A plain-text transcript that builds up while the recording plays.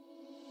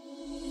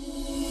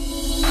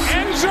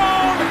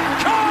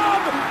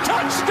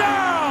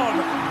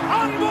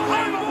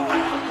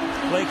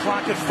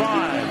clock at 5.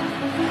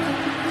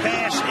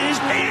 Pass is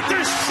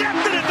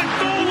intercepted at the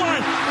goal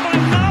line by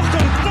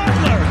Malcolm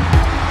Butler.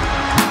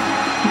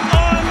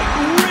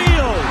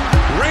 Unreal.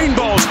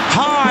 Rainbows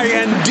high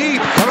and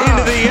deep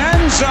into the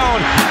end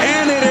zone,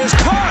 and it is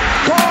caught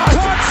for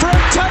a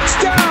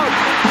touchdown.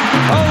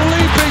 A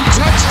leaping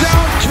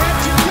touchdown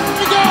catch. Here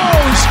he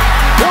goes.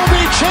 He'll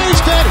be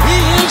chased and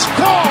he is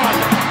gone.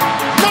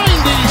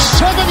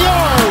 97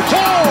 yards.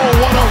 Oh,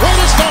 what a way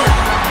to start.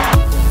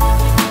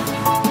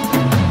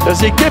 Does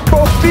he get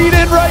both feet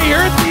in right here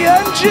at the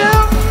end, Jim?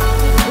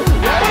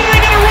 What are they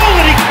going to roll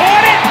it? He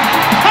caught it.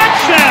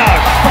 Touchdown.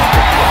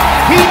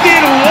 He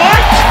did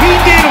what? He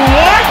did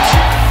what?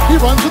 He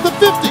runs to the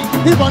 50.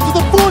 He runs to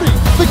the 40.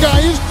 The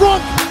guy is drunk,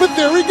 but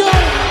there he goes.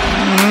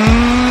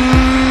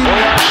 We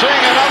are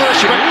seeing another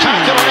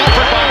spectacular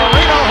effort by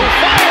Marino, who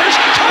fires.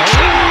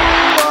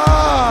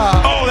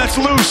 Touchdown. Oh, that's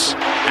loose.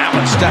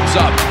 Allen steps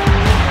up.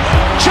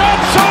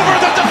 Jumps over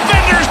the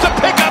defenders to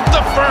pick up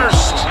the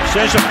first.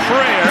 Says a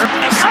prayer.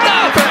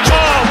 Stop it!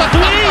 Oh,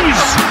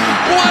 please.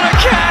 What a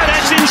catch!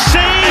 That's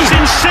insane. It's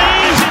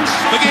insane.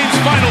 The game's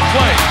final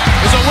play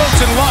is a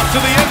Wilson lob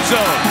to the end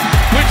zone,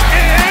 which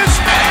is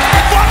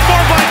fought for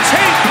by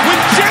Tate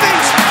with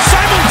Jennings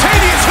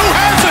simultaneous. Who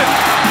has it?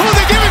 Who do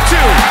they give it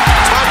to?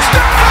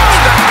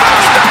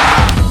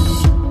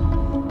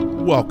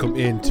 Touchdown! Welcome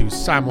into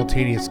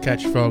Simultaneous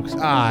Catch, folks.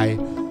 I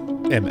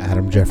am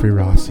Adam Jeffrey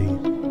Rossi.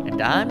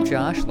 And I'm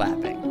Josh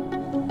Lapping.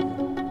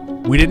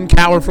 We didn't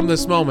cower from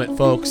this moment,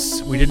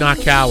 folks. We did not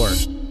cower.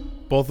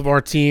 Both of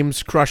our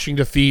teams crushing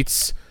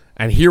defeats,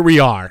 and here we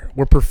are.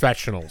 We're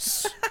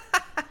professionals.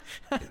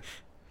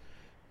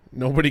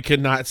 Nobody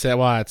could not say,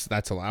 well,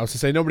 that's allowed. I was to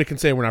say nobody can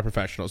say we're not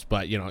professionals,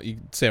 but, you know, you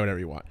can say whatever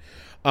you want.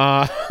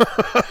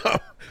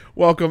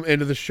 Welcome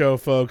into the show,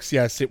 folks.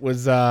 Yes, it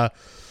was the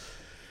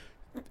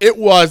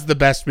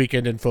best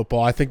weekend in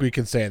football. I think we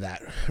can say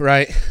that,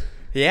 right?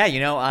 Yeah,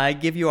 you know, I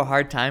give you a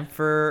hard time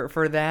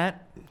for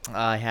that.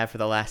 I have for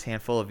the last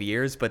handful of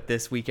years, but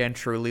this weekend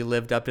truly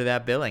lived up to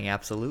that billing.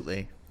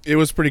 Absolutely. It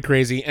was pretty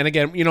crazy. And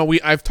again, you know,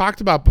 I've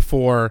talked about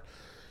before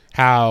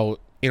how,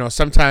 you know,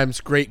 sometimes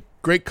great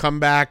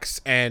comebacks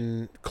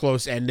and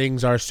close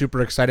endings are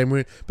super exciting,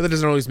 but that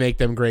doesn't always make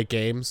them great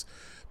games.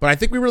 But I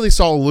think we really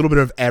saw a little bit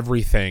of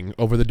everything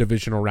over the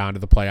divisional round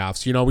of the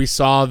playoffs. You know, we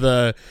saw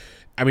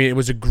it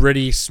was a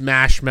gritty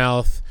smash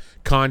mouth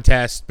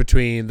contest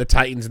between the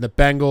Titans and the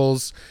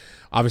Bengals.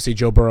 Obviously,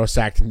 Joe Burrow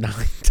sacked 9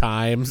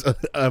 times,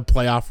 a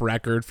playoff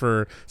record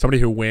for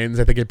somebody who wins.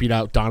 I think it beat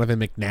out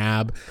Donovan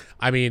McNabb.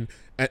 I mean,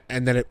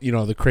 and then,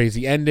 the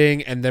crazy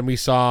ending. And then we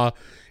saw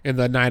in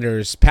the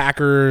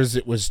Niners-Packers,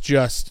 it was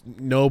just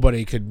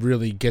nobody could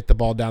really get the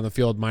ball down the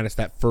field minus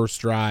that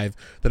first drive.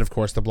 Then, of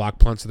course, the block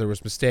punt, so there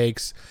was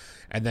mistakes.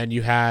 And then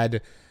you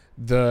had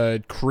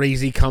the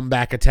crazy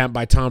comeback attempt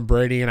by Tom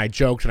Brady, and I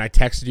joked and I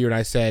texted you and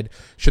I said,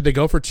 should they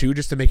go for 2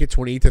 just to make it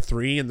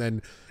 28-3? And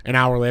then an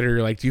hour later,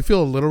 you're like, do you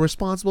feel a little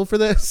responsible for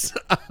this?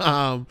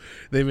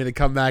 They made a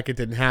comeback. It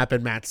didn't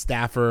happen. Matt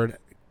Stafford, a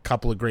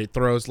couple of great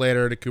throws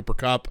later to Cooper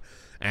Kupp,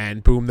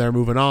 and boom, they're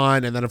moving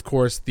on. And then, of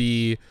course,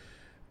 the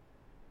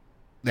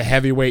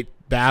heavyweight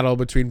battle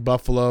between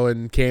Buffalo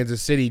and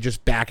Kansas City,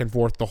 just back and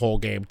forth the whole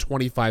game.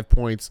 25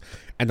 points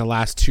in the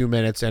last 2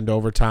 minutes and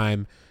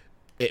overtime.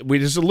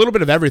 Just a little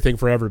bit of everything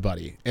for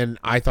everybody. And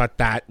I thought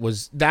that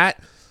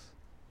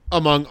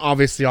among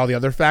obviously all the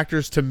other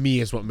factors, to me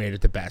is what made it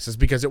the best. Is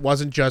because it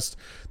wasn't just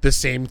the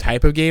same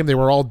type of game. They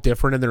were all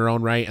different in their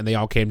own right, and they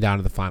all came down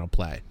to the final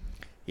play.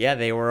 Yeah,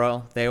 they were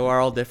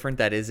all different.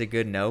 That is a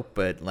good note.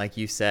 But like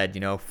you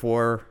said,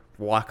 4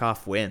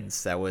 walk-off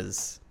wins. That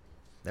was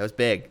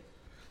big.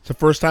 It's the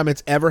first time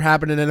it's ever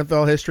happened in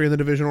NFL history in the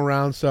divisional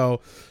round,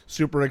 so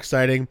super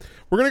exciting.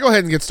 We're going to go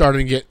ahead and get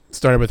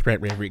started with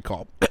Rant Rave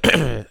Recall.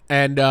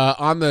 And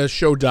on the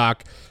show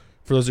doc,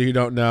 for those of you who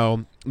don't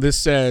know, this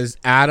says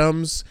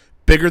Adams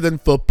Bigger Than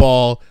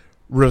Football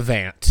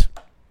Revant.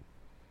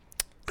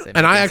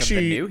 And I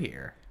actually new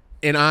here.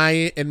 And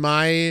I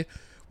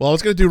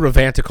was going to do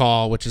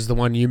Revanticall, which is the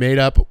one you made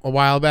up a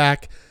while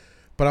back,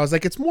 but I was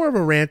like, it's more of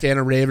a rant and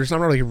a rave. It's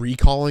not really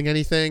recalling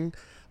anything.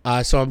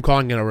 So I'm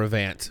calling it a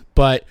revant.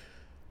 But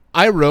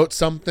I wrote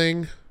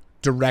something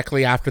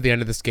directly after the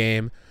end of this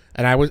game,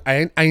 and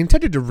I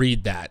intended to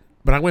read that,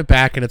 but I went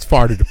back and it's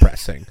far too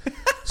depressing.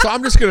 So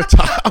I'm just gonna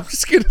talk. I'm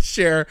just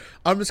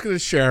gonna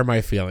share my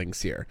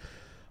feelings here.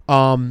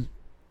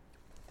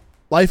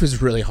 Life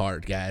is really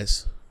hard,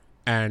 guys,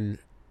 and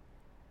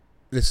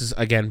this is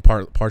again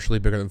partially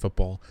bigger than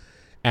football.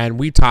 And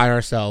we tie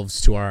ourselves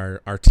to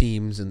our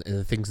teams and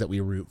the things that we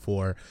root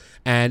for.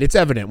 And it's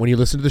evident when you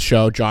listen to the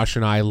show, Josh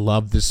and I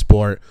love this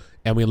sport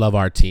and we love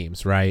our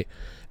teams, right?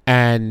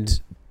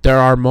 And there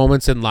are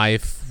moments in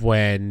life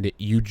when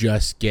you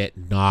just get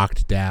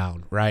knocked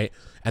down, right?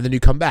 And then you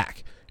come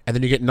back. And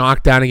then you get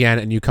knocked down again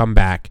and you come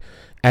back.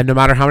 And no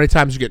matter how many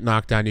times you get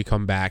knocked down, you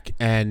come back.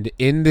 And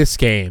in this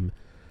game,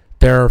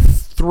 there are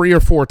 3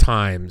 or 4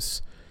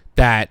 times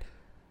that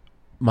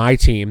my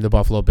team, the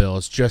Buffalo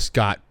Bills, just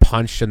got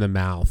punched in the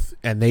mouth,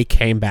 and they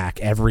came back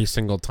every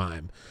single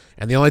time.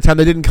 And the only time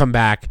they didn't come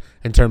back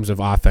in terms of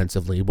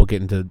offensively, we'll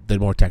get into the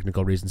more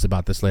technical reasons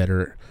about this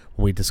later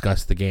when we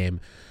discuss the game,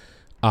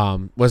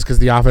 was because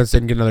the offense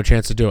didn't get another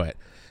chance to do it.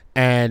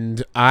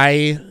 And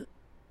I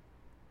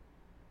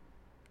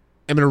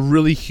am in a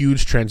really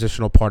huge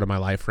transitional part of my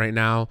life right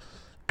now.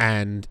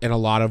 And in a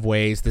lot of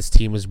ways, this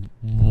team is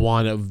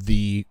one of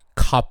the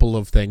couple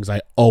of things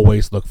I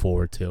always look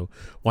forward to,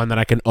 one that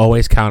I can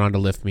always count on to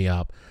lift me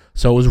up.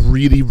 So it was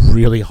really,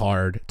 really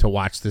hard to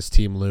watch this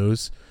team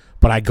lose.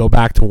 But I go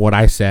back to what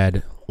I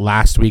said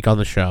last week on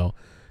the show.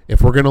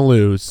 If we're going to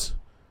lose,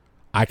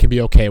 I can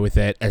be okay with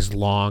it as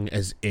long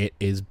as it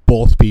is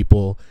both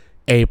people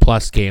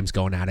A-plus games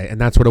going at it. And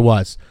that's what it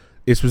was.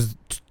 This was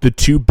the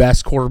two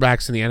best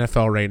quarterbacks in the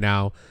NFL right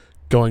now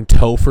going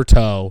toe for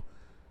toe,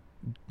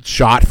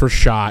 shot for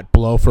shot,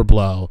 blow for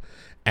blow.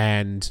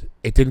 And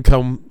it didn't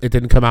come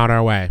out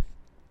our way.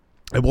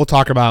 And we'll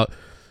talk about,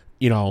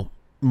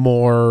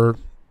 more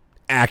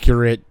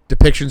accurate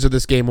depictions of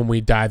this game when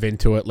we dive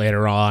into it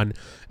later on,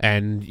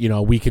 and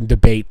we can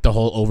debate the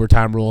whole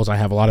overtime rules. I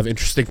have a lot of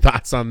interesting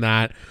thoughts on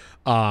that,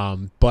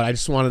 but I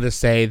just wanted to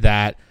say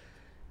that,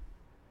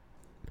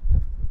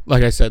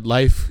 like I said,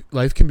 life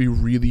can be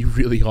really,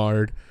 really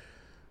hard,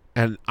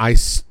 and I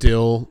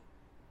still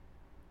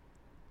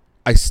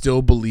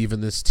believe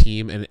in this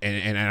team, and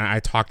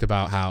I talked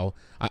about how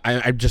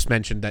I just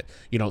mentioned that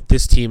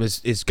this team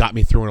is got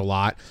me through it a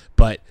lot,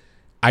 but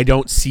I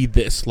don't see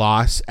this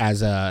loss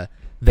as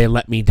they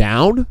let me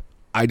down.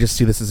 I just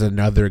see this as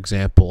another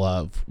example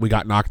of we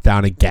got knocked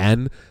down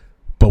again,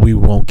 but we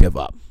won't give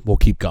up. We'll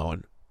keep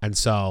going. And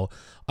so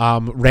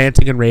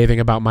ranting and raving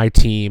about my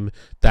team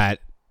that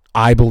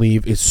I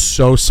believe is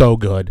so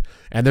good.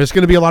 And there's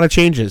going to be a lot of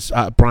changes.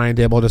 Brian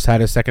Daboll just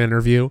had his second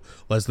interview.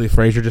 Leslie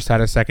Frazier just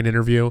had a second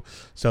interview.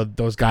 So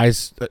those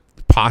guys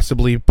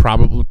probably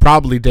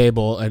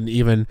Daboll and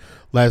even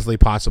Leslie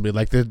possibly.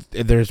 Like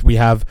we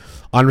have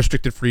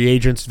unrestricted free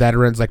agents,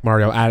 veterans like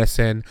Mario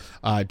Addison,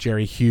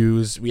 Jerry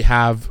Hughes. We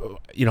have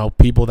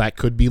people that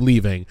could be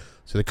leaving,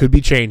 so there could be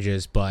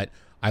changes. But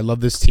I love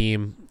this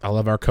team. I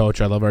love our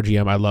coach. I love our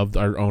GM. I love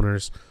our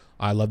owners.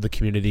 I love the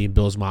community and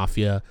Bills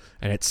Mafia.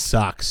 And it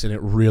sucks and it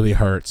really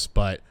hurts,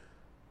 but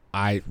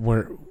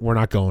we're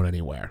not going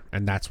anywhere,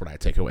 and that's what I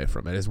take away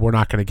from it. Is we're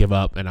not going to give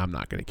up, and I'm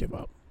not going to give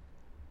up.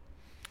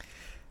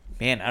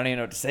 Man, I don't even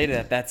know what to say to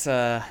that.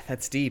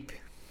 That's deep.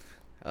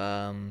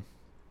 Yeah,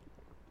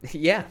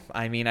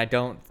 I mean, I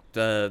don't.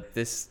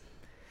 This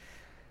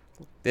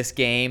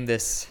game,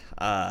 this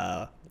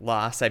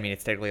loss. I mean,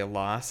 it's technically a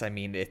loss. I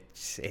mean, it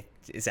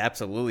is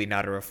absolutely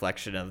not a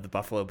reflection of the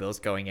Buffalo Bills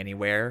going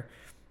anywhere,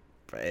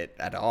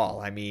 at all.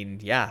 I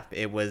mean, yeah,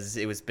 it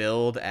was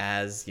billed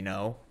as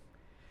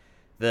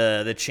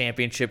the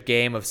championship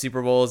game of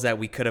Super Bowls that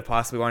we could have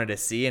possibly wanted to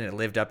see, and it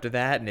lived up to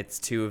that. And it's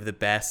two of the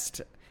best.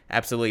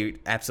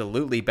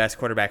 Absolutely best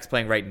quarterbacks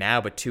playing right now,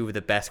 but two of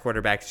the best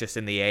quarterbacks just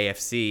in the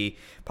AFC,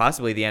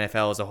 possibly the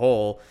NFL as a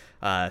whole,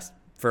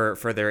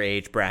 for their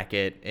age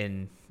bracket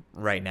in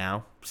right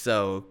now.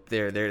 So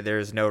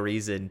there's no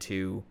reason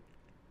to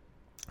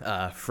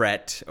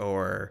fret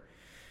or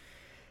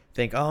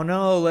think, oh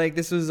no, like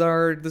this was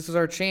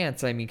our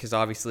chance. I mean, because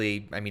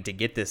obviously, to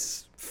get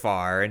this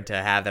far and to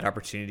have that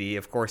opportunity,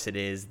 of course it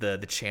is the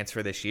chance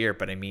for this year.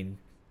 But I mean,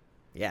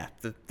 yeah,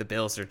 the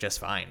Bills are just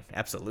fine,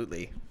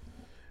 absolutely.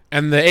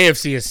 And the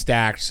AFC is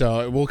stacked,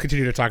 so we'll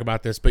continue to talk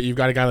about this. But you've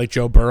got a guy like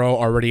Joe Burrow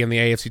already in the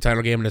AFC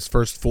title game in his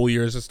first full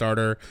year as a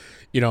starter.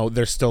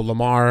 There's still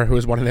Lamar, who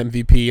has won an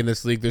MVP in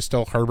this league. There's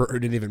still Herbert, who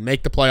didn't even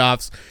make the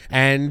playoffs.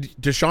 And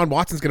Deshaun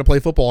Watson's going to play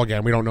football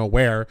again. We don't know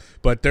where,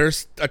 but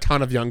there's a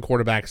ton of young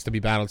quarterbacks to be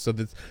battled. So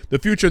the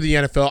future of the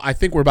NFL, I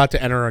think we're about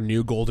to enter a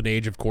new golden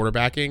age of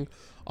quarterbacking.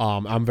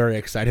 I'm very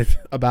excited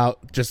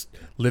about just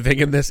living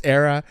in this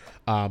era.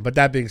 But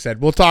that being said,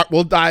 we'll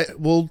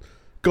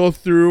go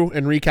through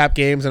and recap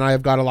games, and I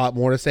have got a lot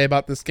more to say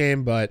about this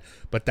game, but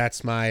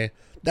that's my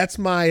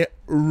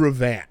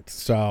revant.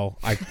 So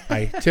I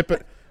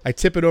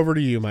tip it over to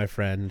you, my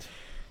friend.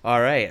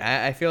 All right,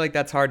 I feel like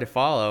that's hard to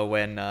follow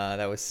when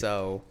that was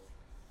so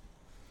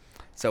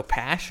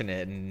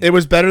passionate. And it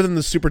was better than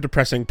the super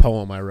depressing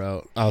poem I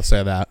wrote. I'll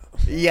say that.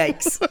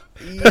 Yikes!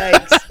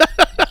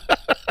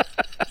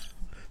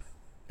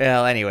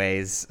 Well,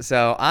 anyways,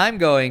 so I'm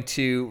going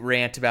to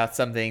rant about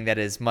something that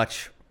is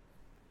much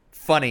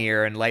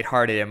funnier and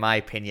lighthearted in my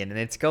opinion, and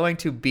it's going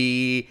to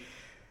be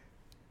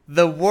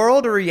the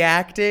world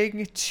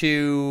reacting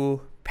to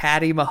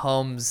Patty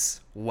Mahomes'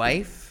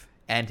 wife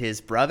and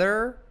his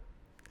brother.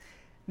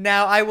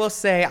 Now, I will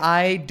say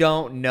I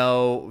don't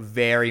know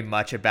very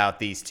much about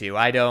these two.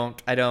 I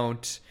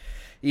don't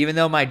even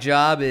though my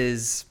job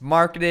is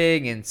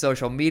marketing and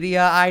social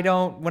media,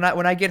 when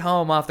I get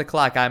home off the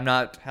clock, I'm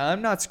not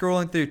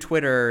scrolling through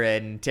Twitter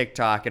and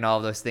TikTok and all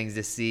those things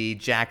to see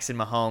Jackson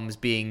Mahomes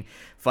being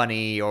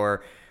funny,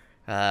 or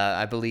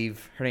I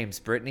believe her name's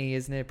Brittany,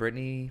 isn't it?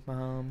 Brittany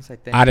Mahomes, I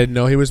think. I didn't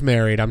know he was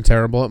married. I'm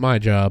terrible at my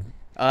job.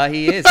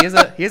 He is.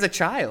 He has a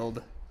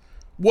child.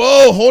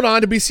 Whoa, hold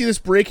on. Did we see this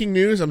breaking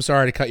news? I'm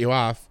sorry to cut you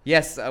off.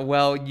 Yes,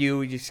 well,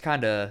 you just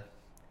kind of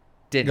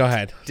didn't. Go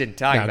ahead. Didn't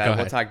talk No, about go it. We'll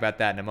ahead. talk about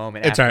that in a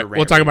moment. It's all right.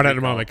 We'll talk about it in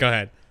a moment. Go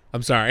ahead.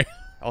 I'm sorry.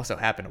 Also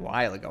happened a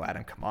while ago,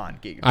 Adam. Come on.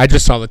 I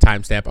just saw the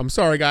timestamp. I'm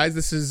sorry, guys.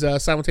 This is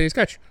Simultaneous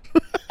Catch.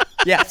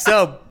 Yeah,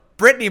 so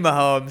Brittany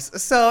Mahomes.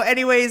 So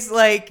anyways,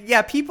 like,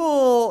 yeah,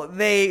 people,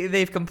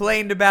 they've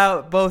complained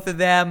about both of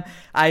them.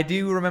 I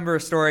do remember a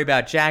story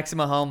about Jackson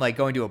Mahomes, like,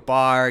 going to a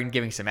bar and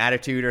giving some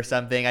attitude or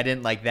something. I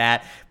didn't like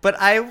that. But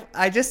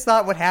I just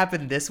thought what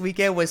happened this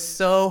weekend was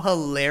so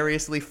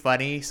hilariously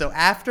funny. So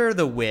after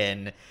the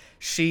win,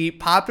 she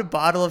popped a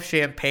bottle of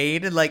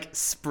champagne and, like,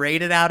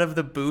 sprayed it out of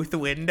the booth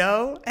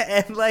window.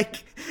 And,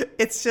 like,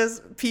 it's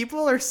just,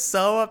 people are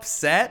so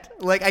upset.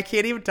 Like, I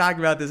can't even talk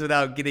about this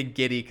without getting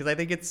giddy because I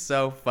think it's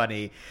so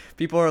funny.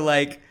 People are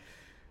like,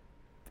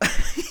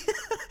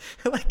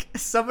 like,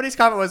 somebody's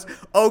comment was,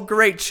 oh,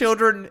 great,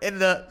 children in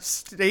the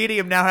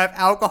stadium now have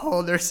alcohol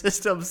in their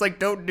systems. Like,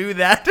 don't do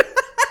that.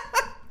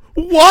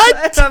 What?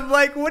 And I'm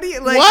like, what do you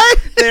like? What?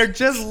 They're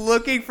just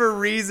looking for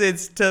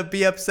reasons to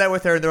be upset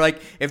with her. And they're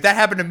like, if that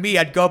happened to me,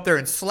 I'd go up there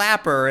and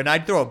slap her and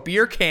I'd throw a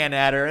beer can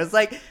at her. It's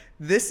like,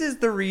 this is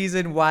the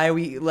reason why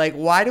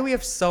why do we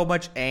have so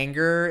much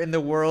anger in the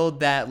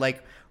world that,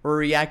 like, we're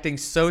reacting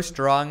so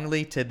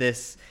strongly to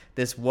this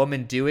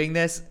woman doing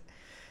this?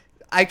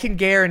 I can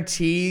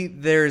guarantee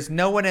there's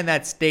no one in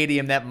that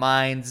stadium that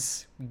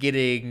minds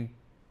getting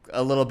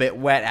a little bit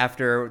wet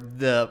after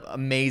the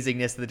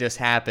amazingness that just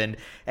happened.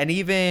 And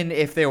even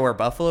if there were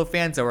Buffalo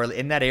fans that were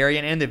in that area,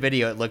 and in the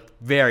video it looked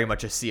very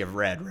much a sea of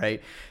red,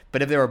 right?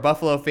 But if there were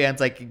Buffalo fans,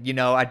 like, you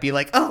know, I'd be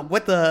like, oh,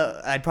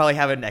 I'd probably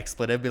have an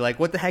expletive, be like,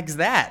 what the heck's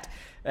that?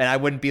 And I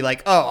wouldn't be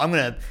like, oh, I'm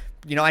gonna,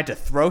 you know, I had to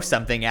throw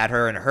something at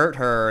her and hurt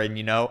her. And,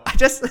 you know,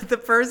 the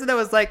person that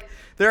was like,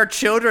 there are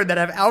children that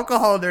have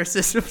alcohol in their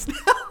systems now.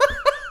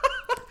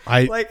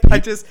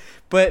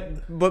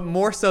 But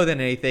more so than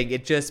anything,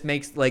 it just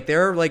makes, like,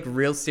 there are, like,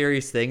 real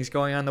serious things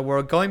going on in the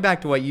world. Going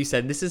back to what you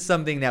said, this is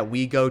something that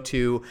we go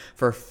to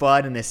for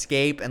fun and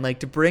escape, and, like,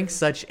 to bring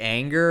such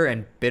anger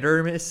and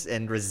bitterness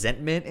and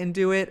resentment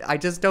into it, I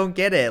just don't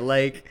get it.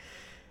 Like,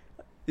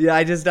 yeah,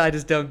 I just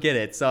don't get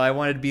it. So I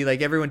wanted to be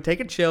like, everyone take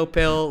a chill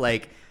pill.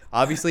 Like,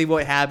 obviously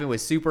what happened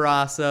was super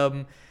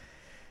awesome.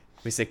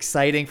 It was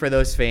exciting for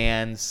those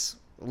fans.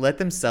 Let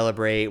them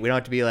celebrate. We don't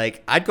have to be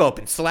like, I'd go up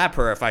and slap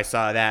her if I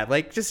saw that.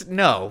 Like, just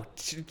no,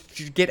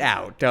 get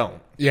out.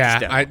 Don't. Yeah,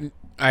 don't.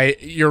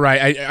 You're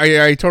right.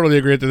 I totally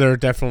agree that there's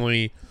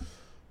definitely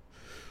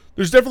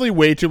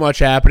way too much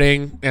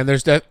happening, and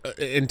there's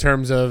in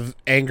terms of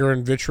anger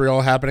and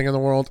vitriol happening in the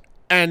world.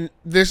 And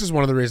this is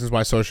one of the reasons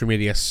why social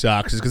media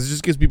sucks, is because it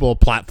just gives people a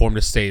platform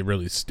to say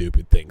really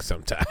stupid things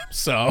sometimes.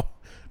 So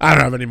I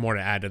don't have any more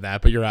to add to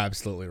that, but you're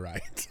absolutely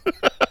right.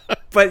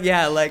 But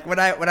yeah, like when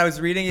I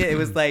was reading it, it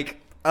was like,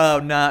 oh,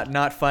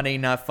 not funny,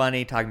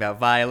 talking about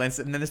violence.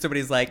 And then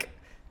somebody's like,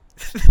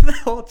 the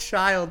whole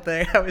child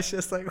thing. I was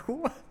just like,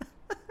 what?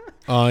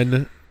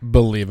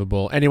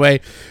 Unbelievable. Anyway,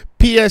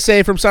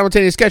 PSA from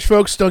Simultaneous Sketch,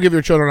 folks. Don't give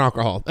your children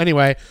alcohol.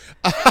 Anyway.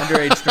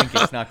 Underage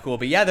drinking is not cool.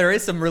 But yeah, there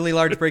is some really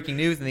large breaking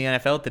news in the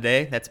NFL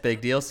today. That's a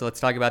big deal. So let's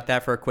talk about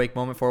that for a quick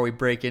moment before we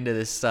break into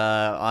this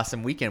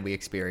awesome weekend we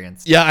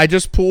experienced. Yeah, I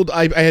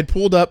had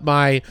pulled up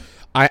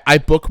I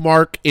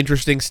bookmark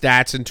interesting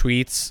stats and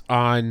tweets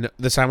on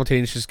the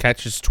Simultaneous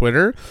Catch's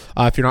Twitter.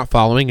 If you're not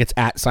following, it's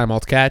at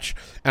SimultCatch.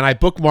 And I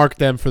bookmarked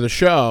them for the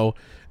show.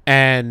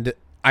 And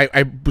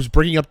I was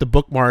bringing up the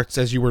bookmarks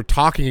as you were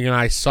talking, and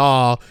I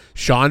saw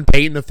Sean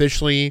Payton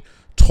officially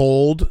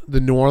told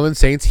the New Orleans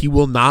Saints he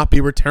will not be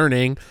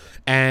returning.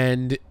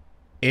 And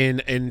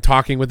in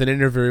talking with an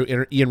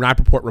interview, Ian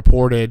Rappaport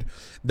reported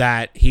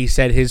that he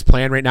said his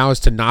plan right now is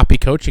to not be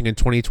coaching in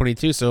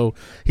 2022. So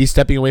he's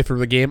stepping away from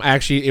the game.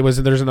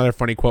 There's another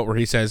funny quote where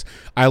he says,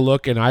 I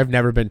look and I've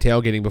never been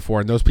tailgating before,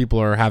 and those people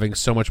are having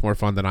so much more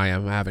fun than I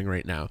am having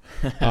right now.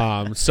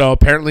 So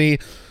apparently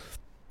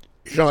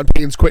Sean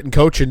Payton's quitting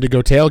coaching to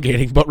go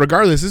tailgating, but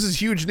regardless, this is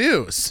huge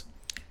news.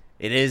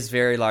 It is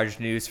very large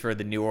news for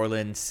the New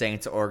Orleans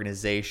Saints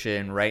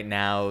organization. Right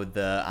now,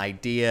 the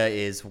idea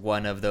is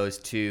one of those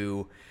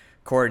two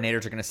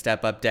coordinators are going to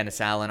step up. Dennis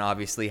Allen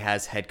obviously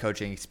has head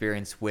coaching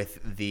experience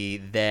with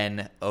the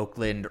then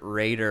Oakland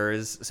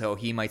Raiders, so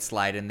he might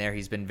slide in there.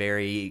 He's been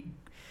very,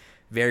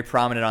 very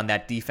prominent on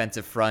that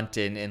defensive front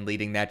and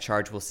leading that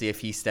charge. We'll see if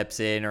he steps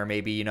in, or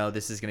maybe,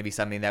 this is going to be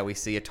something that we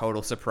see a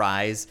total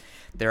surprise.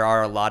 There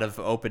are a lot of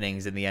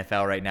openings in the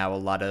NFL right now, a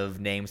lot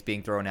of names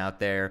being thrown out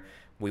there.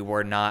 We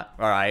were not,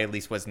 or I at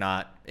least was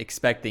not,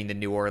 expecting the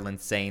New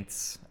Orleans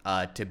Saints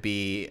to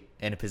be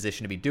in a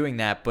position to be doing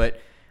that.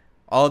 But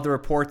all of the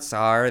reports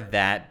are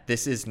that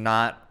this is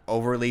not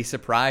overly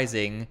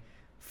surprising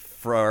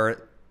from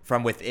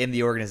within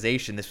the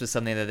organization. This was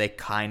something that they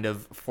kind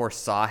of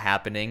foresaw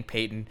happening.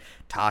 Peyton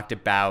talked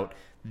about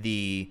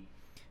the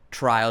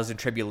trials and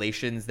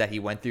tribulations that he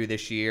went through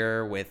this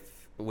year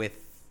with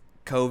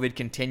COVID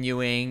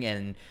continuing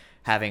and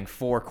having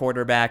 4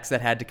 quarterbacks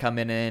that had to come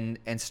in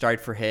and start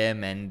for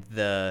him, and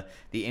the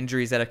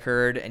injuries that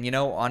occurred. And,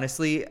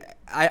 honestly,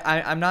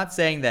 I'm not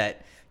saying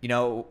that,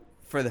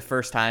 for the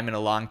first time in a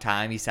long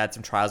time, he's had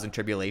some trials and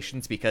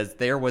tribulations, because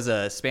there was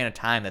a span of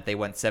time that they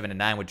went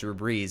 7-9 with Drew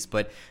Brees.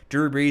 But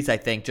Drew Brees, I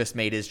think, just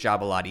made his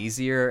job a lot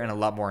easier and a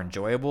lot more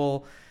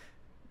enjoyable.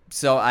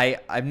 So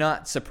I'm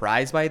not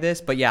surprised by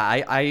this. But yeah,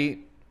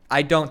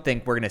 I don't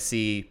think we're going to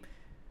see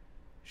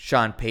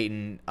Sean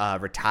Payton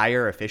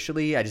retire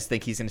officially. I just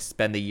think he's going to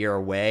spend the year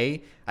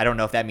away. I don't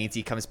know if that means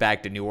he comes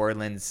back to New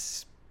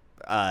Orleans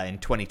in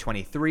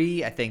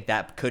 2023. I think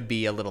that could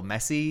be a little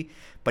messy,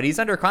 but he's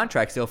under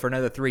contract still for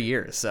another 3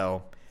 years.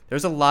 So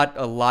there's a lot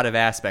of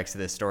aspects to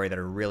this story that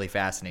are really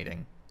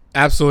fascinating.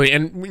 Absolutely.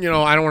 And,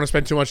 I don't want to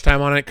spend too much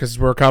time on it because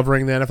we're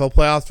covering the NFL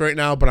playoffs right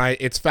now, but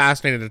it's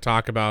fascinating to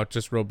talk about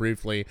just real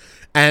briefly.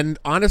 And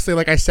honestly,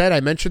 like I said, I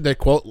mentioned the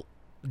quote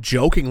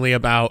jokingly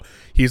about,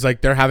 he's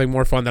like, they're having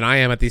more fun than I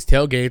am at these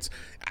tailgates.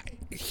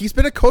 He's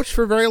been a coach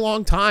for a very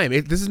long time.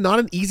 This is not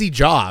an easy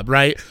job,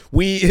 right?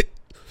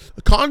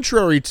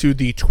 Contrary to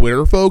the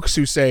Twitter folks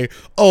who say,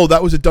 oh,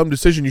 that was a dumb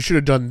decision, you should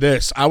have done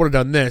this, I would have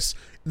done this.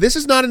 This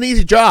is not an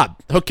easy job,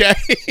 okay?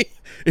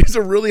 It's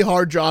a really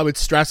hard job. It's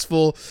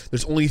stressful.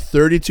 There's only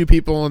 32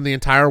 people in the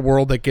entire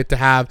world that get to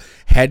have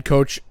head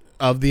coach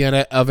of an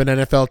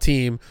NFL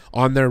team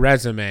on their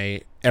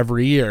resume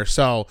every year.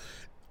 So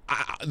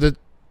I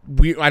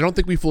don't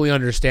think we fully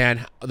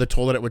understand the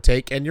toll that it would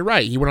take. And you're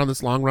right. He went on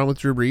this long run with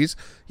Drew Brees.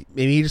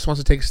 Maybe he just wants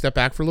to take a step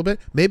back for a little bit.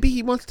 Maybe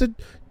he wants to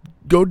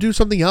go do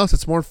something else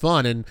that's more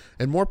fun, and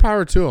more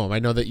power to him. I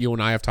know that you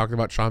and I have talked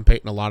about Sean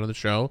Payton a lot on the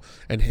show,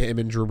 and him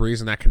and Drew Brees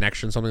and that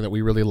connection, something that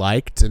we really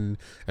liked, and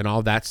all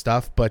of that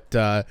stuff. But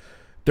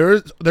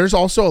there's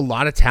also a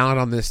lot of talent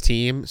on this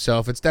team. So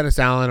if it's Dennis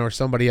Allen or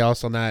somebody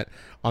else on that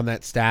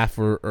staff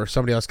or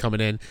somebody else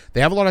coming in,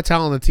 they have a lot of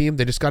talent on the team.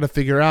 They just got to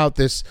figure out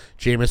this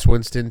Jameis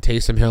Winston,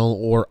 Taysom Hill,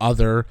 or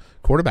other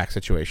quarterback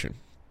situation.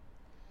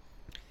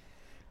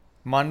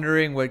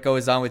 Monitoring what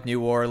goes on with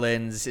New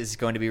Orleans is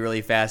going to be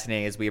really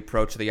fascinating as we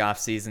approach the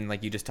offseason.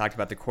 Like you just talked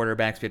about the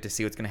quarterbacks, we have to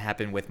see what's going to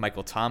happen with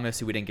Michael Thomas,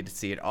 who we didn't get to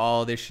see at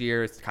all this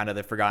year. It's kind of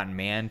the forgotten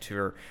man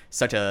to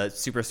such a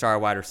superstar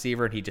wide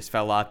receiver, and he just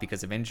fell off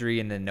because of injury,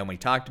 and then nobody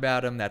talked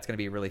about him. That's going to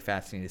be really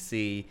fascinating to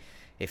see.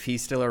 If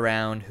he's still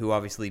around, who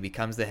obviously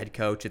becomes the head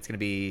coach, it's going to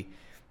be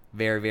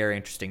very, very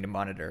interesting to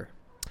monitor.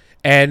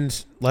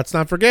 And let's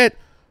not forget,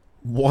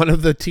 one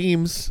of the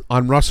teams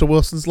on Russell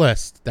Wilson's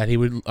list that he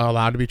would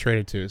allow to be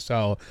traded to.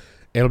 So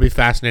it'll be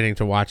fascinating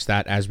to watch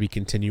that as we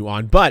continue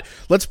on. But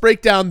let's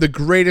break down the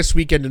greatest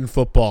weekend in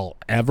football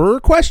ever, ?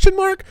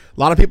 A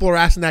lot of people are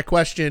asking that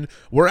question.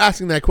 We're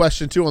asking that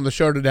question too on the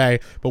show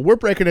today, but we're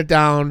breaking it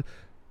down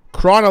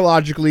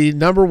chronologically.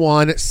 Number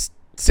one,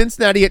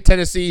 Cincinnati at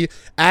Tennessee.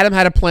 Adam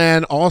had a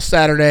plan all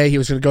Saturday. He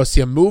was going to go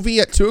see a movie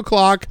at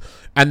 2:00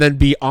 and then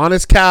be on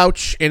his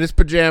couch in his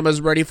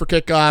pajamas ready for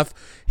kickoff.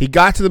 He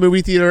got to the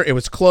movie theater. It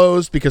was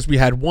closed because we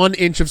had 1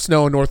 inch of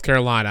snow in North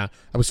Carolina.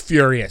 I was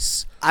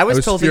furious. I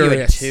was told that you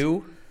had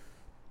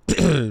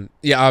 2.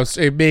 Yeah,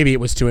 maybe it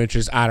was 2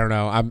 inches. I don't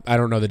know. I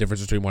don't know the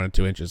difference between 1 and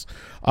 2 inches.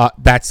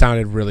 That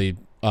sounded really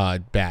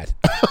bad.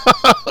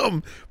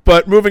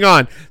 But moving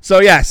on. So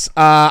yes,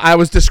 I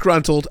was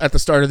disgruntled at the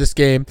start of this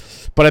game,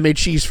 but I made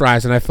cheese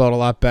fries and I felt a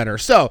lot better.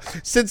 So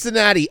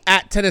Cincinnati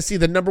at Tennessee,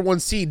 the number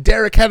 1 seed.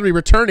 Derrick Henry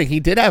returning. He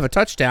did have a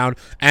touchdown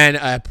and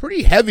a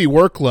pretty heavy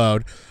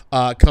workload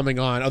coming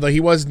on, although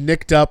he was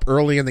nicked up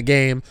early in the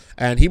game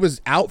and he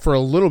was out for a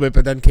little bit,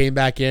 but then came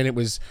back in. It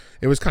was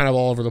kind of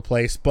all over the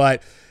place,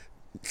 but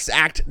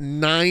sacked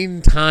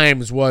 9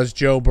 times was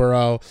Joe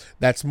Burrow.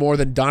 That's more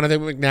than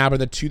Donovan McNabb in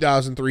the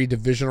 2003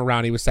 divisional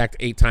round. He was sacked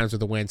 8 times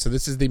with a win. So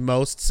this is the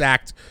most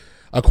sacked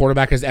a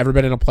quarterback has ever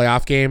been in a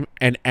playoff game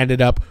and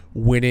ended up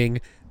winning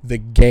the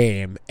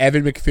game.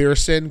 Evan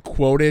McPherson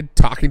quoted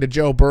talking to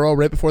Joe Burrow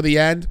right before the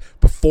end,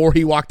 before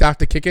he walked out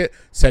to kick it,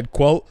 said,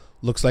 quote,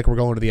 "Looks like we're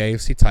going to the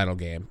AFC title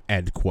game,"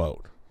 end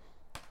quote.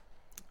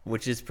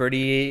 Which is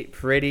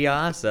pretty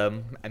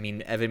awesome. I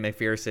mean, Evan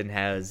McPherson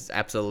has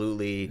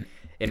absolutely,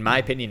 in my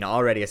opinion,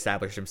 already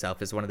established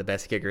himself as one of the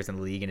best kickers in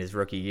the league in his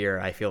rookie year.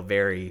 I feel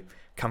very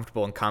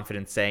comfortable and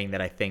confident saying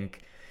that I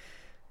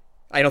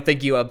don't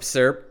think you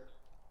usurp.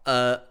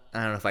 I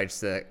don't know if I just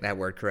said that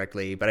word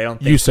correctly, but I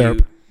don't think you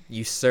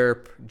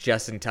usurp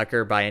Justin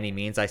Tucker by any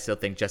means. I still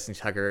think Justin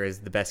Tucker is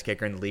the best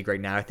kicker in the league right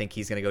now. I think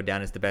he's going to go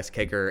down as the best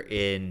kicker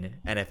in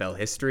NFL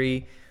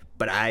history.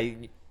 But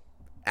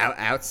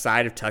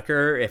outside of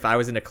Tucker, if I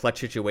was in a clutch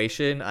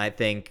situation, I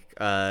think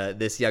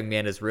this young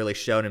man has really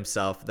shown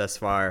himself thus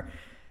far.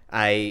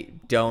 I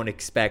don't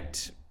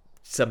expect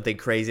something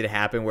crazy to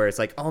happen where it's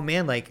like, oh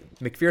man, like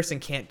McPherson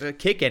can't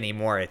kick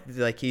anymore.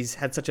 Like he's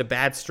had such a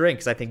bad string,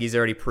 because I think he's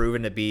already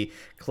proven to be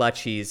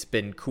clutch. He's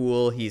been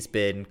cool. He's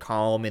been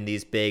calm in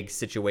these big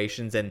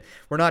situations. And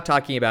we're not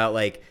talking about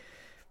like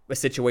a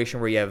situation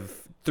where you have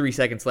 3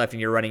 seconds left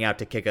and you're running out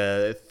to kick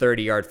a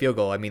 30-yard field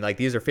goal. I mean, like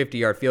these are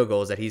 50-yard field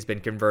goals that he's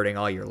been converting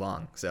all year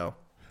long. So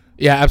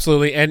yeah,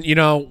 absolutely. And you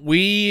know,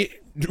 we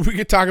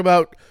could talk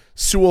about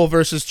Sewell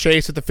versus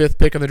Chase at the 5th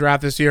pick of the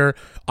draft this year.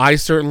 I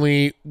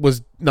certainly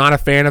was not a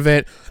fan of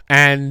it,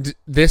 and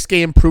this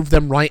game proved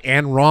them right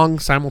and wrong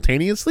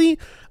simultaneously.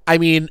 I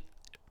mean,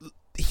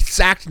 he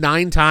sacked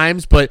 9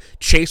 times, but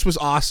Chase was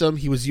awesome.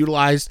 He was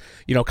utilized,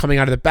 coming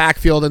out of the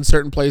backfield in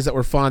certain plays that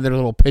were fun. They're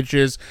little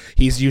pitches.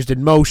 He's used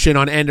in motion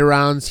on end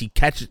arounds. He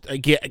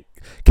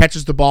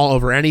catches the ball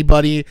over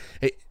anybody.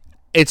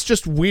 It's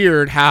just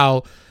weird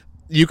how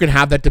you can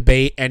have that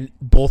debate and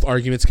both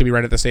arguments can be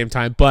right at the same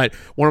time. But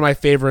one of my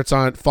favorites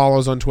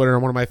follows on Twitter,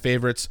 and one of my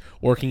favorites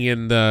working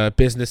in the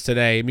business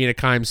today, Mina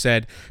Kimes,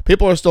 said,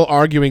 people are still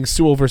arguing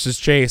Sewell versus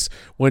Chase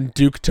when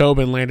Duke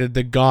Tobin landed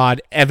the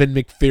god Evan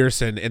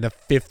McPherson in the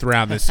 5th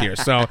round this year.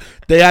 So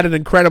they had an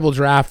incredible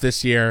draft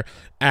this year.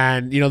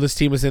 And, this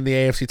team was in the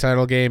AFC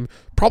title game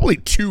probably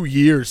 2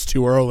 years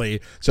too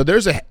early. So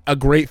there's a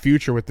great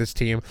future with this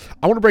team.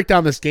 I want to break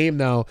down this game,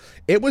 though.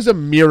 It was a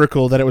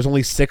miracle that it was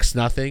only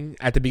 6-0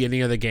 at the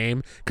beginning of the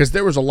game, because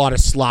there was a lot of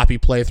sloppy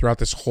play throughout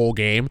this whole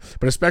game,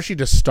 but especially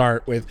to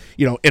start with,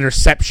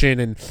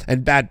 interception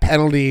and bad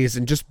penalties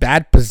and just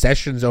bad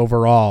possessions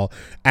overall.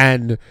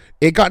 And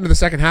it got into the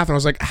second half, and I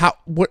was like,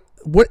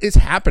 what is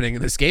happening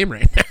in this game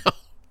right now?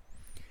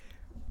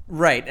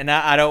 Right, and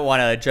I don't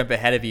want to jump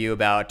ahead of you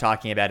about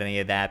talking about any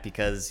of that,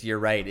 because you're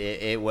right.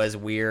 It was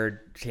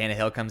weird.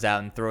 Tannehill comes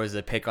out and throws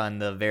a pick on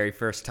the very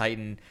first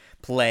Titan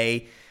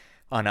play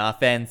on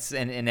offense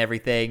and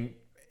everything,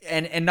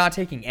 and not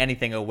taking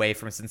anything away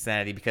from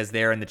Cincinnati, because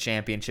they're in the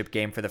championship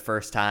game for the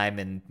first time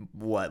in,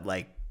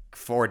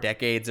 4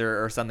 decades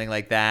or something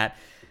like that.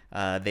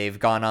 They've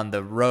gone on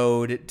the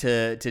road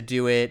to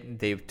do it.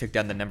 They took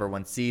down the number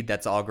 1 seed.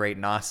 That's all great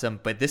and awesome.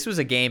 But this was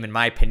a game, in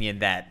my opinion,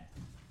 that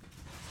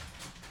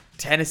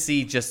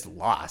Tennessee just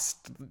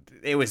lost.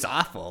 It was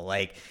awful.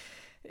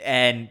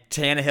 And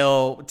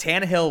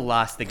Tannehill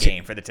lost the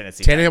game for the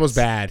Tennessee Titans. Tannehill was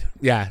bad.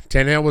 Yeah,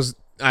 Tannehill was.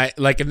 And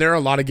there are a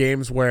lot of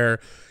games where,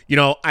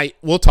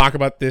 we'll talk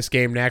about this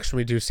game next when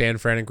we do San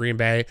Fran and Green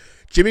Bay.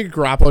 Jimmy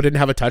Garoppolo didn't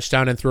have a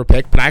touchdown and threw a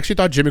pick, but I actually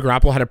thought Jimmy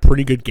Garoppolo had a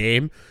pretty good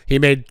game. He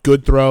made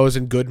good throws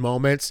and good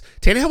moments.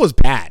 Tannehill was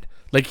bad.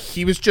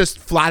 He was just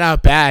flat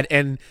out bad,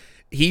 and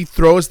he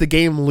throws the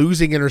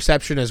game-losing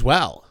interception as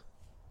well.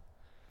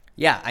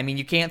 Yeah, I mean,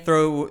 you can't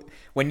throw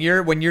when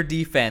your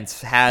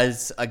defense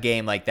has a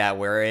game like that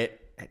where it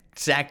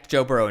sacked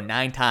Joe Burrow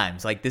 9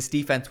 times. This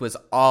defense was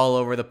all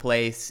over the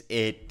place.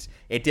 It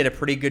did a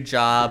pretty good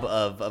job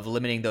of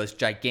limiting those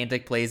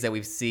gigantic plays that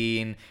we've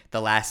seen the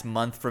last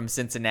month from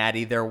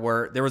Cincinnati. There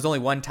was only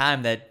one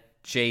time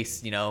that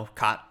Chase,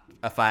 caught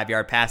a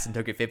 5-yard pass and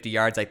took it 50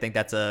 yards. I think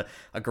that's a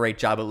great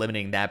job at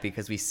limiting that,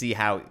 because we see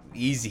how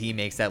easy he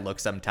makes that look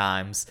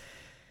sometimes.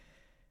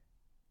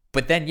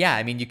 But then, yeah,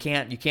 I mean, you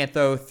can't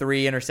throw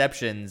 3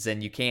 interceptions,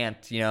 and you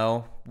can't,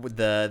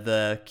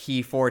 the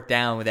key 4th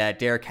down with that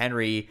Derrick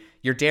Henry.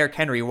 You're Derrick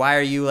Henry. Why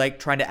are you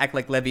trying to act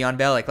like Le'Veon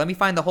Bell? Let me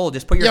find the hole.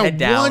 Just put your head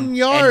down. 1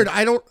 yard.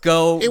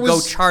 Go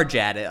charge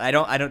at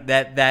it.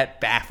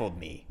 That baffled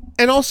me.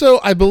 And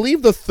also, I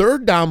believe the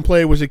 3rd down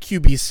play was a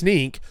QB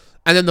sneak.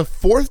 And then the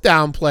 4th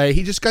down play,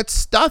 he just got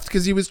stuffed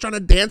because he was trying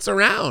to dance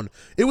around.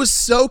 It was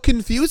so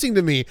confusing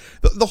to me.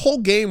 The whole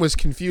game was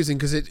confusing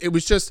because it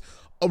was just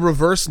a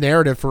reverse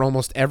narrative for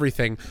almost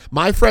everything.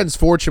 My friend's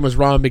fortune was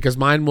wrong, because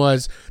mine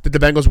was that the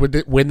Bengals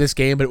would win this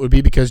game, but it would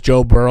be because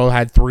Joe Burrow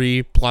had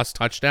 3+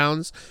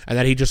 touchdowns and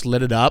that he just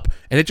lit it up.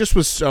 And it just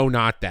was so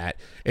not that.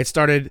 It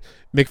started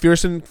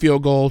McPherson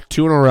field goal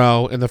 2 in a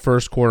row in the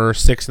first quarter,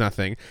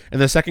 6-0. In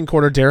the second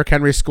quarter, Derrick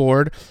Henry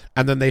scored,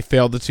 and then they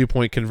failed the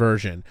 2-point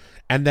conversion.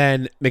 And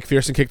then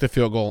McPherson kicked the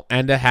field goal.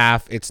 End of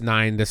half, it's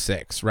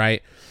 9-6,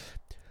 right?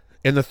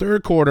 In the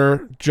third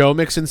quarter, Joe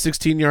Mixon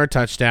 16-yard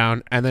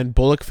touchdown, and then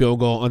Bullock field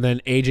goal, and then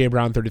A.J.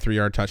 Brown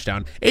 33-yard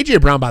touchdown. A.J.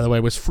 Brown, by the way,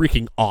 was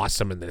freaking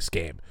awesome in this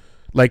game.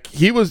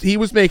 He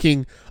was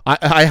making.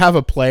 I have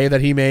a play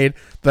that he made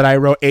that I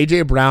wrote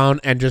A.J. Brown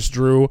and just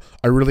drew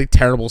a really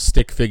terrible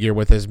stick figure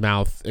with his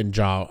mouth and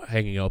jaw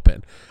hanging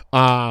open.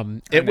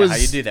 It was how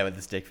you do that with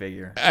the stick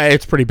figure.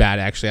 It's pretty bad,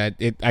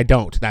 actually. I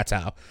don't. That's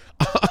how.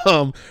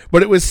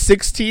 But it was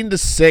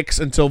 16-6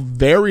 until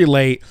very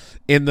late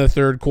in the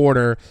third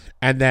quarter,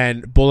 and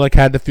then Bullock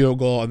had the field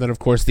goal, and then of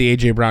course the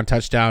A.J. Brown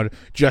touchdown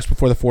just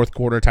before the fourth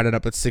quarter tied it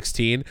up at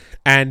 16,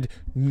 and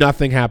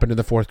nothing happened in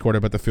the fourth quarter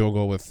but the field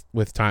goal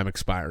with time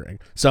expiring.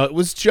 So it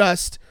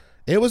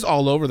was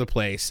all over the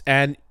place.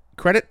 And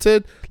credit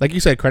to, like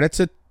you said, credit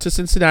to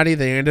Cincinnati.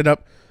 They ended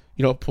up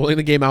pulling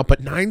the game out,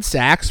 but 9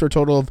 sacks for a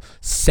total of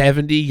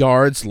 70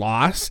 yards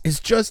loss is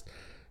just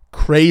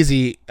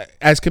crazy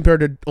as compared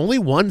to only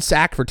 1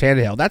 sack for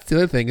Tannehill. That's the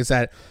other thing, is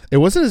that it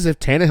wasn't as if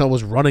Tannehill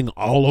was running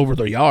all over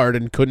the yard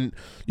and couldn't,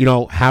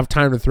 have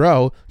time to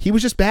throw. He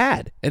was just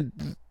bad.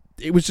 And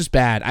it was just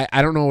bad.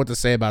 I don't know what to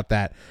say about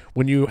that.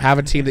 When you have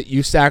a team that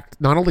you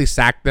not only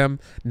sacked them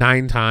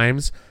 9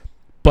 times,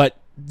 but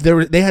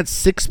they had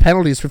 6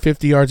 penalties for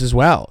 50 yards as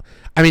well.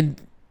 I mean,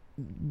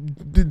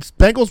 the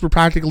Bengals were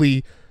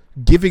practically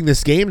giving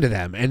this game to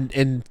them,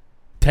 and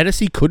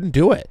Tennessee couldn't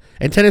do it.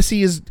 And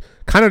Tennessee is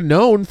kind of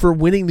known for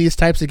winning these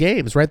types of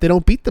games, right? They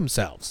don't beat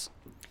themselves.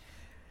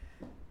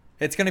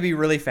 It's going to be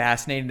really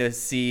fascinating to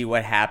see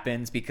what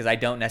happens because I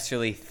don't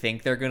necessarily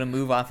think they're going to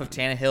move off of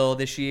Tannehill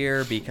this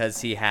year because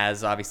he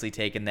has obviously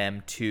taken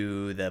them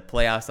to the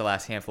playoffs the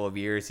last handful of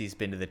years. He's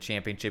been to the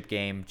championship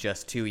game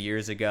just 2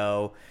 years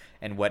ago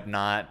and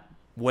whatnot.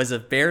 He was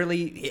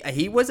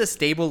a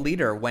stable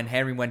leader when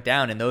Henry went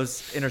down, and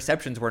those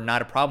interceptions were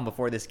not a problem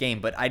before this game.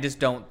 But I just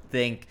don't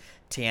think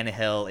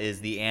Tannehill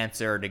is the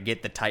answer to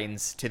get the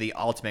Titans to the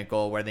ultimate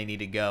goal where they need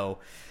to go.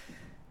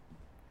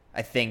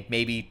 I think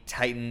maybe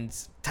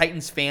Titans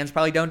fans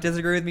probably don't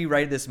disagree with me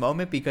right at this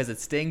moment because it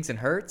stings and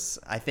hurts.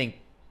 I think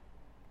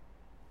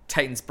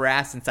Titans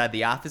brass inside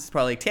the office is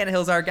probably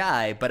Tannehill's our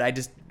guy, but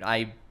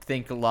I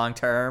think long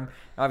term,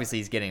 obviously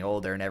he's getting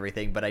older and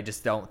everything, but I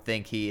just don't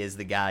think he is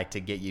the guy to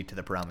get you to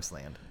the promised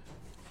land.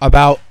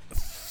 About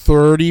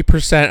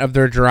 30% of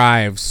their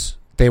drives,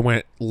 they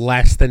went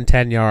less than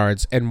 10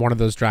 yards, and one of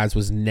those drives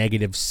was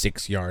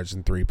 -6 yards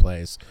in 3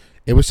 plays.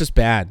 It was just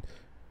bad.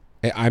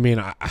 I mean,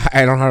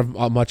 I don't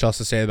have much else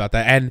to say about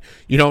that. And,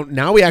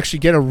 now we actually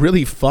get a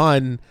really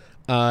fun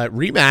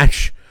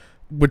rematch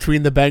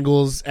between the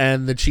Bengals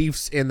and the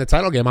Chiefs in the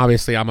title game.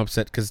 Obviously, I'm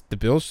upset because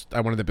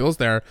I wanted the Bills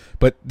there.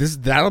 But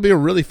that'll be a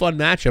really fun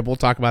matchup. We'll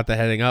talk about that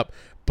heading up.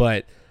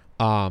 But,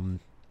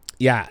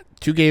 yeah,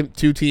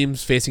 two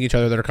teams facing each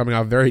other that are coming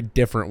off very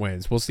different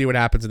wins. We'll see what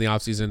happens in the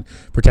offseason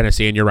for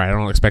Tennessee. And you're right, I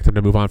don't expect them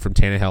to move on from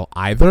Tannehill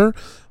either.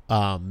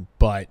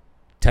 But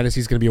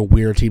Tennessee's going to be a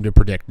weird team to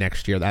predict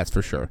next year, that's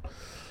for sure.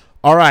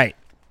 All right,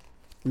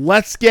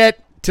 let's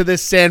get to the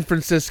San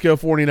Francisco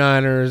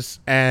 49ers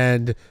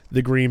and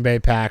the Green Bay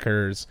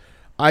Packers.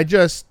 I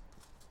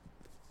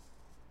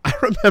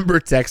remember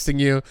texting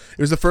you. It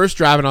was the first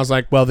drive, and I was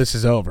like, well, this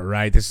is over,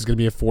 right? This is going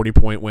to be a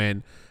 40-point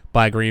win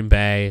by Green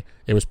Bay.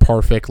 It was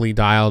perfectly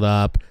dialed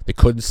up. They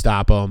couldn't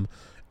stop them.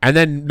 And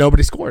then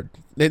nobody scored.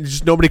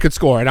 Just nobody could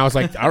score. And I was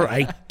like, all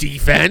right,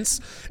 defense.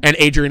 And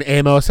Adrian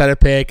Amos had a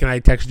pick, and I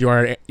texted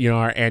you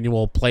our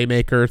annual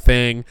playmaker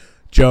thing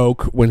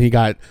joke when he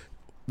got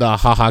the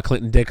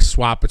Clinton Dix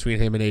swap between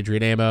him and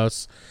Adrian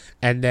Amos.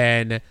 And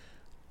then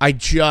I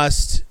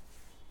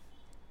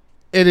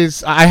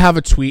have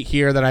a tweet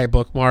here that I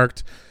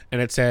bookmarked, and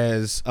it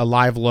says a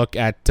live look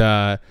at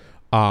the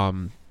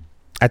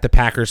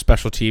Packers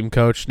special team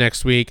coach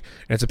next week.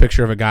 And it's a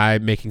picture of a guy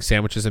making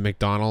sandwiches at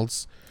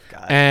McDonald's.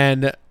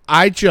 And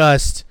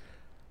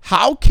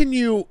how can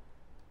you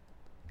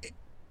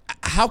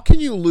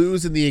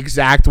lose in the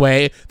exact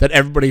way that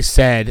everybody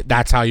said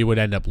that's how you would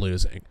end up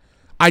losing?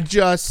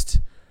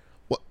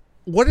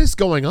 What is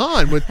going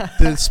on with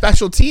the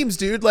special teams,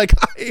 dude? Like,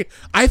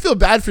 I feel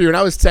bad for you, and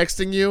I was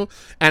texting you,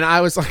 and I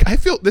was like, I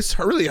feel this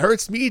really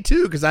hurts me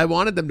too because I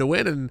wanted them to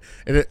win, and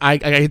I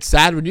get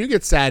sad when you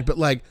get sad, but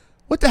like,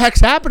 what the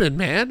heck's happening,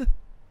 man?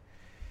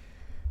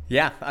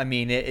 Yeah, I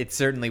mean, it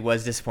certainly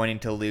was disappointing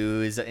to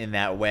lose in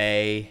that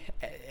way,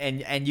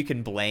 and you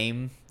can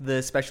blame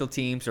the special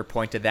teams or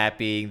point to that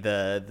being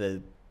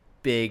the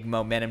big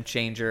momentum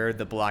changer,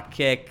 the block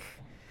kick,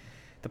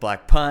 the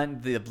block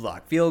punt, the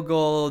block field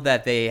goal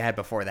that they had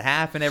before the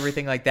half and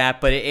everything like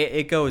that, but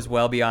it goes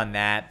well beyond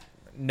that.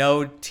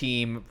 No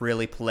team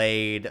really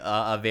played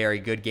a very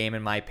good game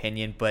in my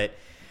opinion, but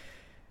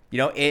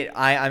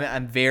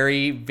I'm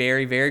very,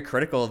 very, very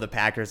critical of the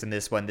Packers in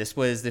this one. This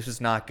was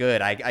not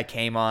good. I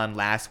came on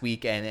last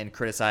week and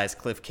criticized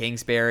Cliff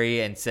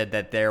Kingsbury and said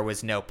that there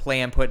was no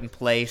plan put in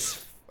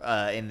place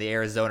in the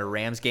Arizona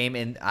Rams game,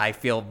 and I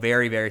feel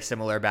very, very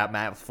similar about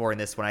Matt LaFleur in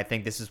this one. I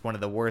think this is one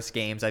of the worst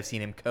games I've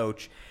seen him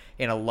coach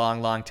in a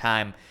long, long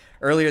time.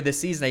 Earlier this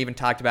season, I even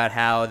talked about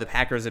how the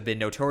Packers have been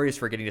notorious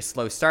for getting to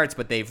slow starts,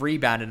 but they've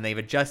rebounded and they've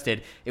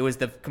adjusted. It was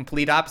the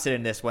complete opposite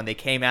in this one. They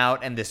came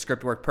out and the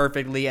script worked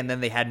perfectly, and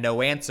then they had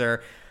no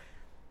answer.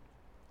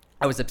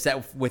 I was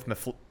upset with Matt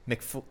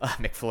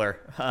LaFleur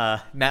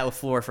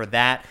for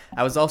that.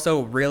 I was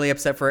also really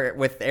upset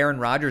with Aaron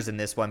Rodgers in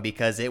this one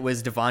because it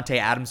was Devontae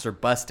Adams or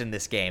bust in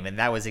this game, and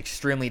that was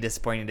extremely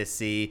disappointing to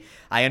see.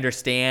 I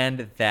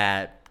understand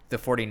that the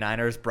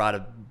 49ers brought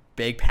a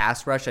big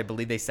pass rush. I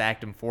believe they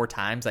sacked him 4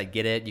 times. I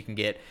get it. You can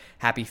get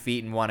happy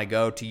feet and want to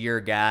go to your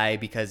guy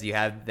because you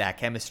have that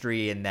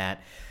chemistry and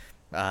that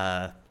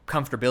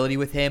comfortability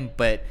with him,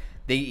 but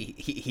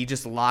he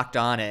just locked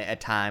on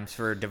at times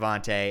for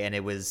Devontae, and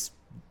it was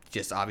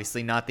just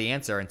obviously not the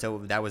answer. And so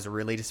that was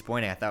really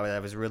disappointing. I thought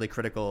that was really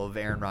critical of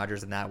Aaron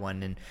Rodgers in that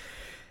one. And,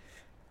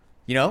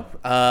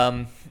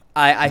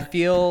 I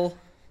feel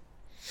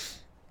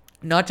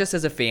not just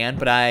as a fan,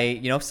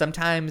 but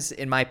sometimes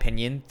in my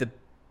opinion, the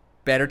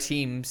better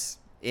teams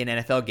in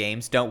NFL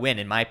games don't win.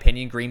 In my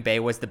opinion, Green Bay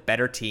was the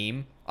better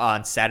team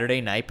on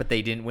Saturday night, but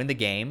they didn't win the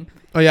game.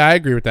 Oh yeah, I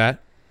agree with that.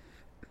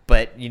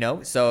 But,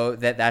 so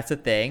that's a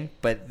thing.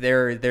 But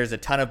there's a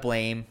ton of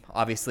blame,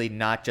 obviously,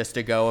 not just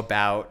to go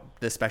about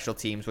the special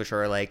teams, which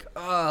are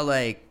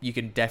you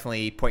can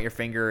definitely point your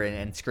finger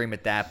and scream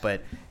at that.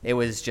 But it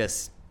was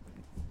just,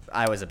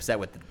 I was upset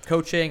with the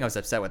coaching. I was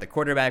upset with the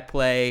quarterback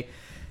play.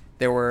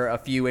 There were a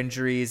few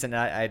injuries, and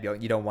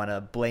you don't want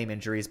to blame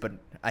injuries, but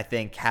I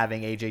think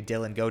having A.J.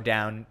 Dillon go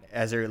down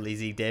as early as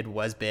he did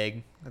was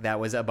big. That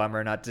was a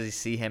bummer not to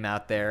see him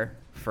out there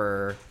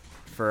for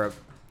for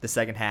the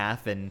second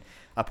half and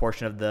a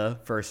portion of the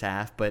first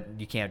half, but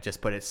you can't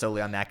just put it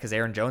solely on that because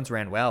Aaron Jones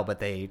ran well, but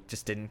they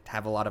just didn't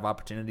have a lot of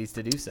opportunities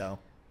to do so.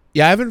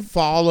 Yeah, I haven't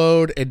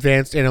followed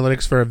advanced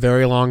analytics for a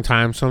very long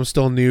time, so I'm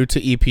still new to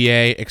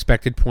EPA,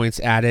 expected points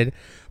added.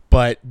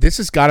 But this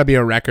has got to be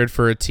a record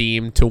for a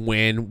team to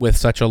win with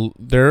such a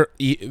the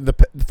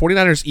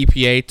 49ers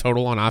EPA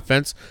total on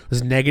offense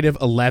was negative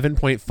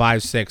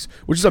 11.56,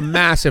 which is a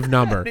massive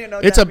number. I don't know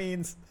what that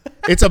means.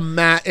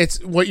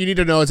 It's what you need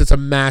to know is it's a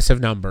massive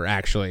number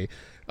actually.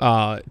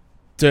 To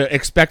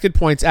expected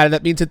points added,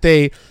 that means that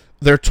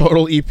their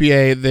total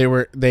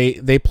EPA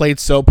they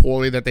played so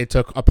poorly that they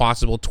took a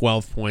possible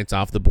 12 points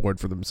off the board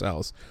for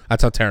themselves.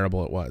 That's how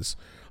terrible it was.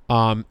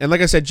 And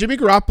like I said, Jimmy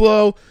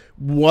Garoppolo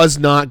was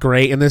not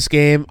great in this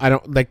game. I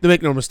don't like to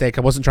make no mistake.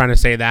 I wasn't trying to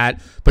say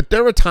that, but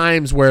there were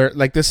times where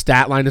like this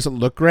stat line doesn't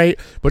look great,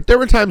 but there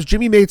were times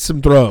Jimmy made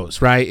some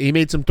throws, right? He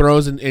made some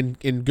throws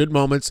in good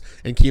moments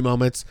and key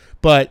moments,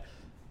 but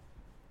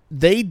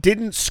they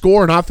didn't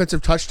score an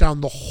offensive touchdown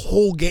the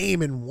whole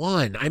game and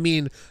won. I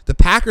mean, the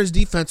Packers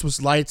defense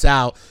was lights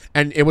out,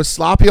 and it was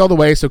sloppy all the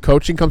way, so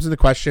coaching comes into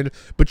question.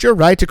 But you're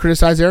right to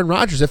criticize Aaron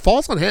Rodgers. It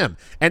falls on him.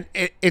 And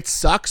it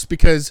sucks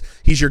because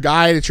he's your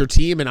guy and it's your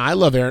team, and I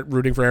love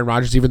rooting for Aaron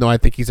Rodgers, even though I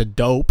think he's a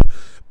dope.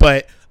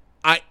 But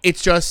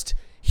it's just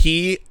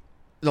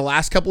the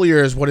last couple of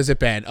years, what has it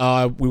been?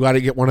 We got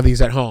to get one of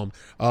these at home.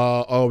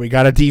 We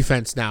got a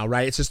defense now,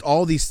 right? It's just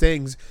all these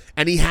things.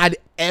 And he had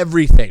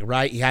everything,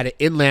 right? He had it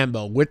in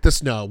Lambeau with the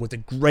snow, with a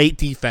great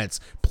defense,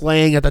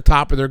 playing at the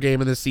top of their game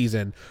of the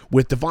season,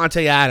 with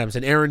Devontae Adams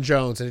and Aaron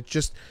Jones, and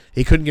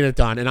he couldn't get it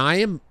done. And I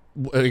am,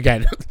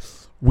 again,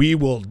 we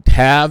will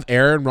have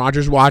Aaron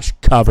Rodgers Watch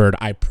covered,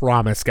 I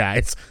promise,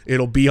 guys.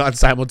 It'll be on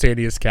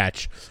Simultaneous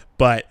Catch.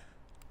 But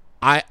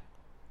I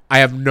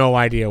have no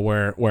idea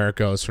where it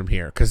goes from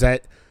here, because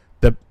they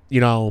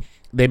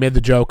made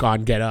the joke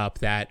on Get Up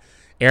that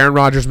Aaron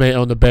Rodgers may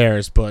own the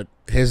Bears, but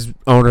his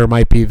owner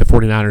might be the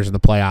 49ers in the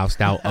playoffs,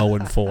 now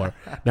 0-4.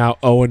 Now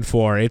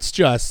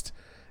 0-4.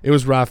 It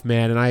was rough,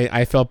 man, and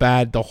I felt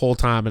bad the whole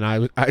time, and I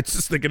was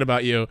just thinking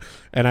about you,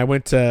 and I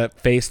went to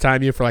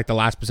FaceTime you for like the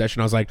last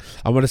possession. I was like,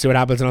 I want to see what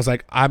happens, and I was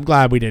like, I'm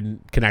glad we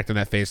didn't connect on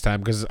that FaceTime,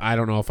 because I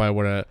don't know if it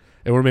would have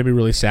made me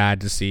really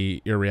sad to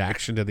see your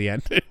reaction to the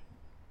end.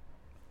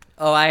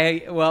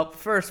 Well,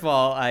 first of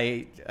all,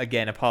 I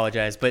again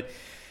apologize, but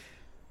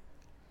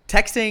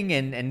texting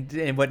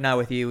and whatnot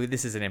with you,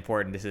 this isn't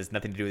important. This has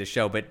nothing to do with the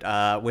show,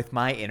 but with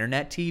my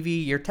internet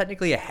TV, you're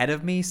technically ahead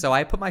of me, so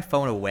I put my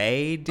phone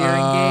away during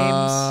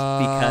games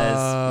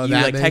because you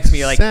like text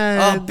me like,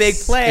 "Oh, big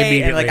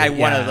play," and like I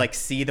want to like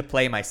see the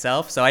play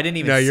myself, so I didn't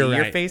even see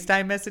your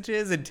FaceTime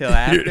messages until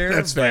after.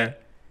 That's fair.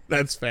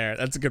 That's fair.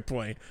 That's a good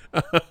point.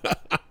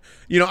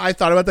 I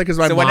thought about that because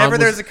my mom whenever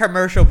there's a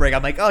commercial break,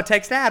 I'm like, oh,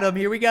 text Adam,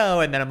 here we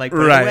go. And then I'm like,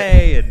 put it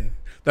away. And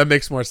that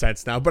makes more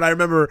sense now. But I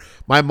remember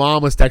my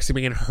mom was texting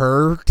me and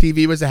her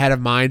TV was ahead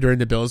of mine during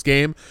the Bills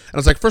game. And I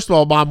was like, first of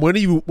all, Mom, when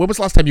was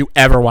the last time you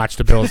ever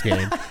watched a Bills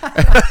game?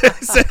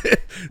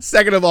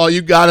 Second of all,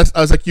 you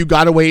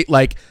gotta wait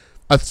like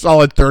a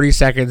solid 30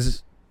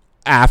 seconds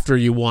after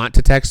you want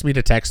to text me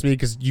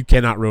because you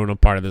cannot ruin a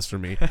part of this for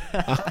me.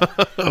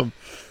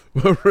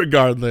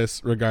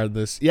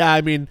 Regardless. Yeah,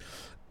 I mean,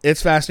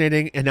 it's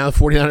fascinating, and now the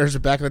 49ers are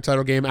back in the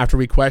title game after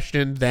we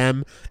questioned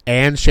them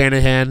and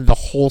Shanahan the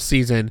whole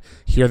season.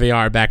 Here they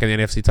are back in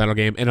the NFC title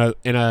game in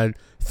a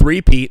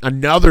three-peat,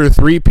 another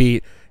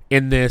three-peat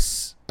in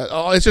this.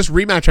 It's just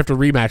rematch after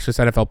rematch this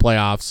NFL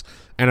playoffs,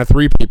 and a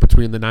three-peat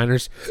between the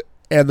Niners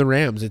and the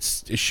Rams.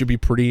 It should be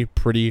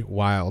pretty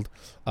wild.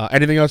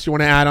 Anything else you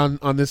want to add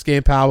on this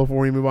game, pal,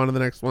 before we move on to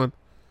the next one?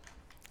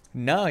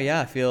 No,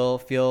 yeah, I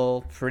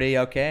feel pretty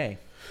okay.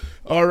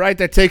 All right,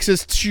 that takes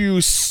us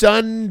to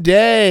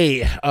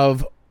Sunday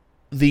of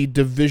the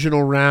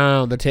divisional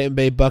round. The Tampa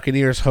Bay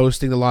Buccaneers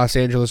hosting the Los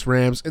Angeles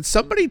Rams. And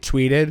somebody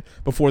tweeted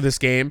before this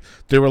game,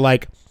 they were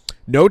like,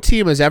 no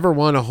team has ever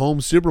won a home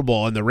Super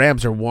Bowl, and the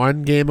Rams are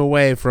one game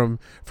away from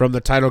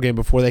the title game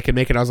before they can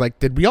make it. I was like,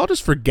 did we all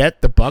just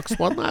forget the Bucs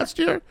won last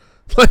year?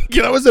 Like,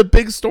 that was a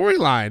big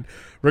storyline.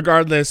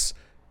 Regardless,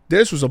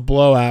 this was a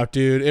blowout,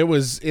 dude. It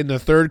was in the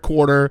third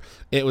quarter.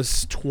 It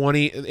was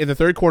 20. In the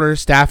third quarter,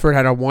 Stafford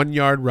had a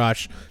 1-yard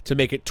rush to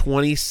make it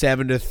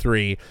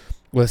 27-3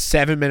 with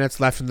 7 minutes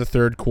left in the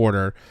third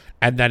quarter.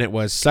 And then it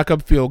was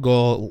suck-up field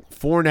goal,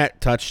 Fournette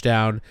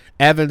touchdown,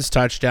 Evans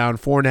touchdown,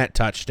 Fournette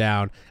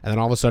touchdown. And then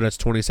all of a sudden it's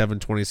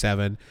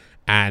 27-27.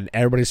 And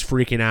everybody's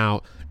freaking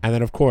out. And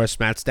then, of course,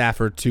 Matt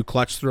Stafford, 2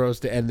 clutch throws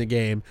to end the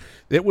game.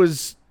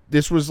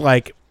 This was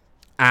like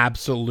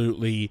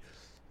absolutely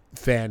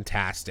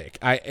fantastic.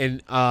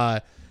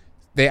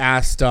 They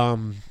asked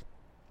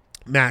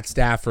Matt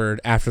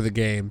Stafford after the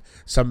game.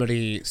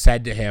 Somebody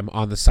said to him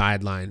on the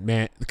sideline,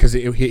 man, because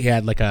he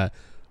had like a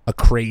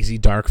crazy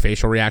dark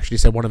facial reaction. He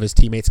said one of his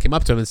teammates came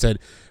up to him and said,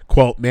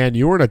 quote, "Man,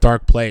 you were in a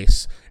dark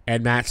place."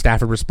 And Matt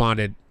Stafford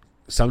responded,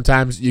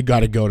 "Sometimes you got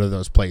to go to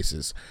those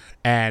places."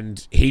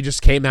 And he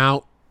just came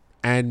out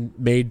and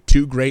made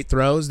 2 great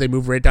throws. They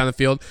moved right down the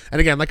field. And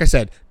again, like I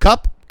said,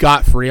 Kupp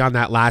got free on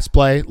that last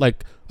play,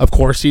 like Of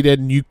course he did,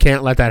 and you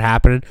can't let that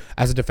happen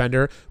as a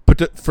defender.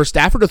 But for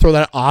Stafford to throw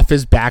that off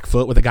his back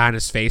foot with a guy in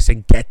his face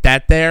and get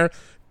that there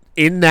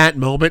in that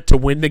moment to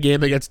win the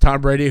game against Tom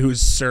Brady, who's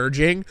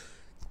surging,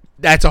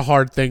 that's a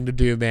hard thing to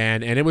do,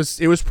 man. And it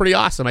was pretty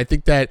awesome. I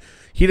think that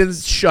he didn't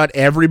shut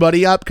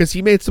everybody up because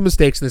he made some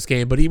mistakes in this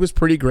game, but he was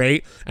pretty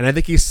great. And I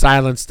think he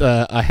silenced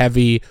a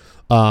heavy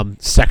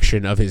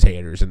section of his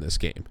haters in this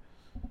game.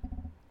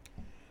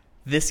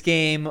 This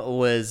game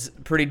was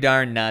pretty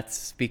darn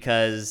nuts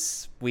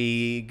because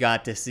we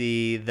got to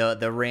see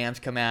the Rams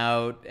come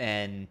out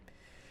and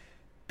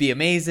be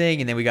amazing,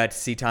 and then we got to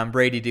see Tom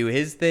Brady do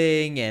his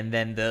thing, and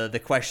then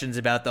the questions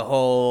about the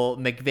whole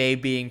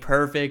McVay being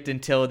perfect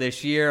until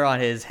this year on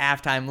his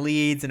halftime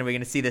leads, and are we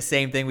going to see the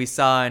same thing we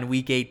saw in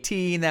Week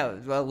 18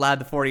 that allowed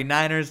the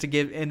 49ers to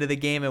get into the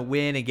game and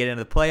win and get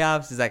into the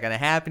playoffs? Is that going to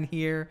happen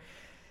here?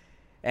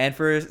 And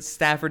for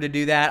Stafford to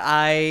do that,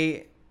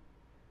 I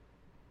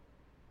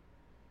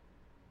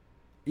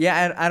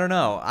don't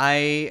know.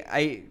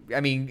 I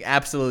mean,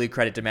 absolutely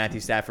credit to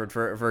Matthew Stafford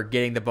for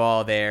getting the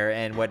ball there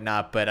and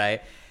whatnot,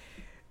 but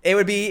it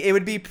would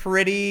be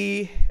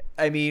pretty.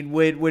 I mean,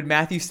 would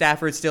Matthew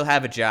Stafford still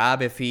have a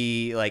job if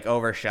he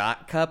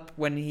overshot Kupp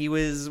when he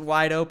was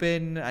wide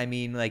open? I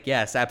mean,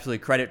 yes, absolutely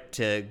credit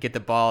to get the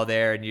ball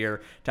there, and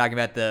you're talking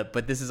about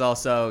but this is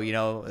also,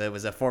 it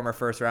was a former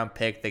first round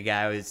pick. The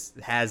guy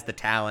has the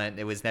talent.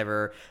 It was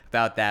never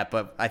about that,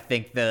 but I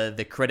think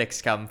the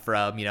critics come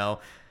from,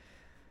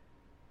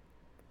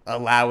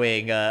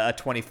 allowing a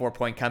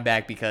 24-point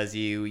comeback because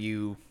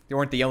you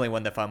weren't the only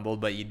one that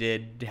fumbled, but you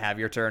did have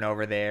your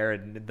turnover there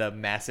and the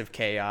massive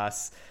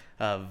chaos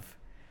of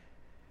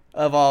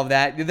all of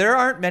that. There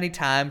aren't many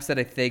times that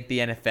I think the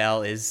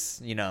NFL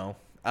is,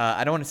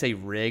 I don't want to say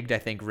rigged. I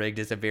think rigged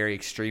is a very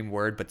extreme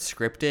word, but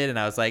scripted. And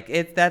I was like,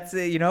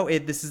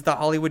 this is the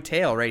Hollywood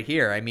tale right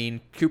here. I mean,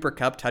 Cooper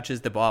Kupp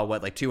touches the ball,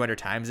 200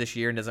 times this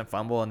year and doesn't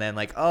fumble. And then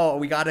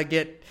we got to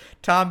get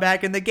Tom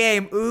back in the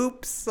game.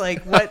 Oops.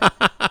 What?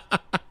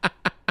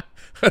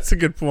 That's a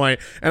good point.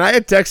 And I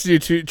had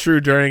texted you,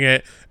 True, during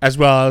it as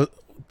well,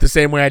 the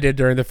same way I did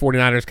during the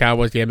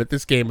 49ers-Cowboys game, but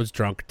this game was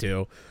drunk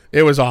too.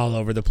 It was all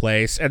over the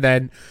place. And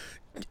then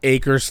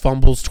Akers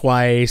fumbles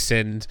twice,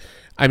 and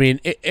I mean,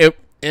 it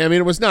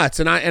was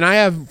nuts. And I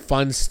have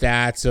fun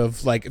stats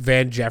of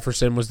Van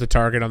Jefferson was the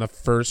target on the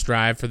first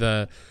drive for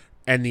the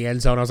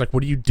end zone. I was like,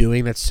 what are you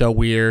doing? That's so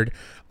weird.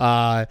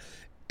 And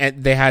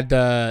they had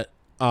the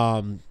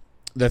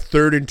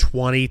 3rd and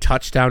 20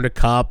 touchdown to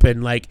Kupp,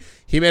 and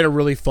he made a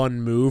really fun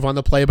move on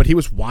the play, but he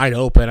was wide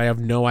open. I have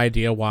no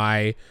idea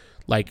why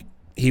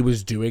he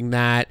was doing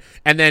that.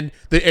 And then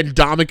the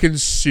Ndamukong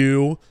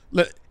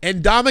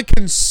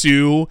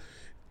Suh,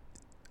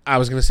 I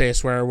was going to say a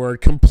swear word,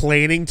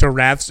 complaining to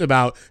refs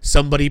about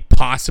somebody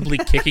possibly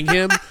kicking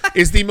him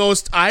is the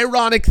most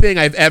ironic thing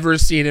I've ever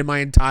seen in my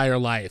entire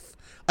life.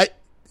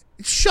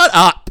 Shut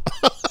up.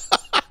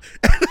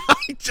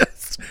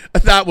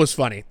 That was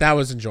funny. That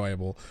was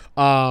enjoyable.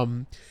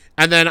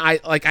 And then I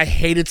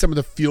hated some of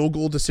the field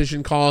goal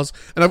decision calls.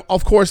 And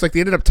of course, they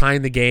ended up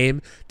tying the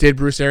game, did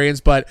Bruce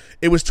Arians, but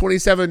it was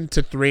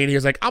 27-3, and he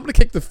was like, I'm going to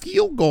kick the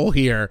field goal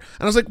here.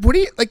 And I was like, what do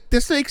you,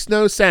 this makes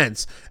no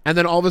sense. And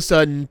then all of a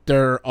sudden,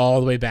 they're all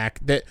the way back.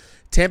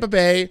 Tampa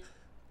Bay,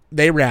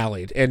 they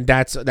rallied, and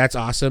that's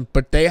awesome,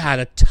 but they had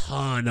a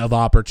ton of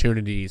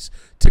opportunities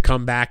to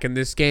come back in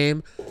this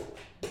game.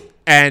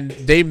 And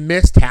they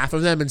missed half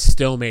of them and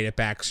still made it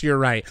back. So you're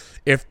right.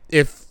 If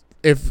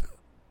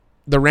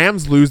the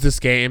Rams lose this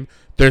game,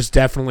 there's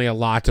definitely a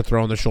lot to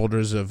throw on the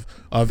shoulders of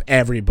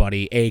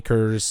everybody.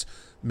 Akers,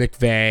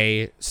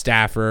 McVay,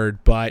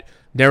 Stafford. But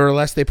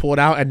nevertheless, they pull it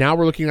out. And now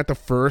we're looking at the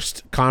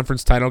first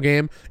conference title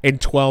game in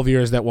 12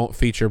 years that won't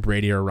feature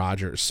Brady or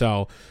Rodgers.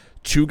 So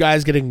 2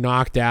 guys getting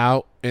knocked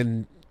out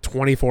in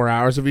 24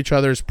 hours of each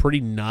other is pretty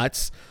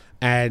nuts.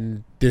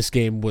 And this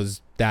game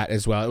was that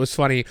as well. It was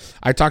funny.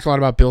 I talked a lot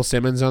about Bill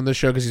Simmons on this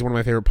show because he's one of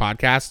my favorite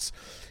podcasts.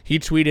 He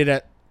tweeted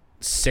at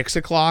 6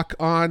 o'clock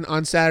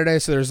on Saturday,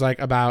 so there's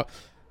about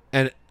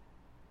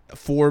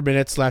 4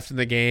 minutes left in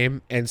the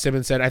game, and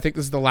Simmons said, I think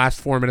this is the last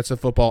 4 minutes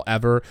of football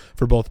ever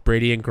for both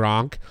Brady and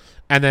Gronk.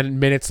 And then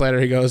minutes later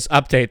he goes,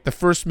 update, the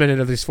first minute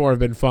of these 4 have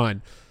been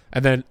fun.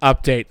 And then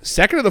update,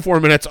 second of the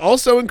 4 minutes,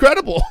 also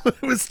incredible.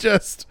 It was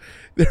just,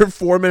 there were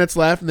 4 minutes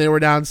left and they were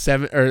down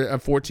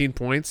 14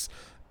 points.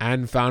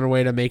 And found a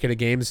way to make it a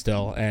game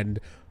still. And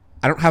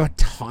I don't have a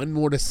ton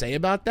more to say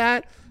about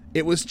that.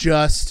 It was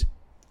just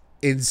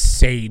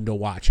insane to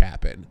watch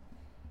happen.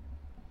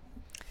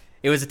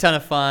 It was a ton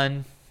of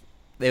fun.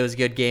 It was a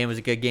good game. It was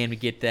a good game to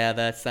get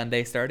that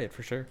Sunday started,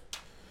 for sure.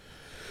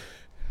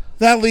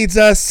 That leads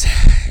us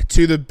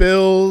to the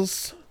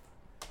Bills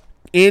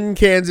in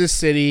Kansas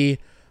City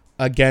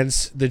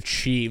against the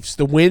Chiefs.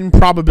 The win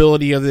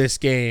probability of this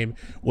game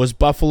was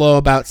Buffalo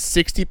about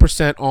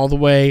 60% all the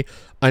way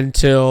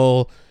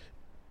until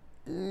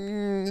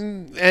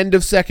end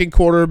of second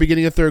quarter,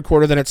 beginning of third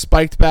quarter. Then it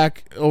spiked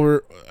back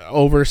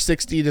over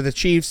 60 to the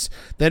Chiefs,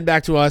 then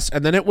back to us,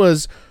 and then it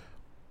was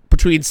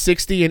between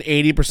 60 and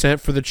 80%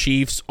 for the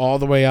Chiefs all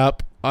the way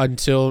up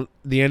until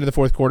the end of the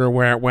fourth quarter,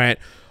 where it went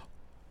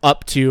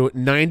up to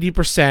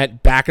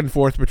 90% back and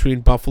forth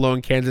between Buffalo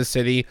and Kansas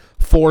City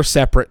 4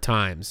 separate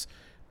times.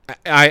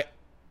 I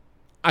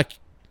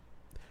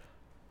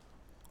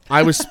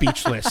was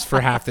speechless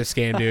for half this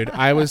game, dude.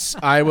 I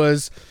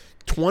was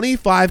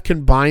 25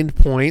 combined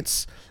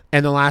points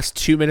in the last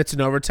 2 minutes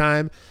in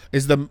overtime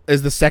is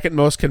the second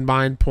most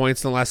combined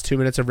points in the last 2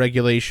 minutes of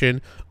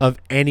regulation of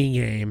any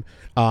game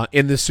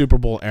in the Super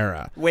Bowl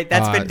era. Wait,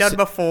 that's been done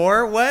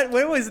before? What?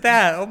 When was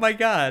that? Oh my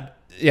God.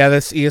 Yeah,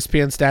 this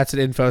ESPN Stats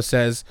and Info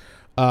says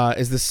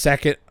is the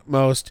second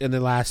most in the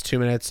last 2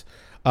 minutes.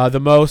 The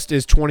most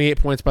is 28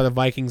 points by the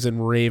Vikings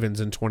and Ravens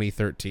in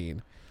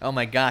 2013. Oh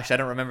my gosh, I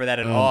don't remember that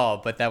at all,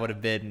 but that would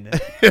have been...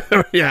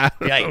 Yeah.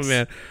 Yikes. Oh,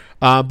 man.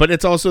 But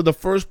it's also the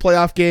first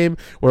playoff game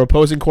where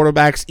opposing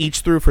quarterbacks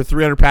each threw for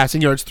 300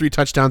 passing yards, 3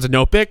 touchdowns, and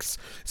no picks.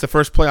 It's the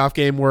first playoff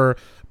game where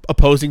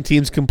opposing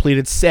teams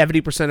completed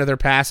 70% of their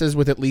passes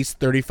with at least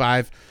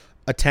 35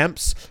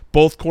 attempts.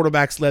 Both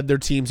quarterbacks led their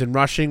teams in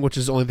rushing, which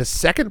is only the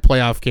second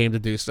playoff game to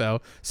do so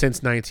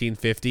since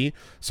 1950.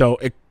 So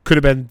it could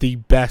have been the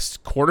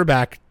best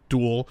quarterback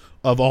duel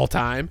of all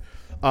time.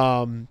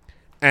 And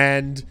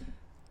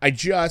I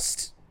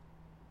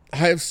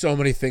have so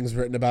many things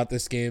written about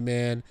this game,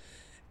 man,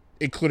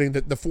 including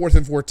the 4th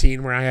and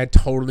 14 where I had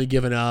totally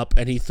given up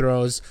and he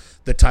throws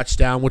the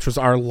touchdown, which was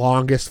our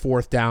longest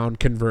 4th down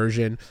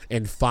conversion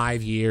in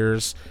 5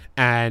 years.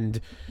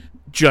 And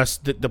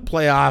just the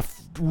playoff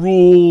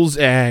rules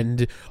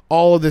and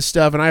all of this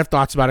stuff. And I have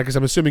thoughts about it because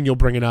I'm assuming you'll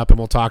bring it up and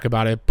we'll talk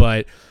about it,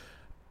 but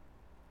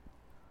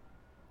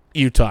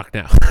you talk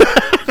now.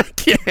 I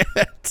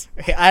can't.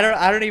 I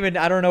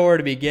don't know where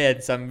to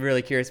begin. So I'm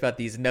really curious about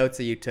these notes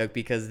that you took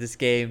because this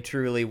game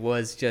truly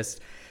was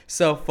just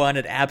so fun.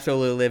 It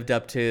absolutely lived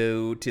up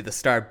to the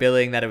star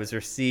billing that it was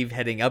received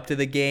heading up to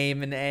the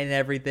game and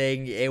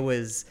everything. It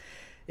was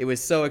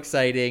so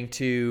exciting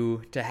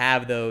to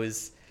have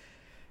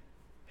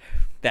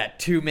that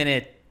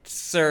 2-minute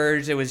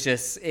surge. It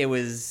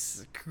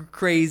was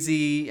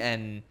crazy.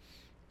 And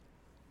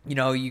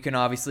you can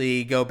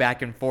obviously go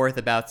back and forth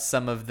about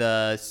some of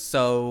the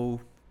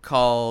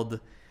so-called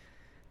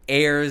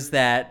errors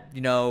that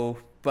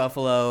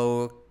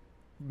Buffalo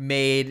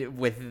made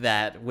with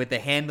the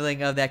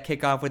handling of that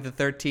kickoff with the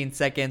 13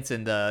 seconds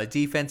and the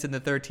defense in the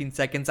 13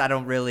 seconds. I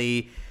don't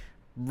really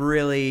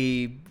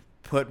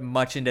put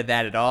much into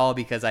that at all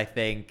because I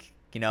think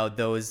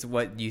those,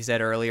 what you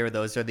said earlier,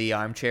 those are the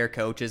armchair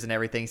coaches and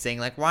everything saying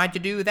like, why'd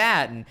you do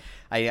that? And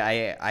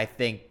I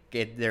think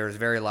there's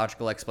very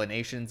logical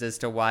explanations as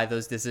to why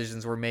those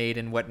decisions were made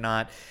and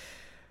whatnot.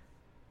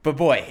 But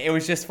boy, it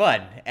was just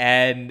fun,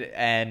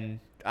 and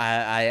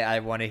I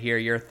want to hear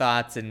your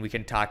thoughts, and we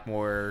can talk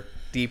more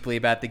deeply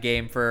about the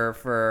game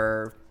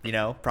for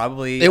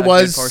probably a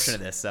good portion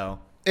of this. So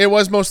it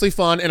was mostly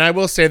fun, and I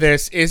will say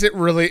this: is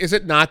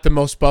it not the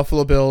most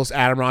Buffalo Bills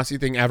Adam Rossi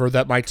thing ever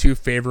that my two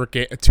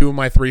of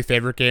my 3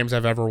 favorite games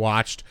I've ever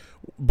watched,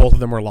 both of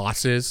them were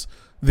losses.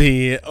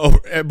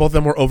 Both of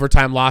them were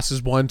overtime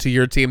losses. One to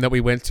your team that we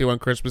went to on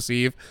Christmas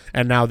Eve,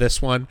 and now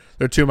this one.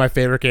 They're 2 of my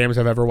favorite games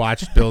I've ever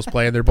watched Bills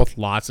play, and they're both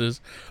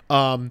losses.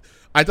 I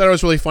thought it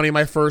was really funny.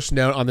 My first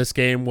note on this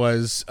game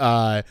was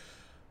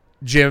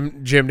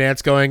Jim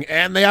Nantz going,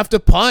 and they have to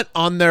punt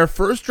on their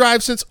first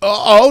drive since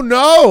oh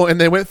no,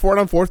 and they went for it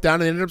on 4th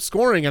down and ended up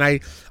scoring. And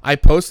I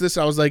posted this.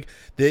 I was like,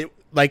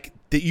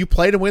 that you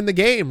play to win the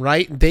game,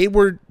 right? They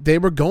were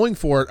going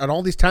for it at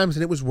all these times,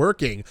 and it was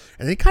working.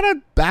 And they kind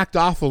of backed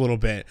off a little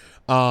bit.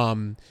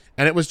 And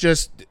it was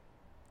just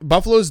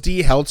Buffalo's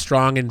D held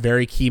strong in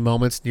very key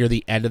moments near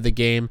the end of the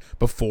game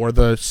before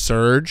the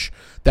surge.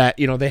 That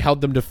they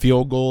held them to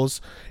field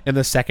goals in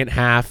the second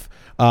half.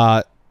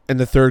 In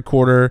the third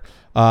quarter,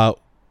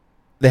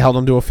 they held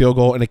them to a field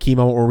goal in a key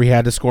moment where we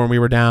had to score and we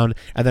were down.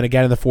 And then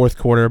again in the fourth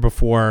quarter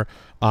before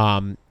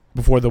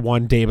the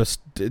one Davis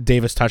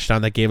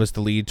touchdown that gave us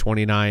the lead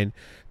 29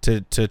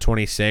 to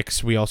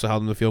 26. We also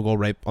held them to the field goal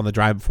right on the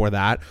drive before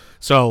that.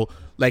 So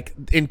like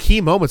in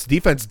key moments,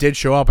 defense did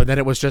show up, and then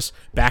it was just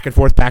back and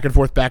forth.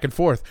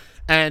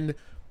 And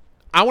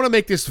I want to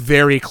make this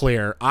very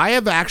clear. I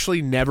have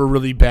actually never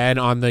really been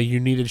on the you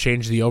need to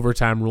change the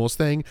overtime rules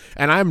thing,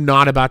 and I'm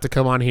not about to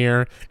come on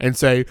here and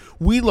say,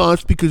 we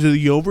lost because of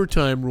the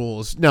overtime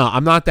rules. No,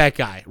 I'm not that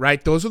guy,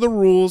 right? Those are the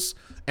rules,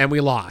 and we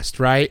lost,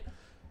 right?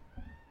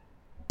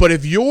 But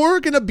if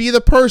you're going to be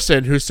the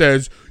person who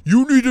says,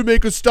 you need to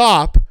make a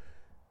stop,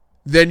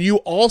 then you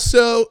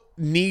also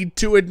need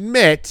to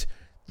admit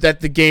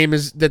that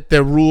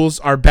the rules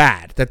are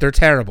bad, that they're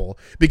terrible,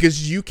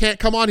 because you can't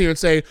come on here and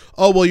say,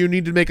 oh, well, you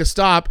need to make a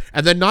stop,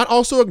 and then not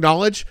also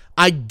acknowledge,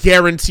 I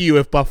guarantee you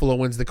if Buffalo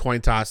wins the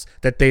coin toss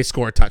that they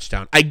score a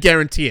touchdown. I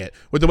guarantee it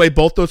with the way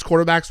both those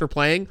quarterbacks were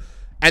playing.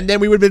 And then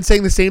we would have been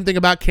saying the same thing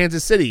about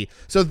Kansas City.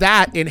 So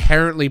that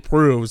inherently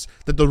proves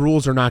that the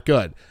rules are not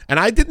good. And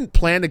I didn't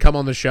plan to come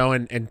on the show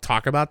and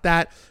talk about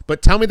that,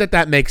 but tell me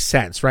that makes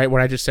sense, right?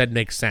 What I just said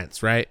makes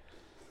sense, right?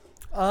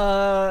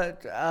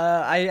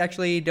 I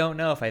actually don't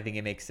know if I think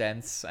it makes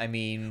sense. I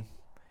mean,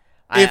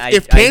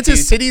 if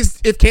Kansas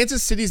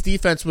City's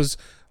defense was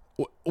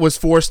was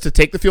forced to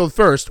take the field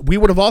first, we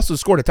would have also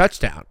scored a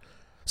touchdown.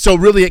 So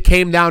really it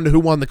came down to who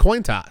won the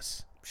coin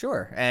toss.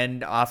 Sure,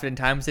 and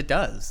oftentimes it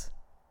does.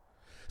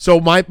 So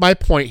my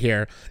point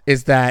here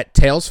is that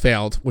tails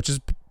failed, which is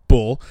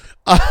bull,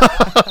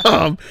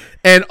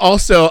 and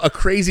also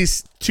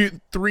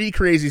three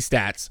crazy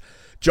stats.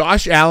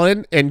 Josh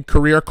Allen in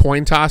career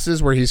coin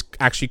tosses, where he's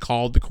actually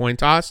called the coin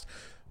toss,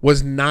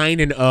 was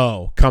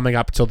 9-0 coming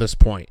up till this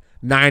point.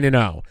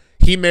 9-0.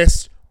 He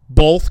missed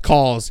both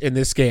calls in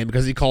this game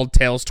because he called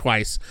tails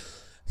twice.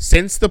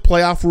 Since the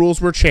playoff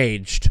rules were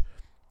changed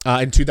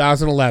in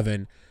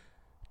 2011,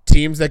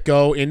 teams that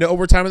go into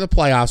overtime in the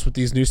playoffs with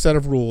these new set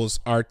of rules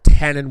are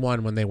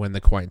 10-1 when they win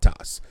the coin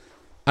toss.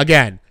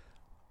 Again,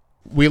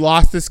 we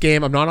lost this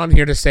game. I'm not on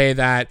here to say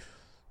that,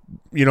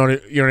 you know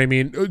what I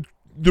mean?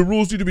 The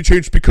rules need to be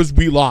changed because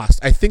we lost.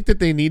 I think that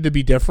they need to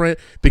be different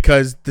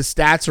because the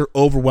stats are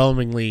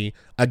overwhelmingly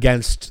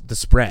against the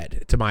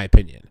spread, to my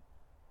opinion.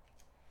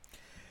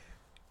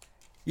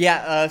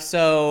 Yeah,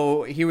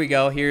 so here we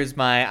go. Here's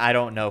my I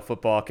don't know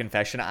football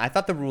confession. I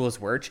thought the rules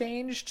were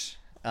changed.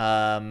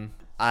 I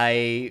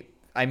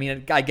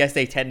mean, I guess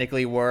they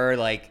technically were,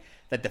 like,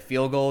 that the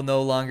field goal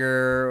no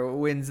longer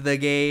wins the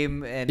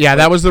game. And yeah,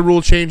 that was the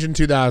rule change in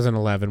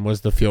 2011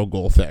 was the field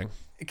goal thing.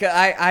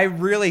 I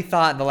really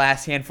thought in the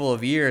last handful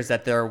of years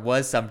that there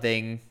was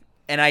something,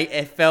 and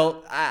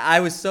I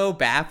was so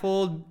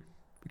baffled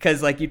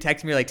because, like, you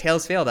text me like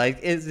tails failed.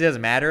 It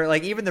doesn't matter.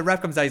 Like, even the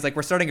ref comes out, he's like,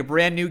 we're starting a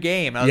brand new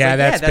game. And I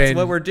was that's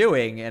what we're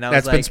doing. And I was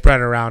like, that's been spread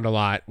around a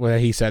lot when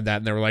he said that,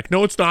 and they were like,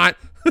 no, it's not.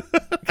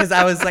 Because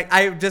I was like,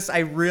 I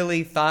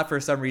really thought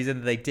for some reason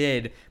that they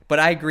did, but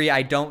I agree.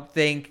 I don't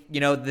think,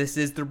 this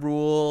is the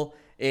rule.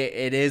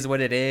 It is what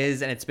it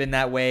is, and it's been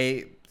that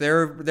way.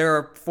 There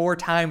are 4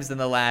 times in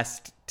the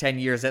last 10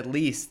 years at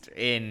least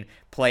in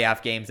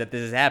playoff games that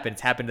this has happened.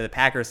 It's happened to the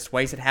Packers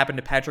twice. It happened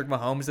to Patrick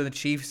Mahomes and the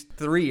Chiefs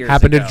 3 years ago.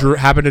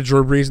 Happened to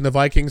Drew Brees and the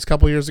Vikings a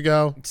couple years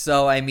ago.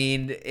 So, I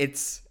mean,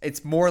 it's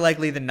more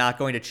likely than not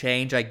going to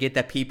change. I get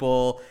that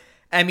people...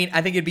 I mean,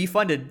 I think it'd be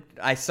fun to...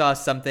 I saw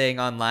something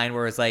online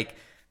where it was like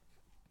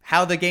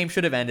how the game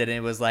should have ended, and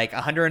it was like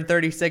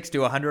 136 to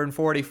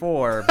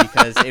 144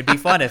 because it'd be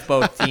fun if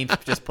both teams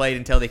just played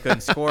until they couldn't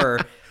score.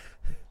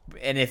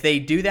 And if they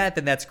do that,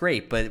 then that's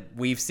great. But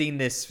we've seen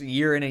this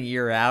year in and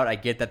year out. I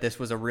get that this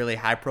was a really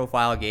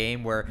high-profile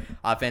game where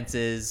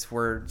offenses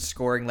were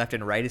scoring left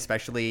and right,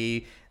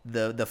 especially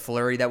the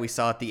flurry that we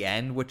saw at the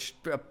end, which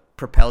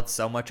propelled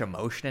so much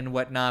emotion and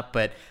whatnot.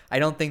 But I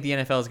don't think the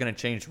NFL is going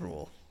to change the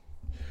rule.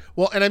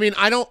 Well, and I mean,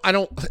 I don't,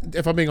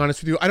 if I'm being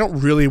honest with you, I don't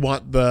really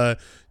want the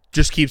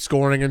just keep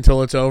scoring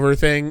until it's over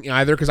thing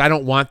either, because I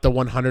don't want the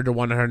 100 to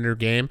 100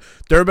 game.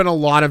 There have been a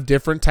lot of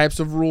different types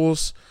of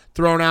rules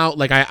thrown out.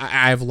 Like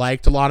I've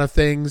liked a lot of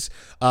things.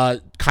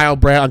 Kyle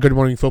Brandt on Good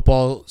Morning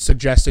Football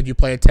suggested you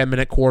play a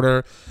 10-minute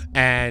quarter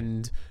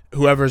and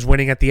whoever's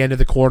winning at the end of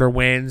the quarter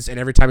wins, and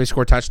every time you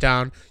score a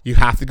touchdown, you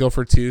have to go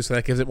for 2, so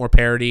that gives it more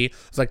parity.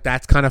 It's like,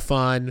 that's kind of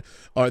fun.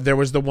 There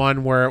was the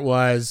one where it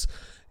was,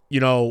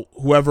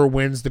 whoever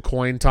wins the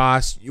coin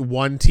toss,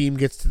 one team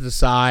gets to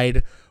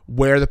decide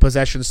where the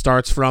possession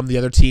starts from. The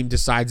other team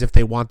decides if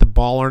they want the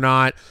ball or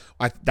not.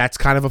 That's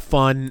kind of a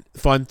fun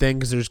thing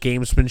because there's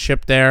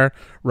gamesmanship there,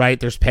 right?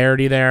 There's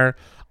parity there.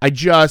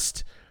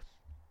 Here's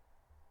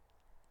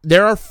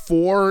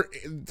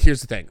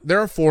the thing. There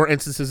are 4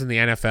 instances in the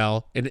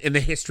NFL, in the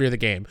history of the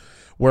game,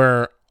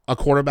 where a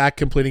quarterback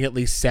completing at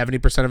least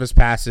 70% of his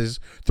passes,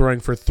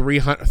 throwing for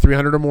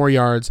 300 or more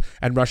yards,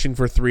 and rushing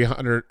for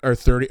 300 or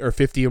 30 or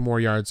 50 or more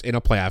yards in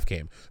a playoff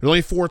game. There's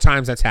only 4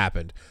 times that's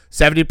happened.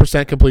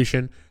 70%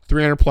 completion,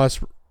 300 plus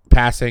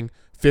passing,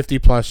 50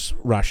 plus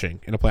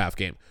rushing in a playoff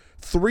game.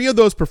 3 of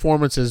those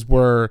performances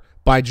were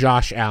by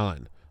Josh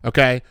Allen,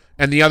 okay?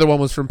 And the other one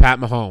was from Pat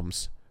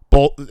Mahomes.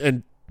 Both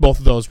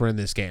of those were in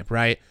this game,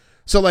 right?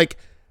 So, like,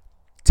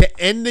 to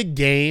end the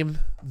game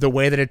the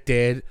way that it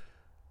did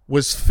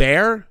was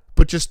fair,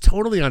 but just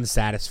totally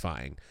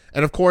unsatisfying.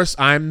 And of course,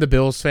 I'm the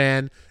Bills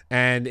fan,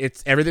 and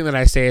it's everything that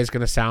I say is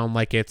going to sound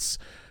like it's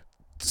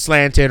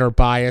slanted or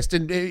biased,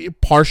 and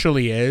it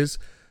partially is.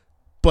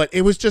 But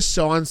it was just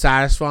so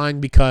unsatisfying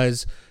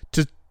because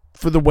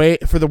for the way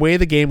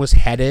the game was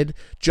headed,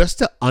 just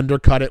to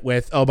undercut it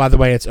with, oh, by the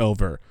way, it's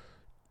over,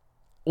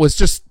 was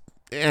just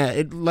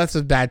it left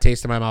a bad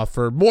taste in my mouth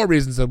for more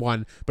reasons than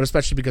one, but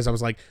especially because I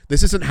was like,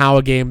 this isn't how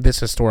a game this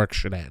historic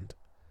should end.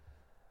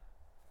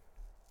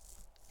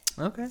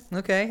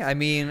 Okay. I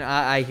mean,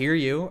 I hear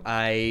you.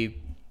 I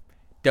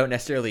don't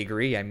necessarily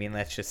agree. I mean,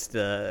 that's just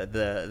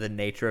the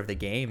nature of the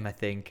game. I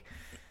think,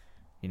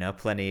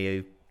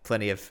 plenty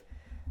of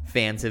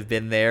fans have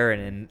been there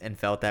and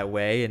felt that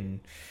way,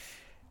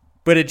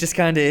 but it just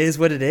kind of is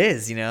what it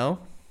is,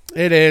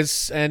 It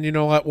is, and you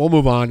know what? We'll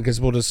move on because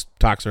we'll just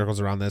talk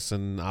circles around this,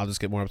 and I'll just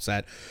get more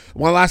upset.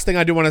 One last thing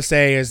I do want to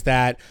say is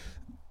that,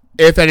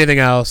 if anything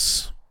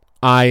else,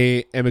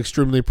 I am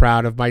extremely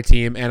proud of my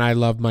team, and I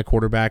love my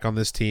quarterback on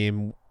this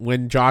team.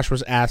 When Josh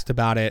was asked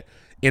about it,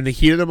 in the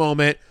heat of the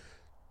moment,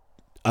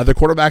 Other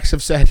quarterbacks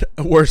have said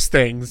worse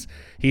things.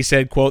 He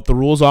said, quote, "The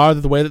rules are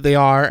the way that they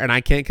are, and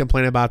I can't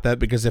complain about that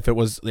because if it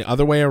was the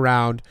other way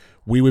around,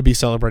 we would be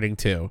celebrating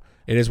too.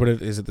 It is what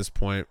it is at this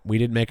point. We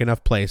didn't make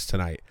enough plays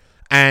tonight."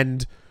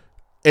 And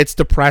it's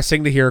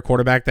depressing to hear a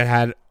quarterback that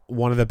had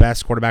one of the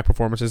best quarterback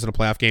performances in a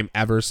playoff game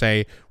ever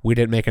say, "We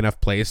didn't make enough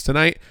plays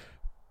tonight."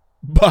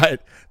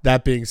 But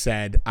that being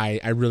said, I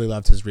really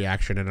loved his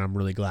reaction, and I'm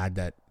really glad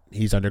that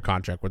he's under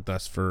contract with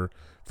us for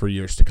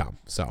years to come.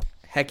 So.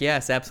 Heck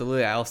yes,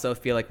 absolutely. I also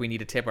feel like we need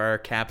to tip our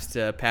caps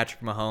to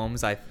Patrick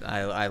Mahomes.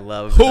 I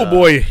love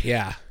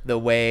the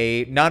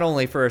way, not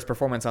only for his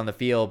performance on the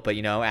field, but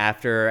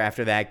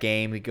after that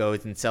game he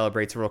goes and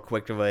celebrates real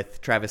quick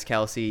with Travis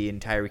Kelce and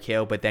Tyreek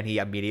Hill, but then he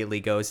immediately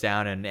goes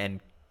down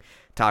and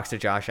talks to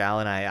Josh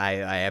Allen.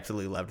 I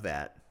absolutely loved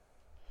that.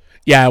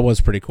 Yeah, it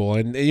was pretty cool.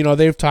 And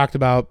they've talked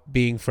about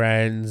being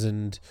friends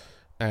and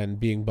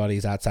being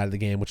buddies outside of the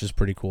game, which is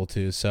pretty cool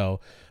too. So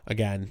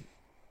again,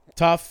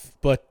 tough,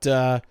 but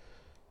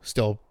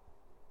still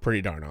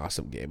pretty darn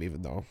awesome game,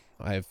 even though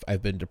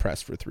I've been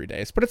depressed for 3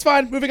 days. But it's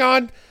fine. Moving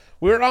on.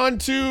 We're on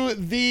to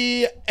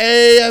the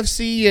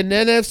AFC and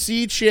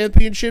NFC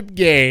championship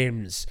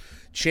games.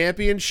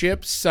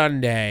 Championship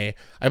Sunday.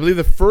 I believe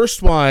the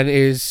first one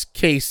is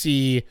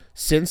KC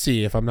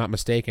Cincy, if I'm not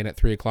mistaken, at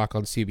 3 o'clock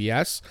on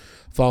CBS,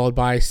 followed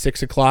by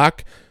 6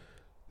 o'clock,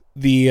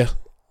 the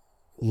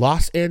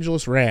Los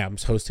Angeles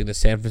Rams hosting the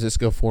San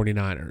Francisco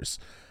 49ers.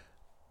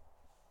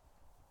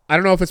 I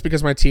don't know if it's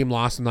because my team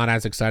lost. I'm not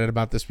as excited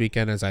about this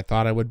weekend as I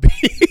thought I would be.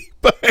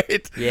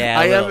 But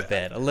yeah,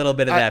 a little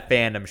bit of that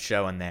fandom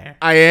showing there.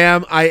 I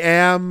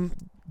am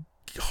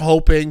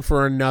hoping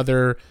for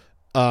another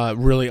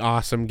really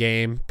awesome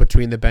game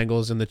between the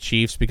Bengals and the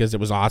Chiefs because it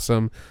was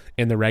awesome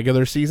in the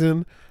regular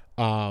season.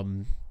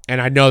 And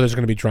I know there's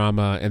going to be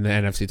drama in the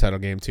NFC title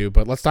game too.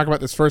 But let's talk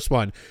about this first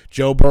one.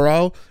 Joe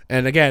Burrow.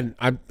 And again,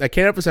 I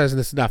can't emphasize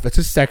this enough. It's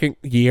his second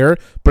year,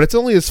 but it's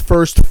only his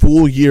first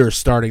full year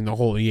starting the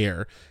whole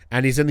year.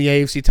 And he's in the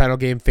AFC title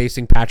game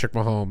facing Patrick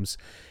Mahomes.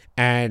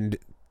 And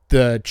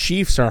the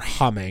Chiefs are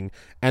humming.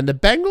 And the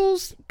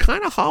Bengals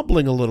kind of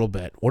hobbling a little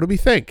bit. What do we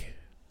think?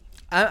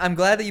 I'm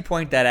glad that you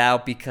point that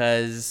out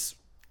because,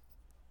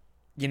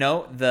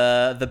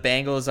 the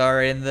Bengals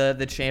are in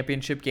the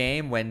championship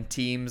game when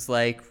teams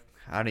like,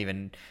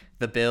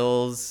 the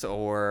Bills,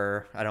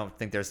 or I don't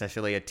think there's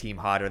necessarily a team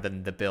hotter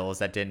than the Bills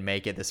that didn't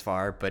make it this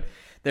far, but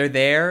they're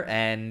there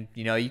and,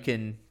 you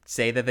can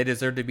say that they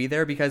deserve to be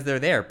there because they're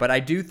there. But I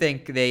do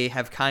think they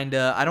have I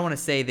don't want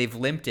to say they've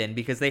limped in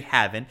because they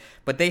haven't,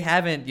 but they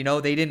haven't,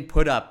 they didn't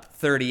put up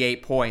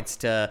 38 points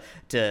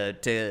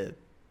to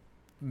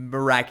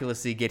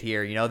miraculously get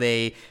here.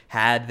 They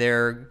had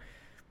their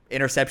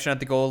interception at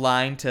the goal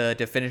line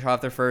to finish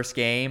off their first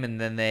game, and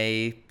then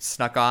they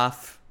snuck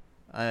off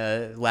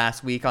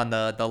last week on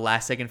the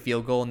last second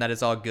field goal, and that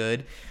is all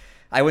good.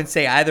 I wouldn't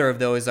say either of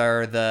those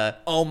are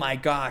oh my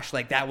gosh,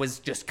 like that was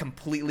just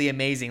completely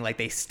amazing. Like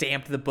they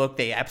stamped the book.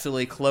 They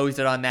absolutely closed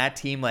it on that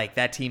team. Like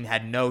that team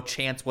had no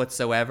chance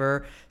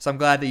whatsoever. So I'm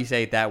glad that you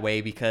say it that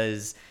way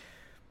because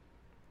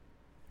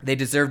they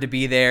deserve to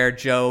be there.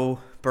 Joe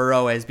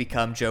Burrow has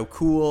become Joe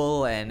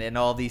Cool and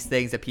all these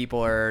things that people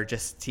are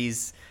just,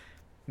 he's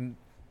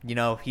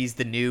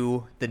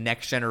the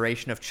next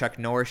generation of Chuck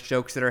Norris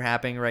jokes that are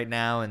happening right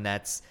now, and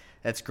that's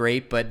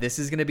great. But this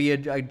is going to be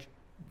a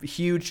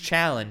huge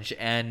challenge.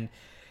 And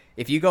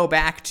if you go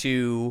back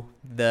to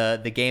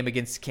the game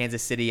against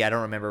Kansas City, I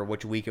don't remember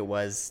which week it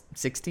was,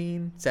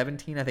 16,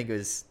 17? I think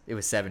it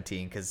was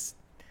 17 because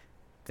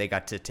they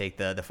got to take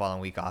the following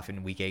week off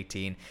in week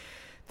 18.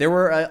 There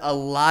were a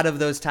lot of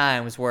those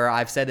times where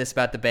I've said this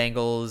about the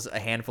Bengals a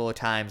handful of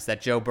times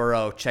that Joe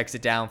Burrow checks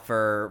it down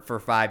for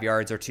 5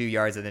 yards or 2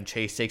 yards and then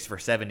Chase takes for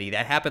 70.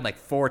 That happened like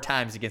 4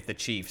 times against the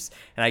Chiefs.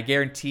 And I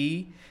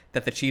guarantee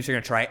that the Chiefs are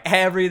going to try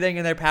everything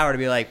in their power to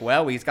be like,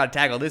 well, we just got to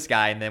tackle this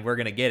guy and then we're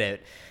going to get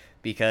it.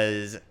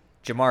 Because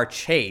Jamar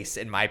Chase,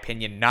 in my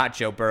opinion, not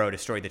Joe Burrow,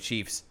 destroyed the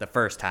Chiefs the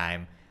first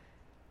time.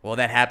 Will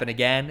that happen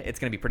again? It's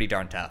going to be pretty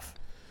darn tough.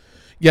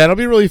 Yeah, it'll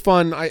be really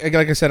fun. Like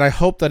I said, I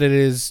hope that it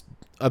is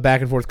a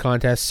back and forth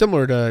contest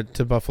similar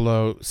to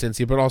Buffalo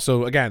Cincy, but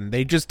also again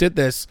they just did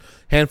this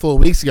handful of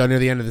weeks ago near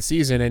the end of the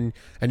season,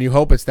 and you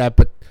hope it's that.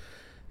 But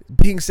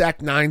being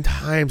sacked 9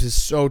 times is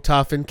so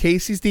tough, and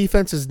Casey's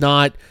defense is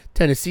not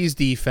Tennessee's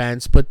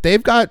defense, but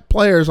they've got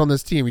players on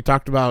this team. We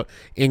talked about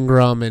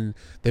Ingram, and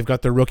they've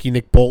got their rookie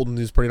Nick Bolton,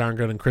 who's pretty darn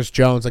good, and Chris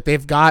Jones. Like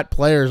they've got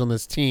players on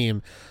this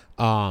team.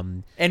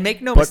 And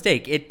make no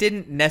mistake, it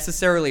didn't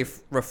necessarily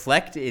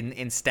reflect in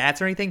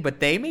stats or anything, but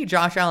they made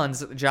Josh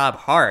Allen's job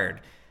hard.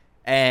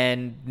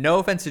 And no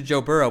offense to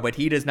Joe Burrow, but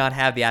he does not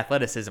have the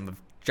athleticism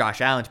of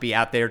Josh Allen to be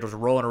out there just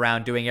rolling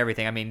around doing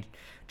everything. I mean,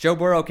 Joe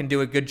Burrow can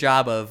do a good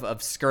job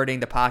of skirting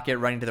the pocket,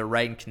 running to the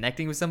right, and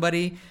connecting with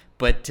somebody.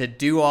 But to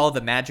do all the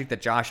magic that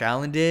Josh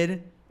Allen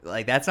did,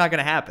 like that's not going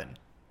to happen.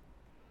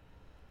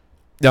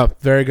 No,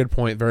 very good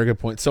point. Very good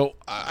point. So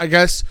I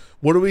guess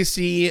what do we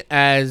see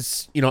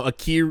as a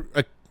key?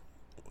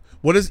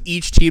 What does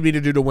each team need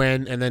to do to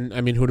win? And then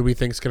who do we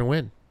think is going to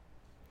win?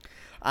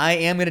 I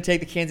am going to take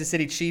the Kansas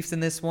City Chiefs in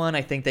this one.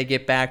 I think they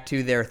get back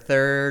to their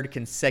third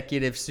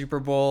consecutive Super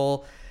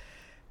Bowl.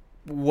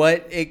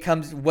 What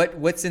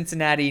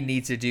Cincinnati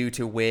needs to do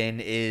to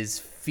win is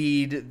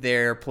feed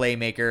their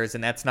playmakers,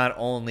 and that's not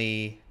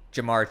only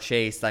Jamar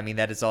Chase. I mean,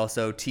 that is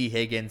also T.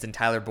 Higgins, and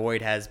Tyler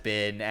Boyd has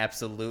been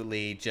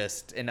absolutely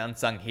just an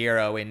unsung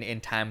hero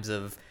in times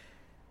of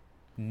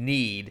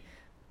need.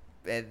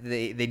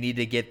 They need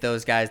to get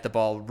those guys the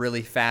ball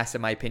really fast,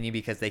 in my opinion,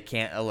 because they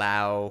can't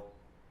allow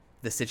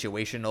the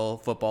situational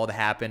football to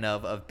happen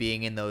of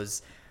being in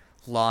those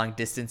long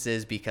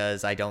distances,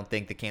 because I don't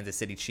think the Kansas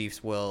City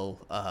Chiefs will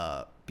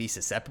be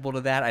susceptible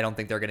to that. I don't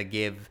think they're going to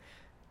give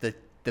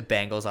the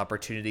Bengals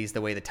opportunities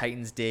the way the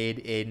Titans did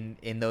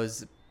in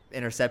those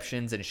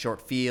interceptions and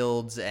short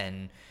fields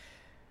and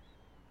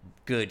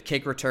good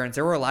kick returns.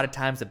 There were a lot of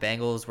times the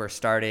Bengals were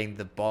starting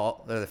the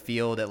ball or the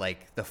field at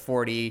like the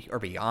 40 or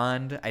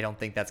beyond. I don't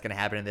think that's going to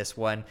happen in this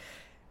one.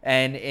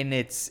 And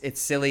it's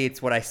silly.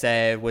 It's what I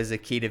said was a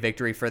key to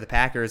victory for the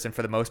Packers, and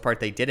for the most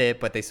part they did it,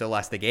 but they still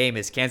lost the game.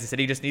 Is Kansas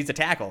City just needs a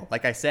tackle.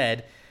 Like I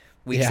said,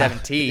 week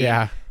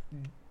 17,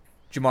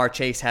 Jamar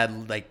Chase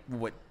had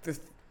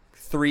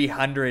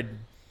 300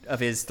 of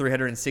his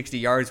 360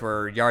 yards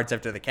were yards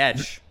after the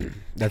catch.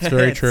 That's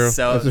very true.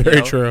 So that's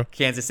very true.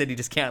 Kansas City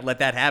just can't let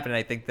that happen.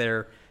 I think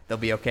they'll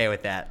be okay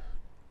with that.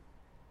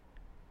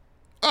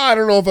 I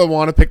don't know if I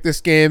want to pick this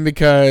game,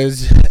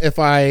 because if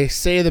I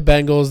say the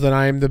Bengals, then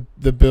I'm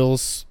the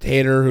Bills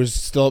hater who's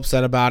still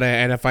upset about it.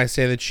 And if I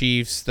say the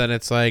Chiefs, then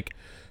it's like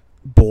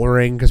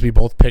boring because we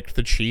both picked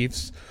the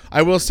Chiefs.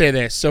 I will say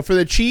this. So for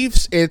the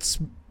Chiefs, it's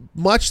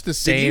much the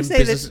same.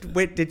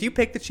 Did you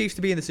pick the Chiefs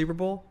to be in the Super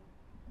Bowl?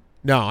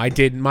 No, I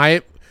didn't.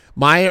 My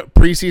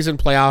preseason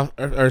playoff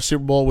or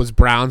Super Bowl was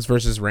Browns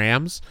versus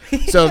Rams.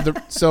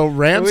 So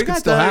Rams could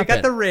still happen. We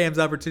got the Rams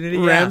opportunity.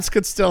 Rams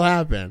could still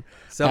happen.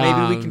 So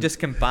maybe we can just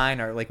combine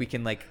our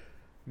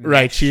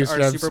Chiefs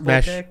our Super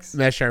Bowl picks.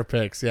 Mesh our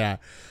picks, yeah.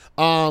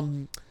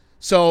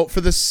 So for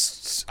the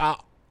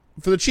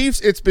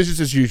Chiefs, it's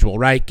business as usual,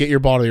 right? Get your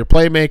ball to your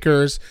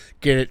playmakers,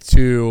 get it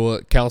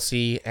to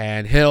Kelsey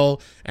and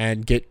Hill,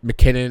 and get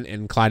McKinnon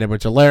and Clyde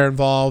Edwards-Helaire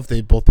involved.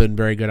 They've both been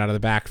very good out of the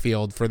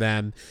backfield for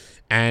them.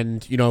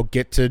 And,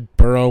 get to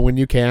Burrow when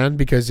you can,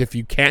 because if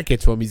you can't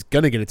get to him, he's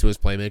going to get it to his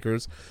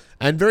playmakers.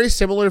 And very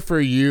similar for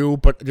you,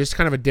 but just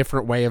kind of a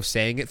different way of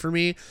saying it for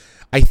me.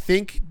 I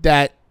think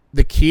that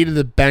the key to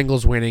the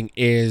Bengals winning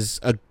is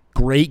a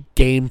great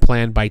game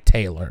plan by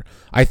Taylor.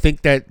 I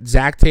think that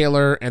Zach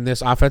Taylor and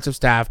this offensive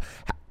staff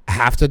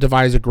have to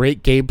devise a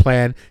great game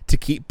plan to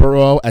keep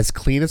Burrow as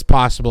clean as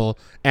possible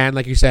and,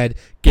 like you said,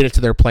 get it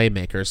to their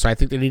playmakers. So I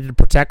think they need to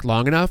protect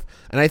long enough.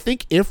 And I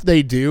think if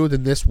they do,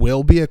 then this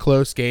will be a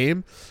close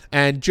game.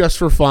 And just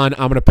for fun,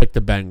 I'm going to pick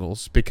the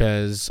Bengals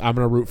because I'm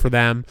going to root for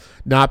them.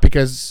 Not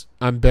because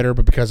I'm bitter,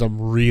 but because I'm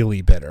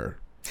really bitter.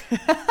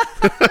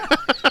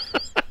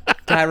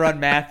 Tyrann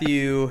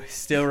Mathieu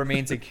still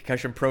remains in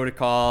concussion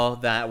protocol.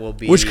 That will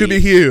be, which could be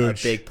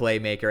huge. A big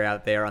playmaker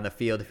out there on the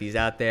field if he's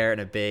out there, and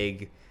a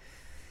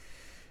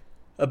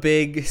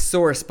big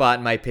sore spot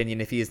in my opinion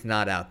if he is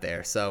not out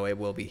there. So it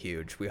will be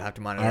huge. We'll have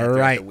to monitor that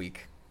throughout the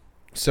week.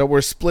 So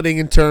we're splitting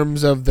in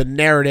terms of the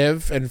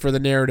narrative and for the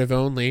narrative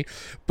only.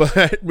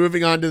 But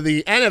moving on to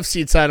the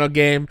NFC title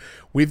game,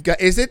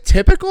 is it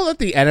typical that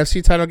the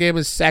NFC title game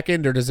is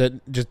second, or does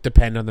it just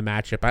depend on the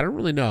matchup? I don't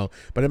really know.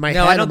 But in my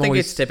head, I don't think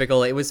it's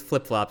typical. It was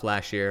flip-flopped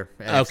last year.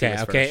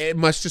 Okay. It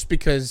must just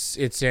because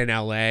it's in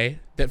LA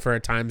that for a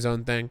time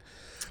zone thing.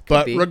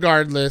 But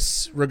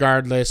regardless,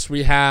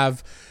 we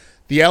have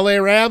the LA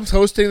Rams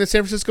hosting the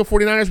San Francisco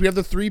 49ers. We have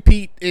the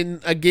three-peat in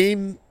a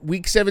game,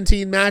 week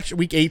 18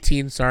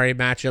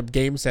 matchup,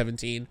 game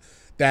 17,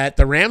 that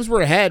the Rams were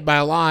ahead by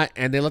a lot,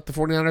 and they let the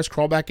 49ers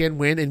crawl back in,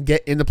 win, and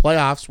get in the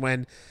playoffs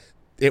when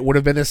it would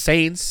have been the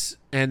Saints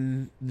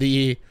and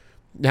the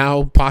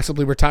now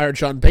possibly retired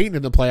Sean Payton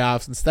in the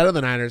playoffs instead of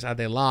the Niners had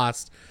they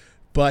lost.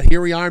 But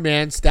here we are,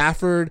 man.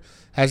 Stafford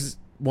has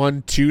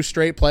won 2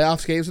 straight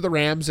playoffs games with the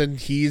Rams, and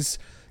he's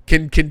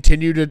can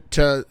continue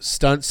to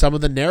stunt some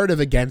of the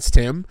narrative against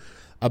him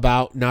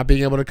about not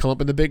being able to come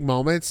up in the big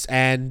moments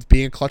and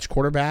being a clutch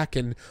quarterback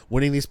and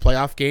winning these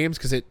playoff games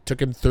because it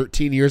took him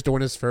 13 years to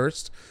win his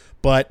first.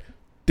 But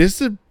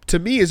this, to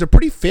me, is a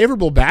pretty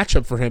favorable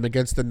matchup for him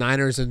against the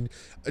Niners and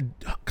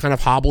kind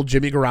of hobbled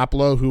Jimmy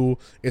Garoppolo, who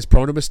is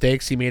prone to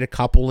mistakes. He made a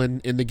couple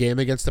in the game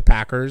against the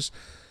Packers.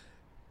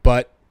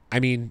 But, I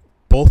mean,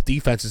 both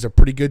defenses are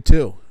pretty good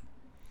too.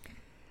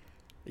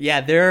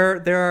 Yeah,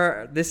 there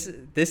are. This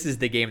is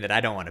the game that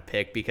I don't want to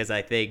pick because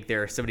I think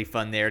there are so many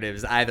fun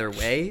narratives either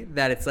way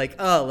that it's like,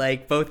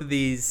 both of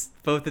these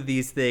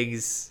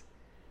things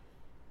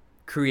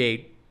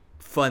create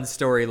fun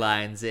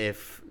storylines.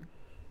 If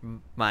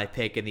my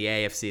pick in the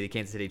AFC, the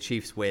Kansas City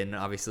Chiefs, win,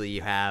 obviously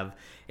you have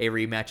a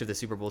rematch of the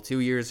Super Bowl 2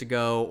 years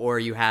ago, or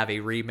you have a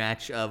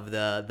rematch of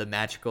the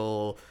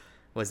magical.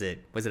 Was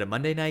it a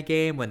Monday night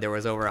game when there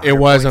was over 100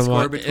 points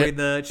scored between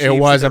the Chiefs? It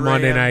was and the a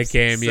Monday Rams? night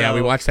game. So yeah,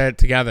 we watched that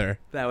together.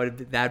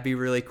 That'd be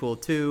really cool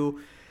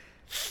too.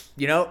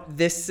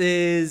 This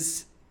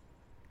is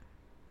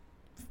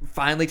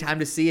finally time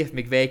to see if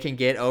McVay can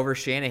get over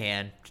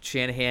Shanahan.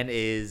 Shanahan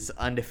is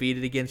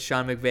undefeated against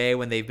Sean McVay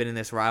when they've been in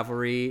this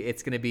rivalry.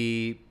 It's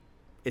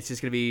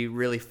just gonna be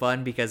really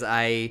fun because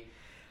I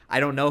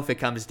don't know if it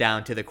comes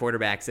down to the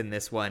quarterbacks in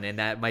this one, and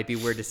that might be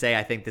weird to say.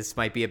 I think this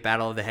might be a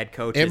battle of the head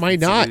coaches. It might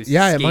not.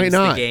 Yeah, it might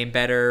not. The game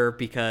better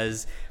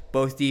because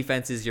both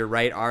defenses, you're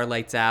right, are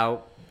lights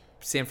out.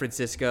 San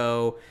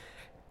Francisco,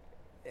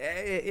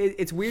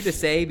 it's weird to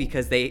say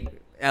because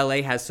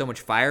LA has so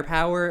much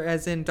firepower,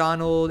 as in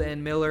Donald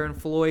and Miller and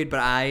Floyd, but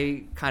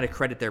I kind of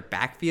credit their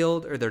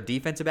backfield or their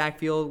defensive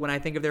backfield when I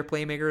think of their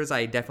playmakers.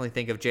 I definitely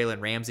think of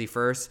Jalen Ramsey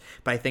first,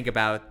 but I think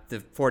about the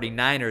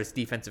 49ers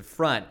defensive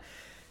front.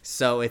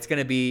 So it's going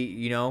to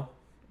be,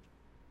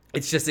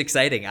 it's just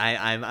exciting.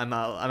 I'm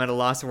at a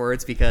loss of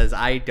words because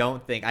I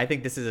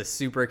think this is a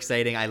super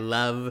exciting. I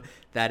love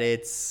that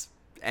it's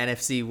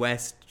NFC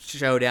West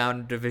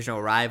showdown, divisional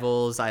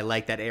rivals. I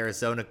like that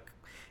Arizona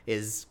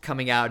is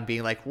coming out and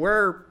being like,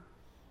 we're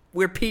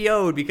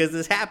PO'd because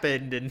this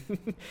happened.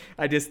 And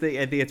I think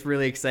it's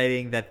really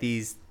exciting that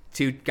these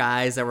two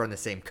guys that were on the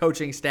same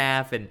coaching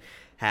staff and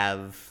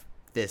have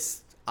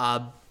this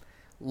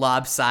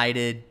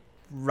lopsided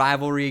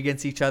rivalry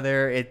against each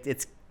other.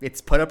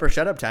 It's put up or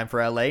shut up time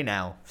for LA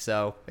now.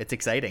 So it's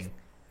exciting.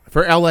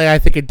 For LA, I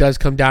think it does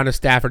come down to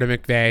Stafford and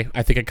McVay.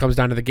 I think it comes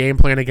down to the game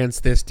plan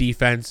against this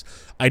defense.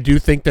 I do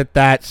think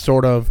that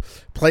sort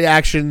of play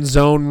action,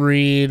 zone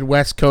read,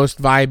 West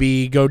Coast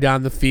vibey, go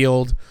down the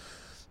field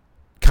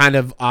kind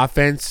of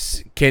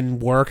offense can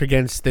work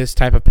against this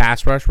type of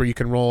pass rush where you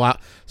can roll out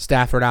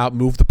Stafford out,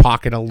 move the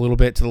pocket a little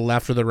bit to the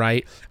left or the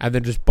right, and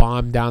then just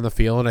bomb down the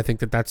field. And I think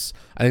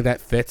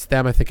that fits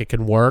them. I think it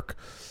can work.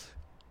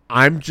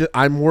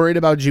 I'm worried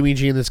about Jimmy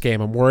G in this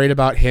game. I'm worried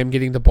about him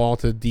getting the ball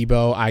to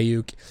Debo,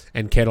 Ayuk,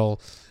 and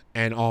Kittle,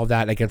 and all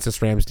that against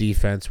this Rams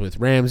defense with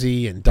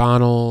Ramsey and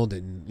Donald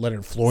and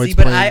Leonard Floyd's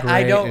playing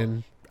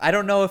great. I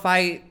don't know if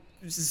I.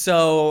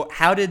 So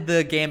how did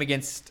the Tampa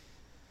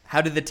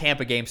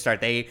game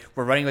start? They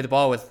were running with the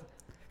ball with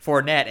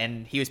Fournette,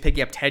 and he was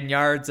picking up 10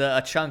 yards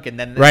a chunk, and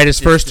then his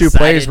first two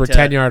plays were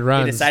 10-yard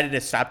runs. He decided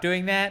to stop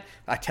doing that.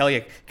 I tell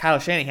you, Kyle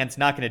Shanahan's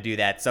not going to do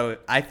that. So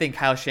I think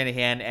Kyle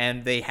Shanahan,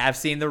 and they have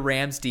seen the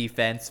Rams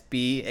defense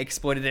be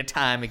exploited at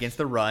time against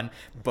the run,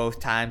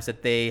 both times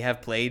that they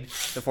have played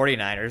the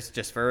 49ers,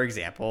 just for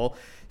example.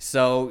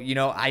 So,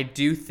 I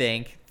do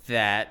think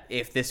that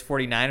if this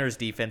 49ers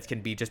defense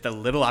can be just a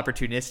little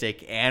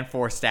opportunistic and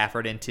force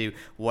Stafford into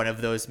one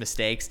of those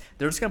mistakes,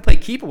 they're just going to play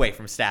keep away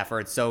from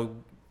Stafford. So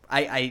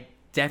I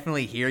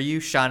definitely hear you,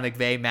 Sean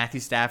McVay, Matthew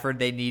Stafford.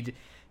 They need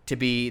to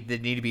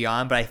be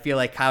on, but I feel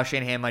like Kyle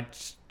Shanahan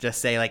might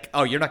just say like,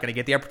 "Oh, you're not going to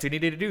get the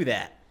opportunity to do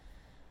that."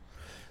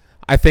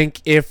 I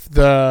think if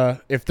the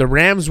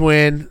Rams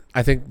win,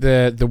 I think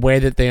the way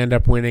that they end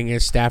up winning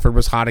is Stafford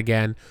was hot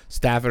again.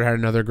 Stafford had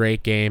another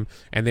great game,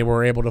 and they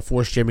were able to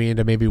force Jimmy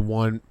into maybe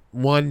one,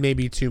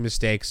 maybe two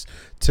mistakes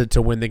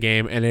to win the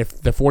game. And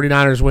if the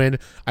 49ers win,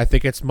 I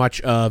think it's much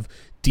of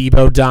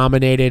Debo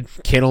dominated.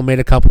 Kittle made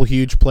a couple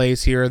huge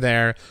plays here or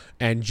there,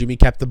 and Jimmy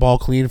kept the ball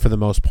clean for the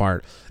most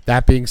part.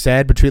 That being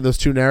said, between those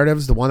two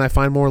narratives, the one I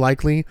find more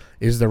likely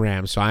is the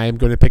Rams. So I am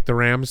going to pick the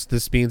Rams.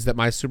 This means that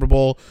my Super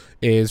Bowl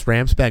is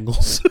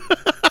Rams-Bengals.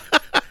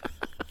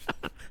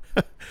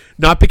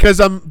 Not because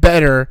I'm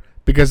better,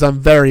 because I'm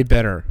very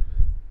bitter.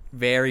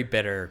 Very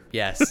bitter.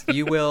 Yes,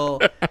 you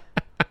will.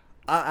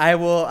 I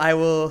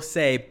will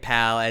say,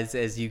 pal,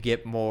 as you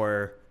get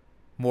more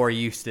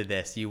used to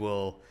this, you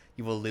will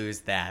lose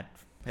that.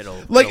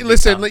 It'll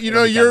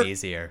become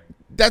easier.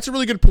 That's a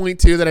really good point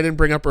too that I didn't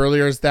bring up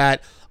earlier, is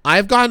that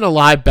I've gotten a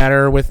lot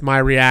better with my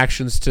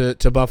reactions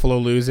to Buffalo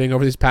losing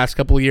over these past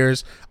couple of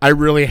years. I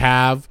really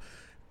have.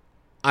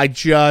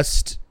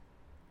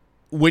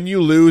 When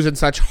you lose in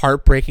such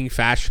heartbreaking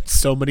fashion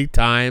so many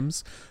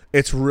times,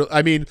 it's real.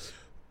 I mean,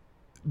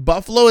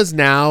 Buffalo is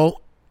now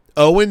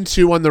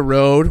 0-2 on the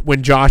road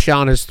when Josh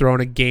Allen has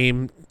thrown a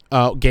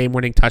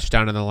game-winning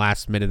touchdown in the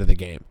last minute of the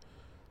game.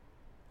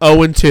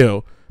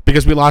 0-2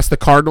 because we lost the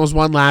Cardinals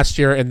one last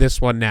year and this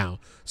one now.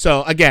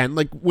 So again,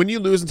 like when you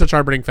lose in such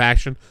heartbreaking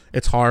fashion,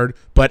 it's hard,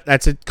 but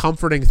that's a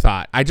comforting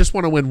thought. I just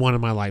want to win one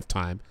in my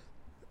lifetime.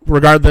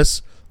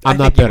 Regardless, I'm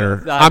not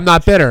bitter. I'm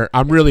not bitter.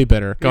 I'm really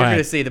bitter. Go ahead. You're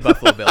going to see the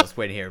Buffalo Bills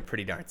win here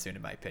pretty darn soon,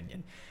 in my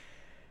opinion.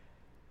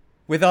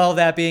 With all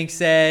that being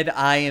said,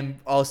 I am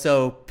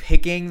also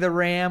picking the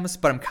Rams,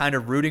 but I'm kind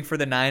of rooting for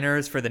the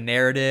Niners for the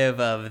narrative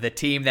of the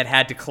team that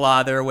had to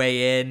claw their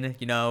way in,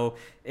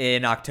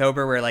 in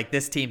October, where like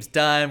this team's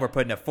done, we're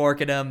putting a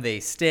fork in them, they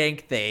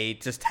stink, they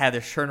just had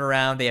their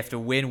turnaround, they have to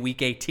win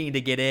week 18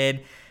 to get in.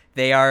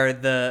 They are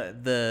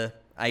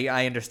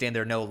I understand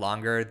they're no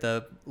longer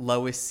the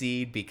lowest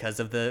seed because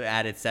of the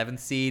added 7th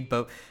seed,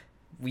 but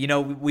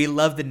we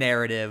love the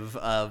narrative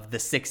of the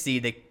 6th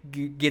seed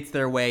that gets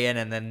their way in,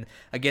 and then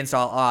against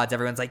all odds,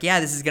 everyone's like,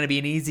 yeah, this is going to be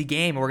an easy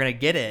game, and we're going to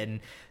get it,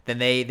 and then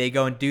they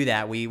go and do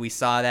that. We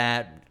saw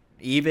that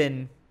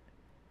we've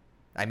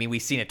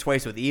seen it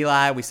twice with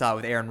Eli. We saw it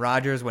with Aaron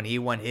Rodgers when he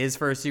won his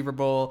first Super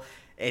Bowl.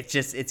 It's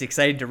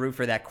exciting to root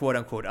for that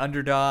quote-unquote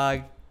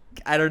underdog.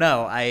 I don't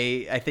know.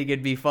 I think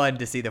it'd be fun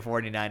to see the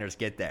 49ers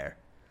get there.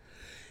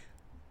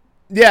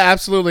 Yeah,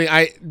 absolutely.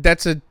 I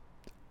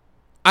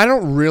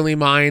don't really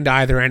mind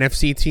either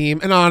NFC team.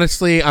 And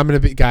honestly, I'm going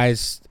to be,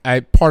 guys,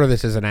 part of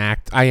this is an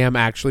act. I am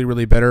actually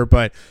really bitter,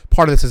 but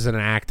part of this is an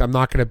act. I'm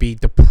not going to be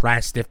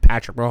depressed if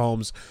Patrick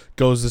Mahomes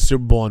goes to the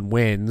Super Bowl and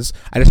wins.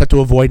 I just have to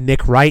avoid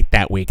Nick Wright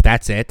that week.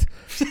 That's it.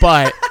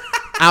 But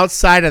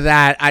outside of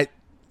that,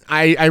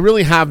 I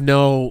really have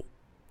no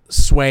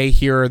sway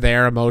here or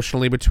there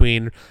emotionally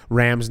between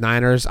Rams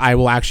Niners. I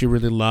will actually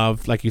really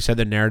love, like you said,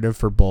 the narrative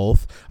for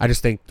both. I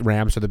just think the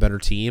Rams are the better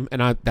team,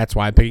 and that's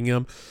why I'm picking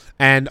them.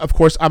 And of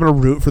course, I'm gonna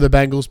root for the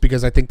Bengals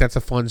because I think that's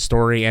a fun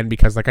story, and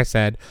because, like I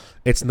said,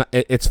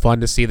 it's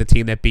fun to see the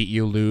team that beat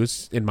you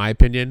lose, in my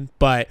opinion.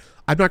 But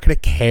I'm not gonna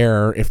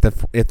care if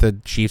the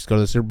Chiefs go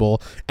to the Super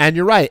Bowl. And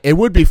you're right, it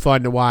would be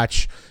fun to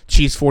watch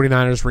Chiefs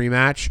 49ers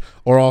rematch,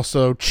 or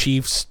also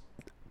Chiefs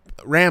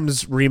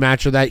Rams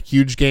rematch of that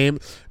huge game.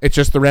 It's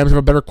just the Rams have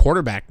a better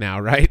quarterback now,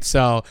 right?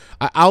 So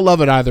I'll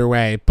love it either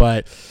way.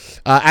 But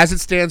as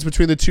it stands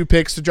between the two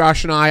picks, so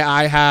Josh and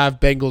I have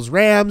Bengals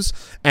Rams,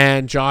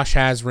 and Josh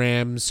has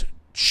Rams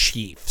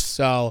Chiefs.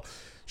 So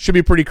should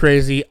be pretty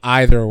crazy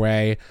either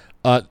way.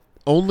 I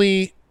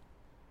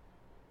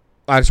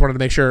just wanted to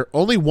make sure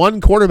only one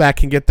quarterback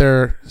can get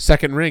their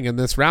second ring in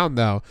this round,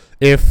 though.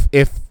 If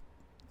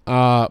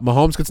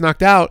Mahomes gets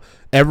knocked out,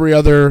 every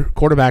other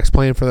quarterback's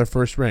playing for their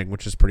first ring,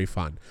 which is pretty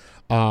fun.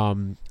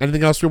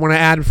 Anything else we want to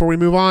add before we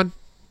move on?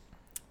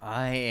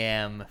 I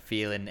am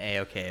feeling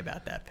A-okay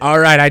about that pick. All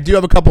right, I do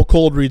have a couple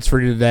cold reads for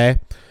you today,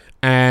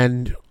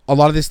 and a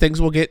lot of these things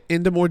we'll get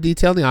into more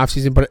detail in the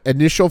offseason, but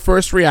initial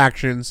first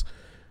reactions,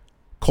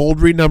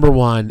 cold read number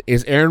one,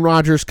 is Aaron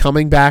Rodgers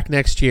coming back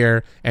next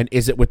year, and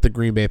is it with the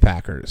Green Bay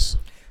Packers?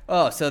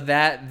 Oh, so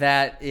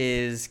that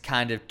is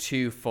kind of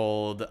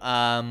twofold.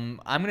 I'm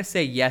going to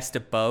say yes to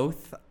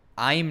both.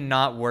 I'm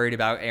not worried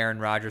about Aaron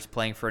Rodgers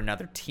playing for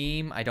another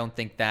team. I don't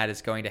think that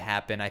is going to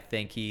happen. I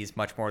think he's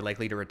much more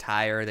likely to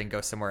retire than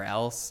go somewhere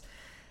else.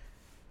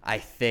 I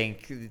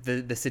think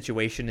the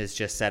situation is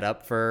just set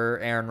up for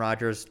Aaron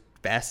Rodgers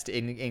best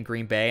in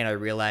Green Bay, and I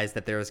realize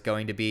that there's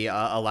going to be a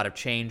lot of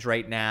change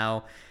right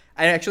now.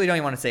 I actually don't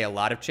even want to say a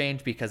lot of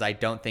change because I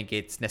don't think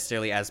it's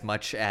necessarily as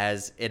much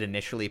as it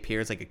initially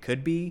appears like it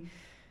could be.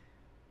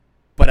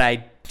 But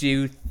I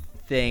do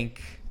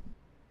think,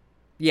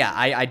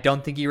 I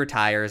don't think he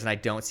retires, and I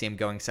don't see him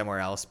going somewhere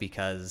else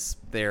because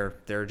there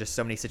are just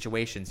so many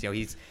situations.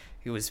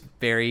 He was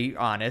very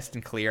honest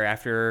and clear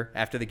after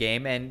the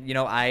game, and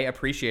I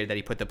appreciated that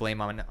he put the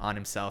blame on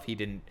himself. He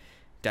didn't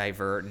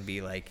divert and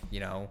be like,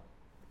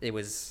 it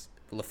was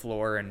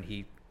LaFleur and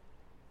he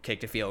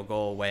kicked a field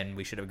goal when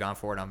we should have gone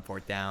for it on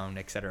fourth down,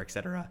 et cetera, et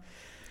cetera.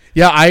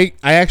 Yeah, I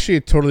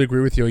actually totally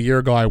agree with you. A year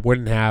ago, I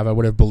would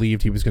have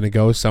believed he was going to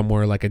go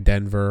somewhere like a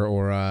Denver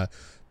or a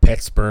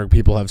Pittsburgh,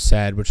 people have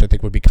said, which I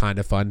think would be kind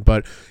of fun.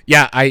 But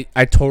yeah,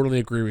 I totally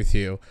agree with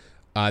you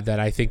that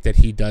I think that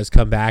he does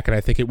come back, and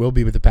I think it will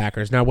be with the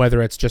Packers. Now, whether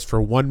it's just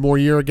for one more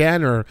year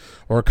again or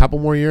a couple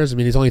more years, I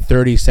mean, he's only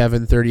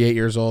 37, 38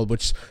 years old,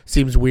 which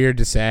seems weird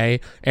to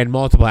say in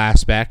multiple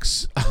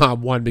aspects.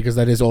 One, because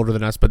that is older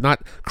than us, but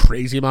not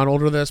crazy amount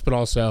older than us, but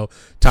also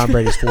Tom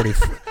Brady's 40.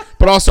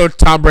 But also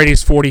Tom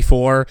Brady's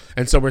 44,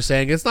 and so we're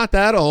saying it's not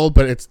that old,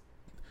 but it's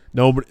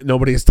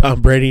nobody is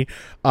Tom Brady.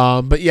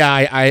 But yeah,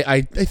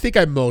 I think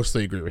I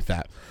mostly agree with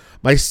that.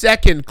 My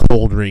second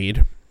cold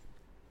read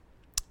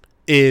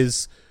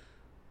is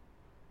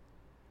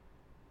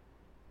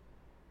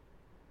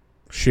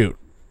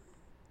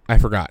I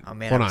forgot. Oh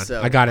man, hold I'm on.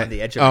 so I got on it.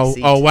 the edge of my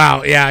seat. Oh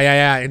wow.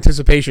 Yeah.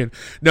 Anticipation.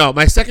 No,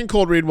 my second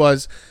cold read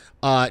was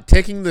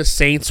taking the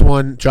Saints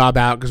one job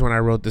out, because when I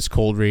wrote this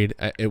cold read,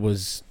 it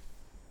was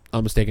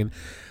mistaken.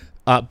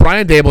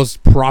 Brian Daboll's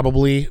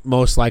probably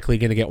most likely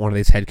going to get one of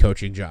these head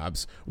coaching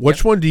jobs.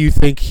 Which one do you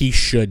think he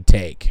should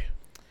take?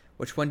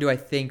 Which one do I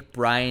think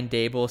Brian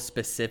Daboll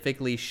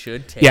specifically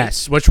should take?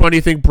 Yes. Which one do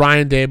you think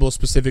Brian Daboll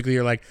specifically,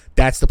 you're like,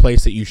 that's the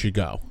place that you should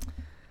go?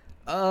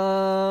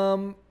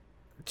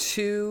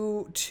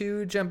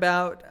 To jump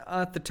out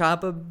at the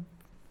top of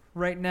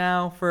right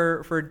now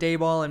for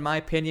Daboll, in my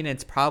opinion,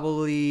 it's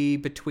probably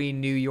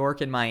between New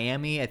York and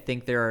Miami. I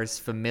think there is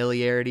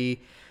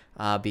familiarity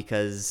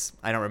because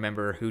I don't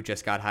remember who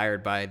just got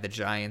hired by the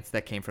Giants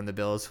that came from the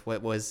Bills.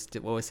 What was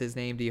his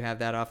name? Do you have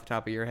that off the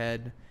top of your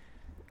head?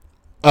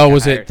 Oh,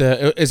 is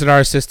it our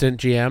assistant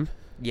GM?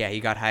 Yeah, he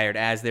got hired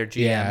as their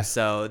GM, Yeah.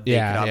 so they could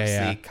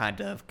obviously kind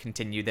of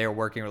continue their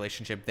working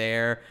relationship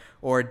there.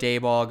 Or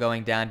Daboll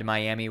going down to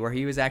Miami, where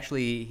he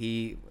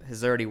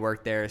has already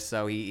worked there,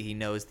 so he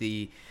knows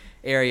the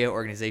area,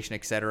 organization,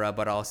 etc.,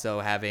 but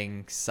also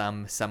having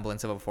some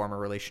semblance of a former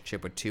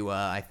relationship with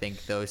Tua. I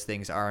think those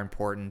things are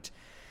important.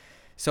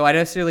 So I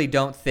necessarily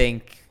don't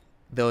think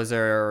those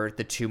are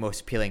the two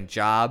most appealing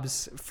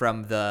jobs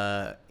from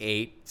the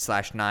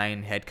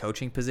 8/9 head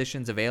coaching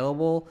positions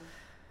available.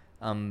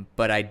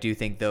 But I do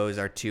think those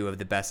are two of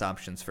the best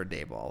options for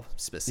Daboll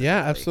specifically.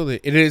 Yeah,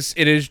 absolutely. It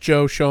is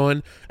Joe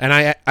Schoen, and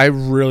I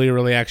really,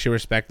 really actually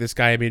respect this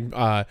guy. I mean,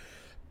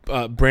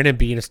 Brandon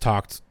Beane has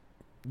talked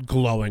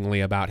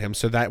glowingly about him.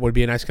 So that would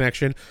be a nice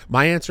connection.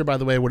 My answer, by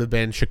the way, would have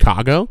been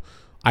Chicago.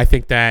 I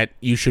think that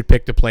you should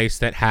pick the place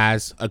that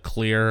has a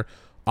clear,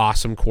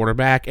 awesome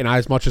quarterback. And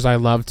as much as I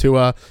love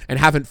Tua and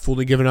haven't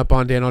fully given up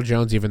on Daniel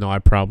Jones, even though I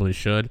probably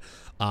should,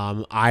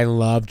 I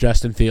love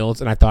Justin Fields,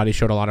 and I thought he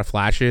showed a lot of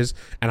flashes.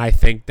 And I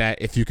think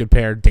that if you could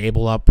pair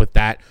Dable up with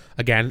that,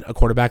 again, a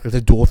quarterback that's a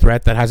dual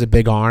threat that has a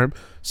big arm,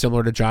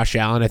 similar to Josh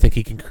Allen, I think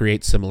he can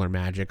create similar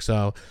magic.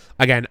 So,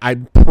 again,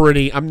 I'm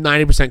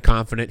 90%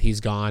 confident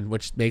he's gone,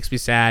 which makes me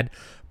sad,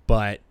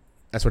 but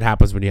that's what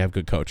happens when you have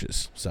good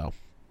coaches. So,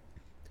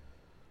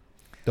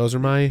 those are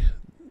my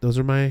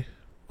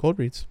cold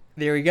reads.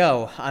 There we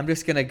go. I'm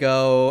just going to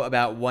go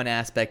about one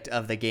aspect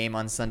of the game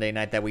on Sunday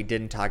night that we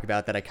didn't talk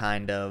about that I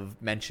kind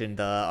of mentioned,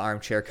 the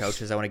armchair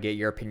coaches. I want to get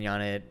your opinion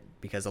on it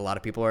because a lot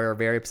of people are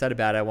very upset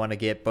about it. I want to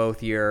get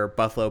both your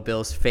Buffalo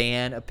Bills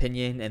fan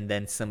opinion and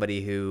then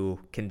somebody who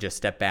can just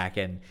step back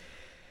and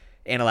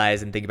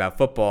analyze and think about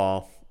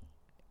football.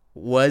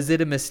 Was it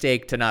a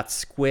mistake to not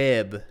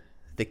squib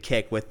the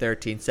kick with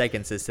 13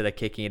 seconds instead of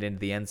kicking it into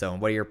the end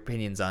zone? What are your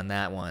opinions on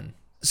that one?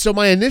 So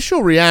my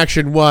initial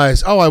reaction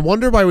was, I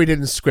wonder why we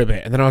didn't squib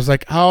it. And then I was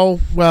like,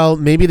 well,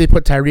 maybe they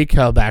put Tyreek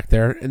Hill back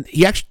there. And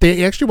he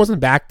actually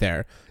wasn't back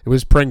there. It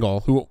was Pringle,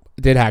 who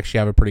did actually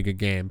have a pretty good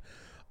game.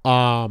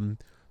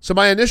 So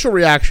my initial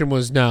reaction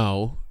was,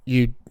 no,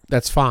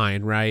 that's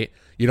fine, right?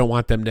 You don't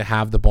want them to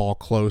have the ball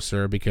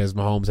closer because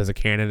Mahomes has a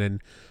cannon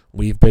and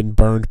we've been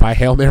burned by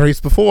Hail Marys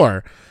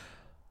before.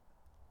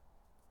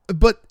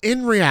 But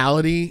in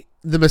reality,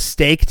 the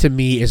mistake to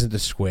me isn't the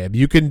squib.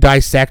 You can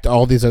dissect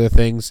all these other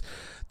things.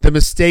 The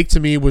mistake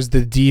to me was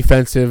the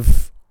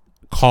defensive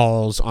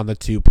calls on the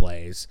two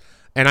plays.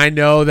 And I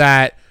know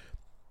that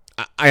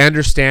I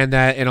understand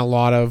that in a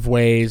lot of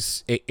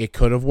ways it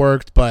could have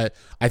worked, but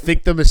I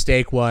think the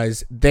mistake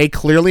was they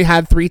clearly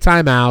had 3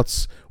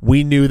 timeouts.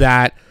 We knew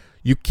that.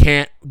 You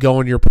can't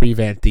go in your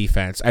prevent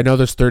defense. I know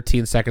there's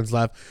 13 seconds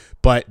left,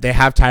 but they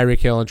have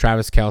Tyreek Hill and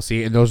Travis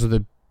Kelce, and those are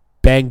the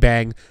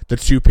bang, the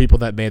 2 people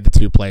that made the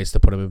 2 plays to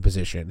put him in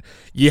position.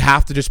 You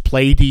have to just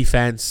play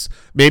defense.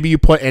 Maybe you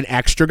put an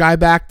extra guy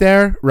back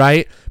there,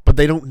 right? But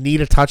they don't need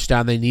a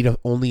touchdown. They need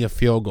only a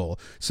field goal.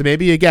 So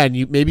maybe, again,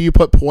 you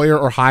put Poyer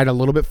or Hyde a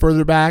little bit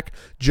further back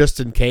just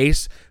in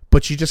case,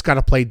 but you just got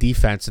to play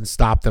defense and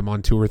stop them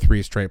on 2 or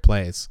 3 straight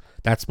plays.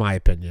 That's my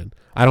opinion.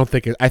 I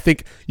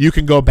think you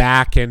can go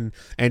back and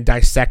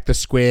dissect the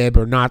squib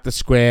or not the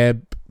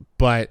squib,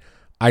 but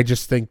I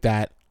think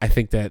that,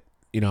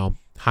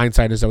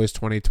 hindsight is always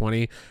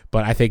 20/20,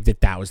 but I think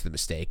that was the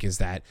mistake, is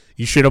that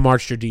you should have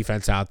marched your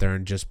defense out there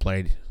and just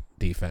played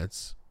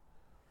defense.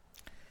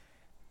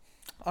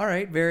 All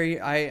right,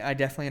 I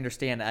definitely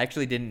understand. I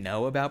actually didn't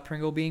know about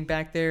Pringle being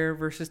back there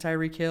versus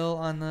Tyreek Hill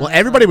on the. Well,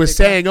 everybody was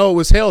saying, it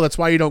was Hill, that's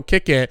why you don't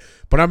kick it,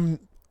 but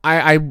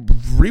I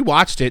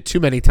rewatched it too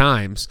many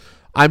times.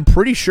 I'm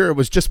pretty sure it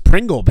was just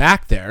Pringle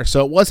back there,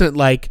 so it wasn't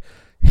like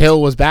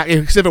Hill was back.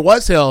 Because if it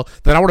was Hill,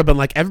 then I would have been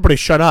like, everybody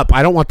shut up.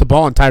 I don't want the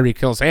ball in Tyreek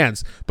Hill's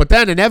hands. But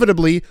then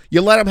inevitably,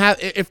 you let him have,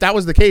 if that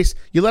was the case,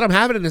 you let him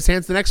have it in his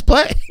hands the next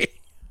play.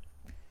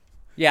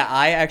 Yeah,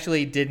 I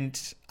actually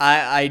didn't.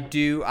 I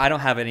don't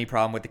have any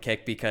problem with the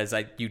kick because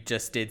you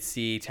just did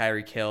see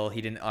Tyreek Hill. He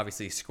didn't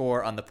obviously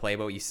score on the play,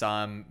 but you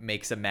saw him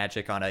make some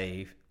magic on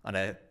a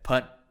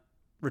punt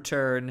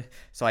return.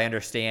 So I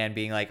understand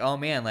being like, oh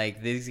man,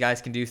 like these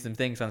guys can do some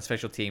things on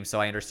special teams.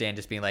 So I understand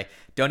just being like,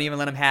 don't even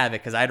let them have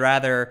it, because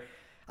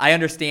I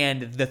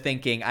understand the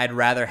thinking. I'd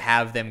rather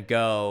have them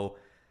go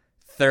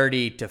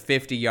 30 to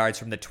 50 yards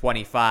from the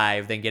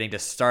 25 than getting to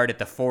start at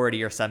the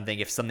 40 or something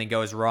if something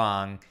goes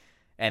wrong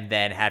and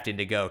then having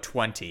to go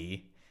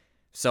 20.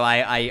 So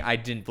I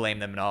didn't blame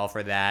them at all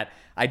for that.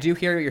 I do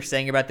hear what you're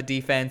saying about the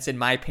defense. In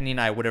my opinion,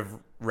 I would have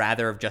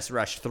rather have just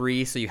rushed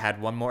 3, so you had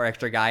one more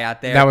extra guy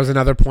out there. That was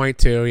another point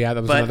too. Yeah,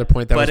 that was another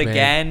point that was made. But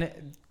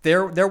again,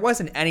 there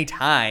wasn't any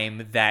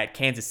time that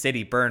Kansas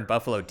City burned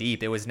Buffalo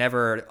deep. It was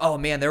never, oh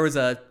man, there was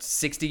a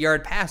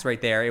 60-yard pass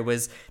right there. It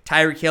was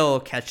Tyreek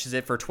Hill catches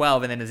it for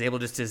 12 and then is able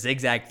just to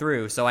zigzag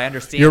through. So I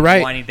understand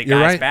wanting the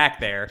guys back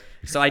there.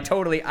 So I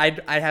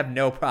have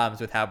no problems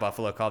with how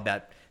Buffalo called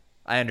that.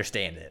 I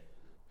understand it.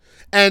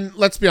 And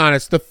let's be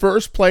honest, the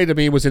first play to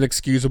me was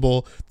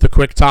inexcusable. The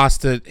quick toss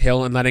to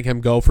Hill and letting him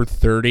go for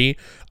 30.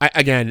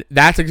 Again,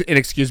 that's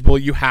inexcusable.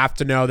 You have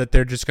to know that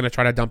they're just going to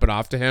try to dump it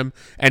off to him.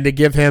 And to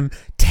give him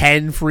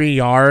 10 free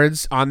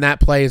yards on that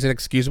play is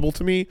inexcusable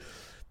to me.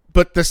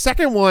 But the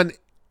second one,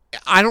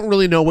 I don't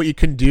really know what you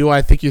can do.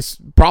 I think you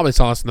probably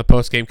saw us in the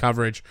post-game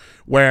coverage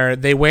where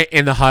they went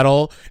in the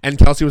huddle and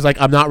Kelce was like,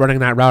 I'm not running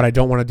that route. I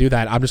don't want to do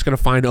that. I'm just going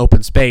to find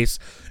open space.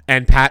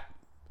 And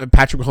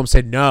Patrick Mahomes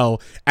said no,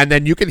 and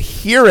then you can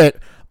hear it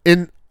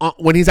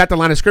when he's at the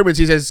line of scrimmage.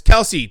 He says,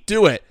 Kelce,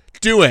 do it.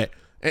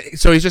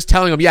 So he's just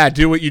telling him, yeah,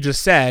 do what you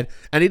just said,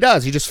 and he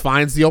does. He just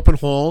finds the open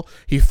hole.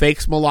 He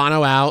fakes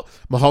Milano out.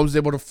 Mahomes is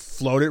able to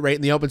float it right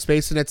in the open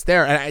space, and it's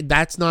there. And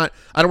that's not,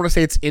 I don't want to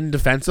say it's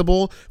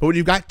indefensible, but when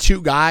you've got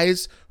 2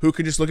 guys who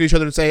can just look at each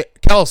other and say,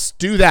 Kels,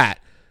 do that,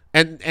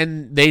 and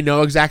they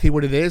know exactly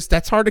what it is,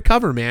 that's hard to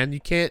cover, man. You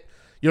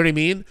You know what I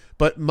mean?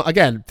 But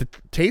again, the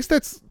taste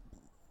that's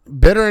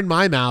bitter in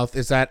my mouth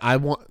is that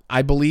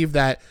I believe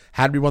that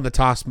had we won the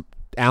toss,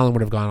 Allen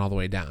would have gone all the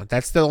way down.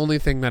 That's the only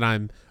thing that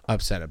I'm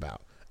upset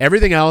about.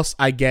 Everything else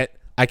I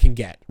can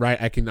get,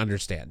 right? I can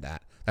understand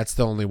that. That's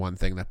the only one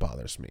thing that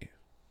bothers me.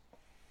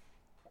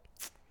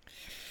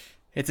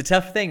 It's a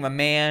tough thing, my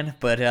man,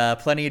 but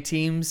plenty of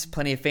teams,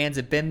 plenty of fans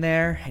have been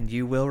there, and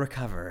you will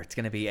recover. It's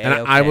going to be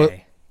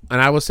A-okay. And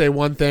I will say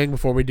one thing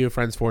before we do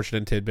Friends, Fortune,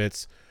 and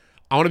Tidbits.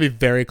 I want to be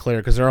very clear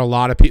because there are a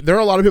lot of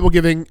people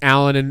giving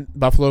Allen and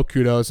Buffalo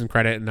kudos and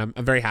credit, and I'm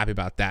very happy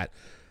about that.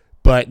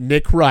 But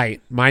Nick Wright,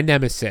 my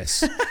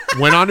nemesis,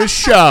 went on his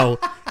show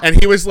and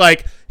he was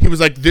like,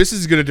 this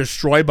is gonna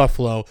destroy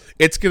Buffalo.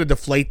 It's gonna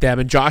deflate them,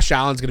 and Josh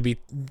Allen's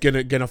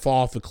gonna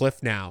fall off the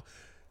cliff now.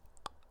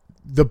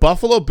 The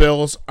Buffalo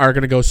Bills are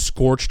gonna go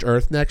scorched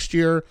earth next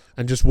year,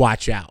 and just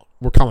watch out.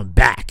 We're coming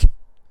back.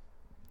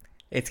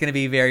 It's going to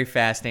be very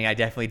fascinating. I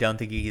definitely don't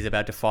think he's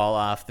about to fall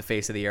off the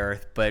face of the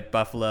earth. But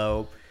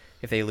Buffalo,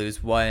 if they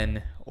lose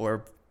one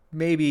or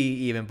maybe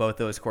even both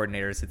those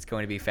coordinators, it's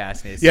going to be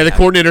fascinating. Yeah, the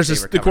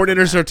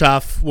coordinators are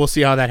tough. We'll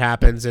see how that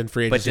happens in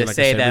free agency. But to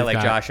say that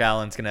Josh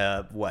Allen's going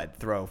to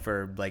throw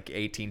for like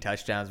 18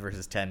 touchdowns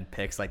versus 10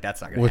 picks, like that's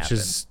not going to happen. Which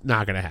is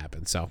not going to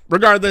happen. So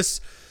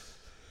regardless,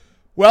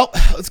 well,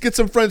 let's get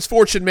some Friends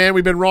Fortune, man.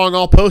 We've been wrong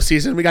all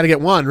postseason. We got to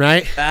get one,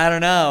 right? I don't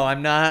know.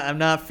 I'm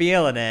not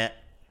feeling it.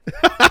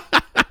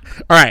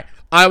 All right,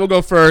 I will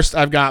go first.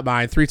 I've got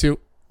mine. 3-2.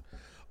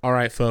 All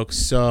right, folks.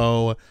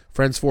 So,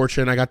 Friends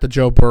Fortune, I got the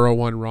Joe Burrow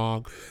one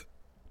wrong.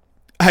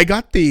 I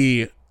got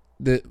my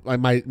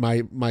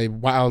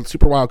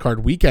super wild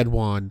card weekend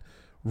one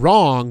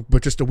wrong,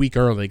 but just a week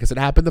early because it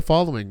happened the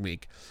following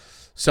week.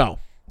 So,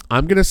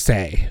 I'm going to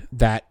say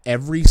that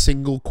every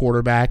single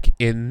quarterback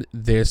in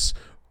this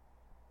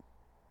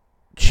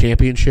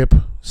championship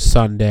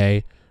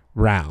Sunday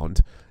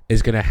round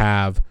is going to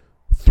have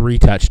 3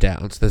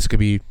 touchdowns. This could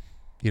be,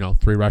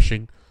 3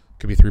 rushing,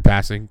 could be 3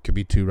 passing, could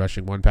be 2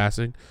 rushing, 1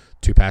 passing,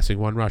 2 passing,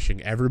 1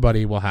 rushing.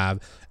 Everybody will have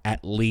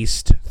at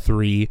least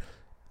 3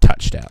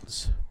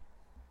 touchdowns.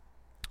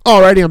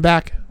 Alrighty, I'm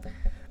back.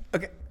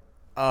 Okay.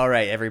 All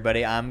right,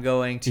 everybody. I'm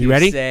going to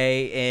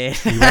say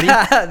You ready?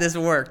 This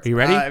worked. Are you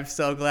ready? I'm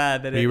so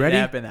glad that it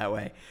happened that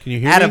way. Can you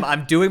hear Adam, me?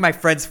 I'm doing my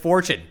Friend's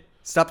Fortune.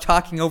 Stop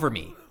talking over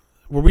me.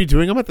 Were we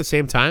doing them at the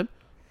same time?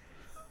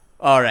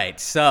 All right,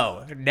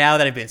 so now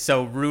that I've been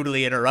so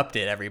rudely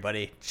interrupted,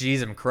 everybody,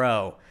 jeez, I'm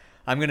crow.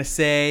 I'm going to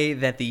say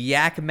that the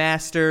Yak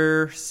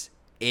Masters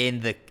in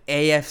the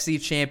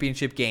AFC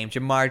Championship game,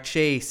 Jamar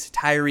Chase,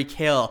 Tyreek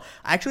Hill,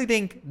 I actually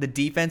think the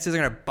defenses are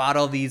going to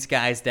bottle these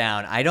guys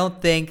down. I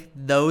don't think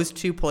those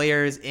 2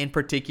 players in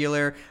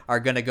particular are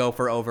going to go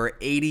for over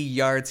 80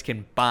 yards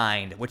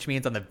combined, which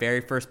means on the very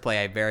first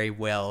play, I very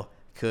well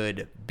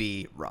could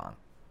be wrong.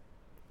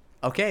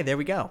 Okay, there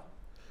we go.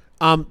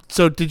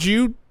 So did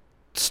you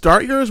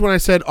start yours when I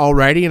said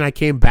alrighty and I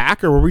came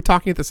back, or were we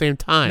talking at the same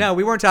time? No,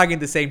 we weren't talking at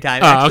the same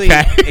time. Oh, actually,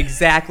 okay.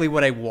 exactly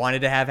what I wanted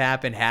to have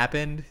happen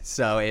happened,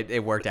 so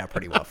it worked out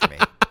pretty well for me.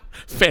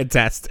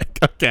 Fantastic.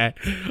 Okay.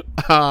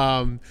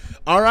 All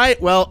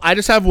right. Well, I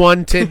just have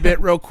one tidbit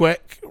real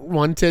quick.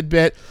 One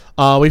tidbit.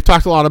 We've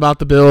talked a lot about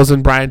the Bills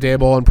and Brian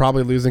Daboll and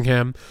probably losing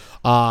him.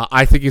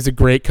 I think he's a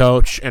great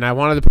coach, and I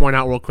wanted to point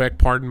out real quick,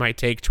 Pardon My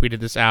Take tweeted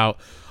this out.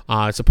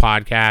 It's a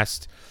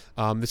podcast.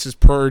 This is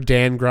per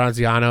Dan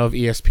Graziano of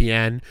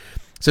ESPN.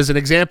 It says an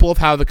example of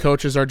how the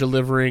coaches are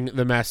delivering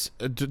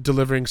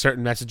delivering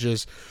certain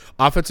messages.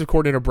 Offensive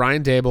coordinator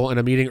Brian Daboll, in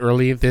a meeting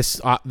early this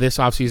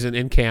offseason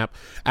in camp,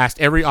 asked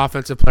every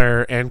offensive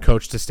player and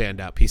coach to stand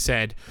up. He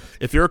said,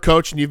 "If you're a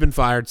coach and you've been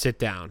fired, sit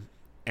down."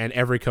 And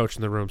every coach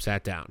in the room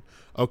sat down.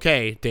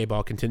 "Okay,"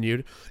 Daboll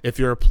continued, "if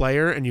you're a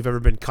player and you've ever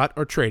been cut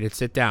or traded,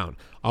 sit down."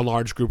 A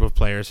large group of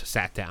players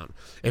sat down.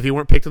 "If you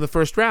weren't picked in the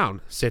first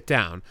round, sit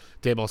down,"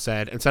 Daboll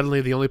said. And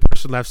suddenly the only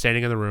person left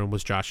standing in the room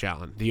was Josh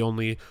Allen. The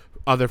only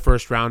other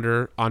first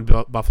rounder on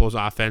Buffalo's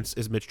offense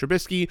is Mitch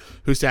Trubisky,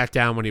 who sat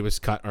down when he was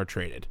cut or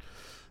traded.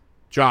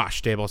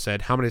 "Josh," Daboll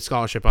said, "how many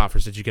scholarship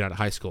offers did you get out of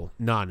high school?"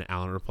 "None,"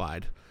 Allen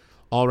replied.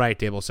 "All right,"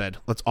 Daboll said,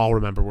 "let's all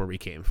remember where we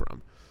came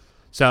from."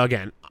 So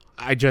again,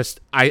 I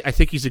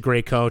think he's a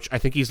great coach. I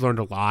think he's learned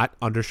a lot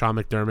under Sean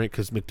McDermott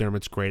because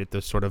McDermott's great at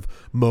this sort of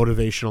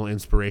motivational,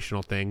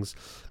 inspirational things.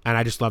 And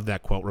I just love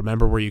that quote.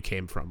 Remember where you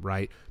came from,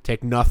 right?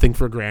 Take nothing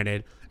for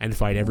granted and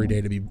fight every day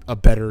to be a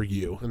better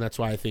you. And that's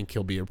why I think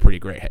he'll be a pretty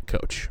great head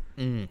coach.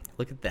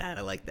 Look at that.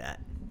 I like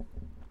that.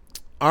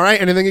 All right.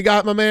 Anything you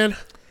got, my man?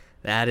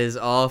 That is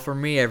all for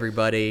me,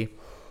 everybody.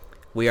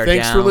 We are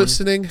Thanks down for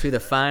listening to the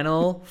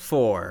final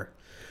 4.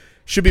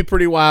 Should be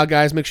pretty wild,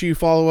 guys. Make sure you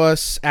follow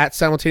us at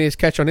Simultaneous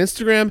Catch on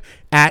Instagram,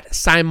 at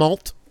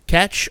Simult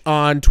Catch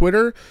on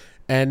Twitter,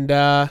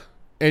 and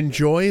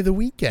enjoy the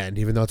weekend,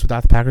 even though it's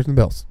without the Packers and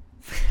the Bills.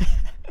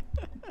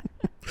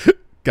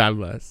 God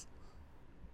bless.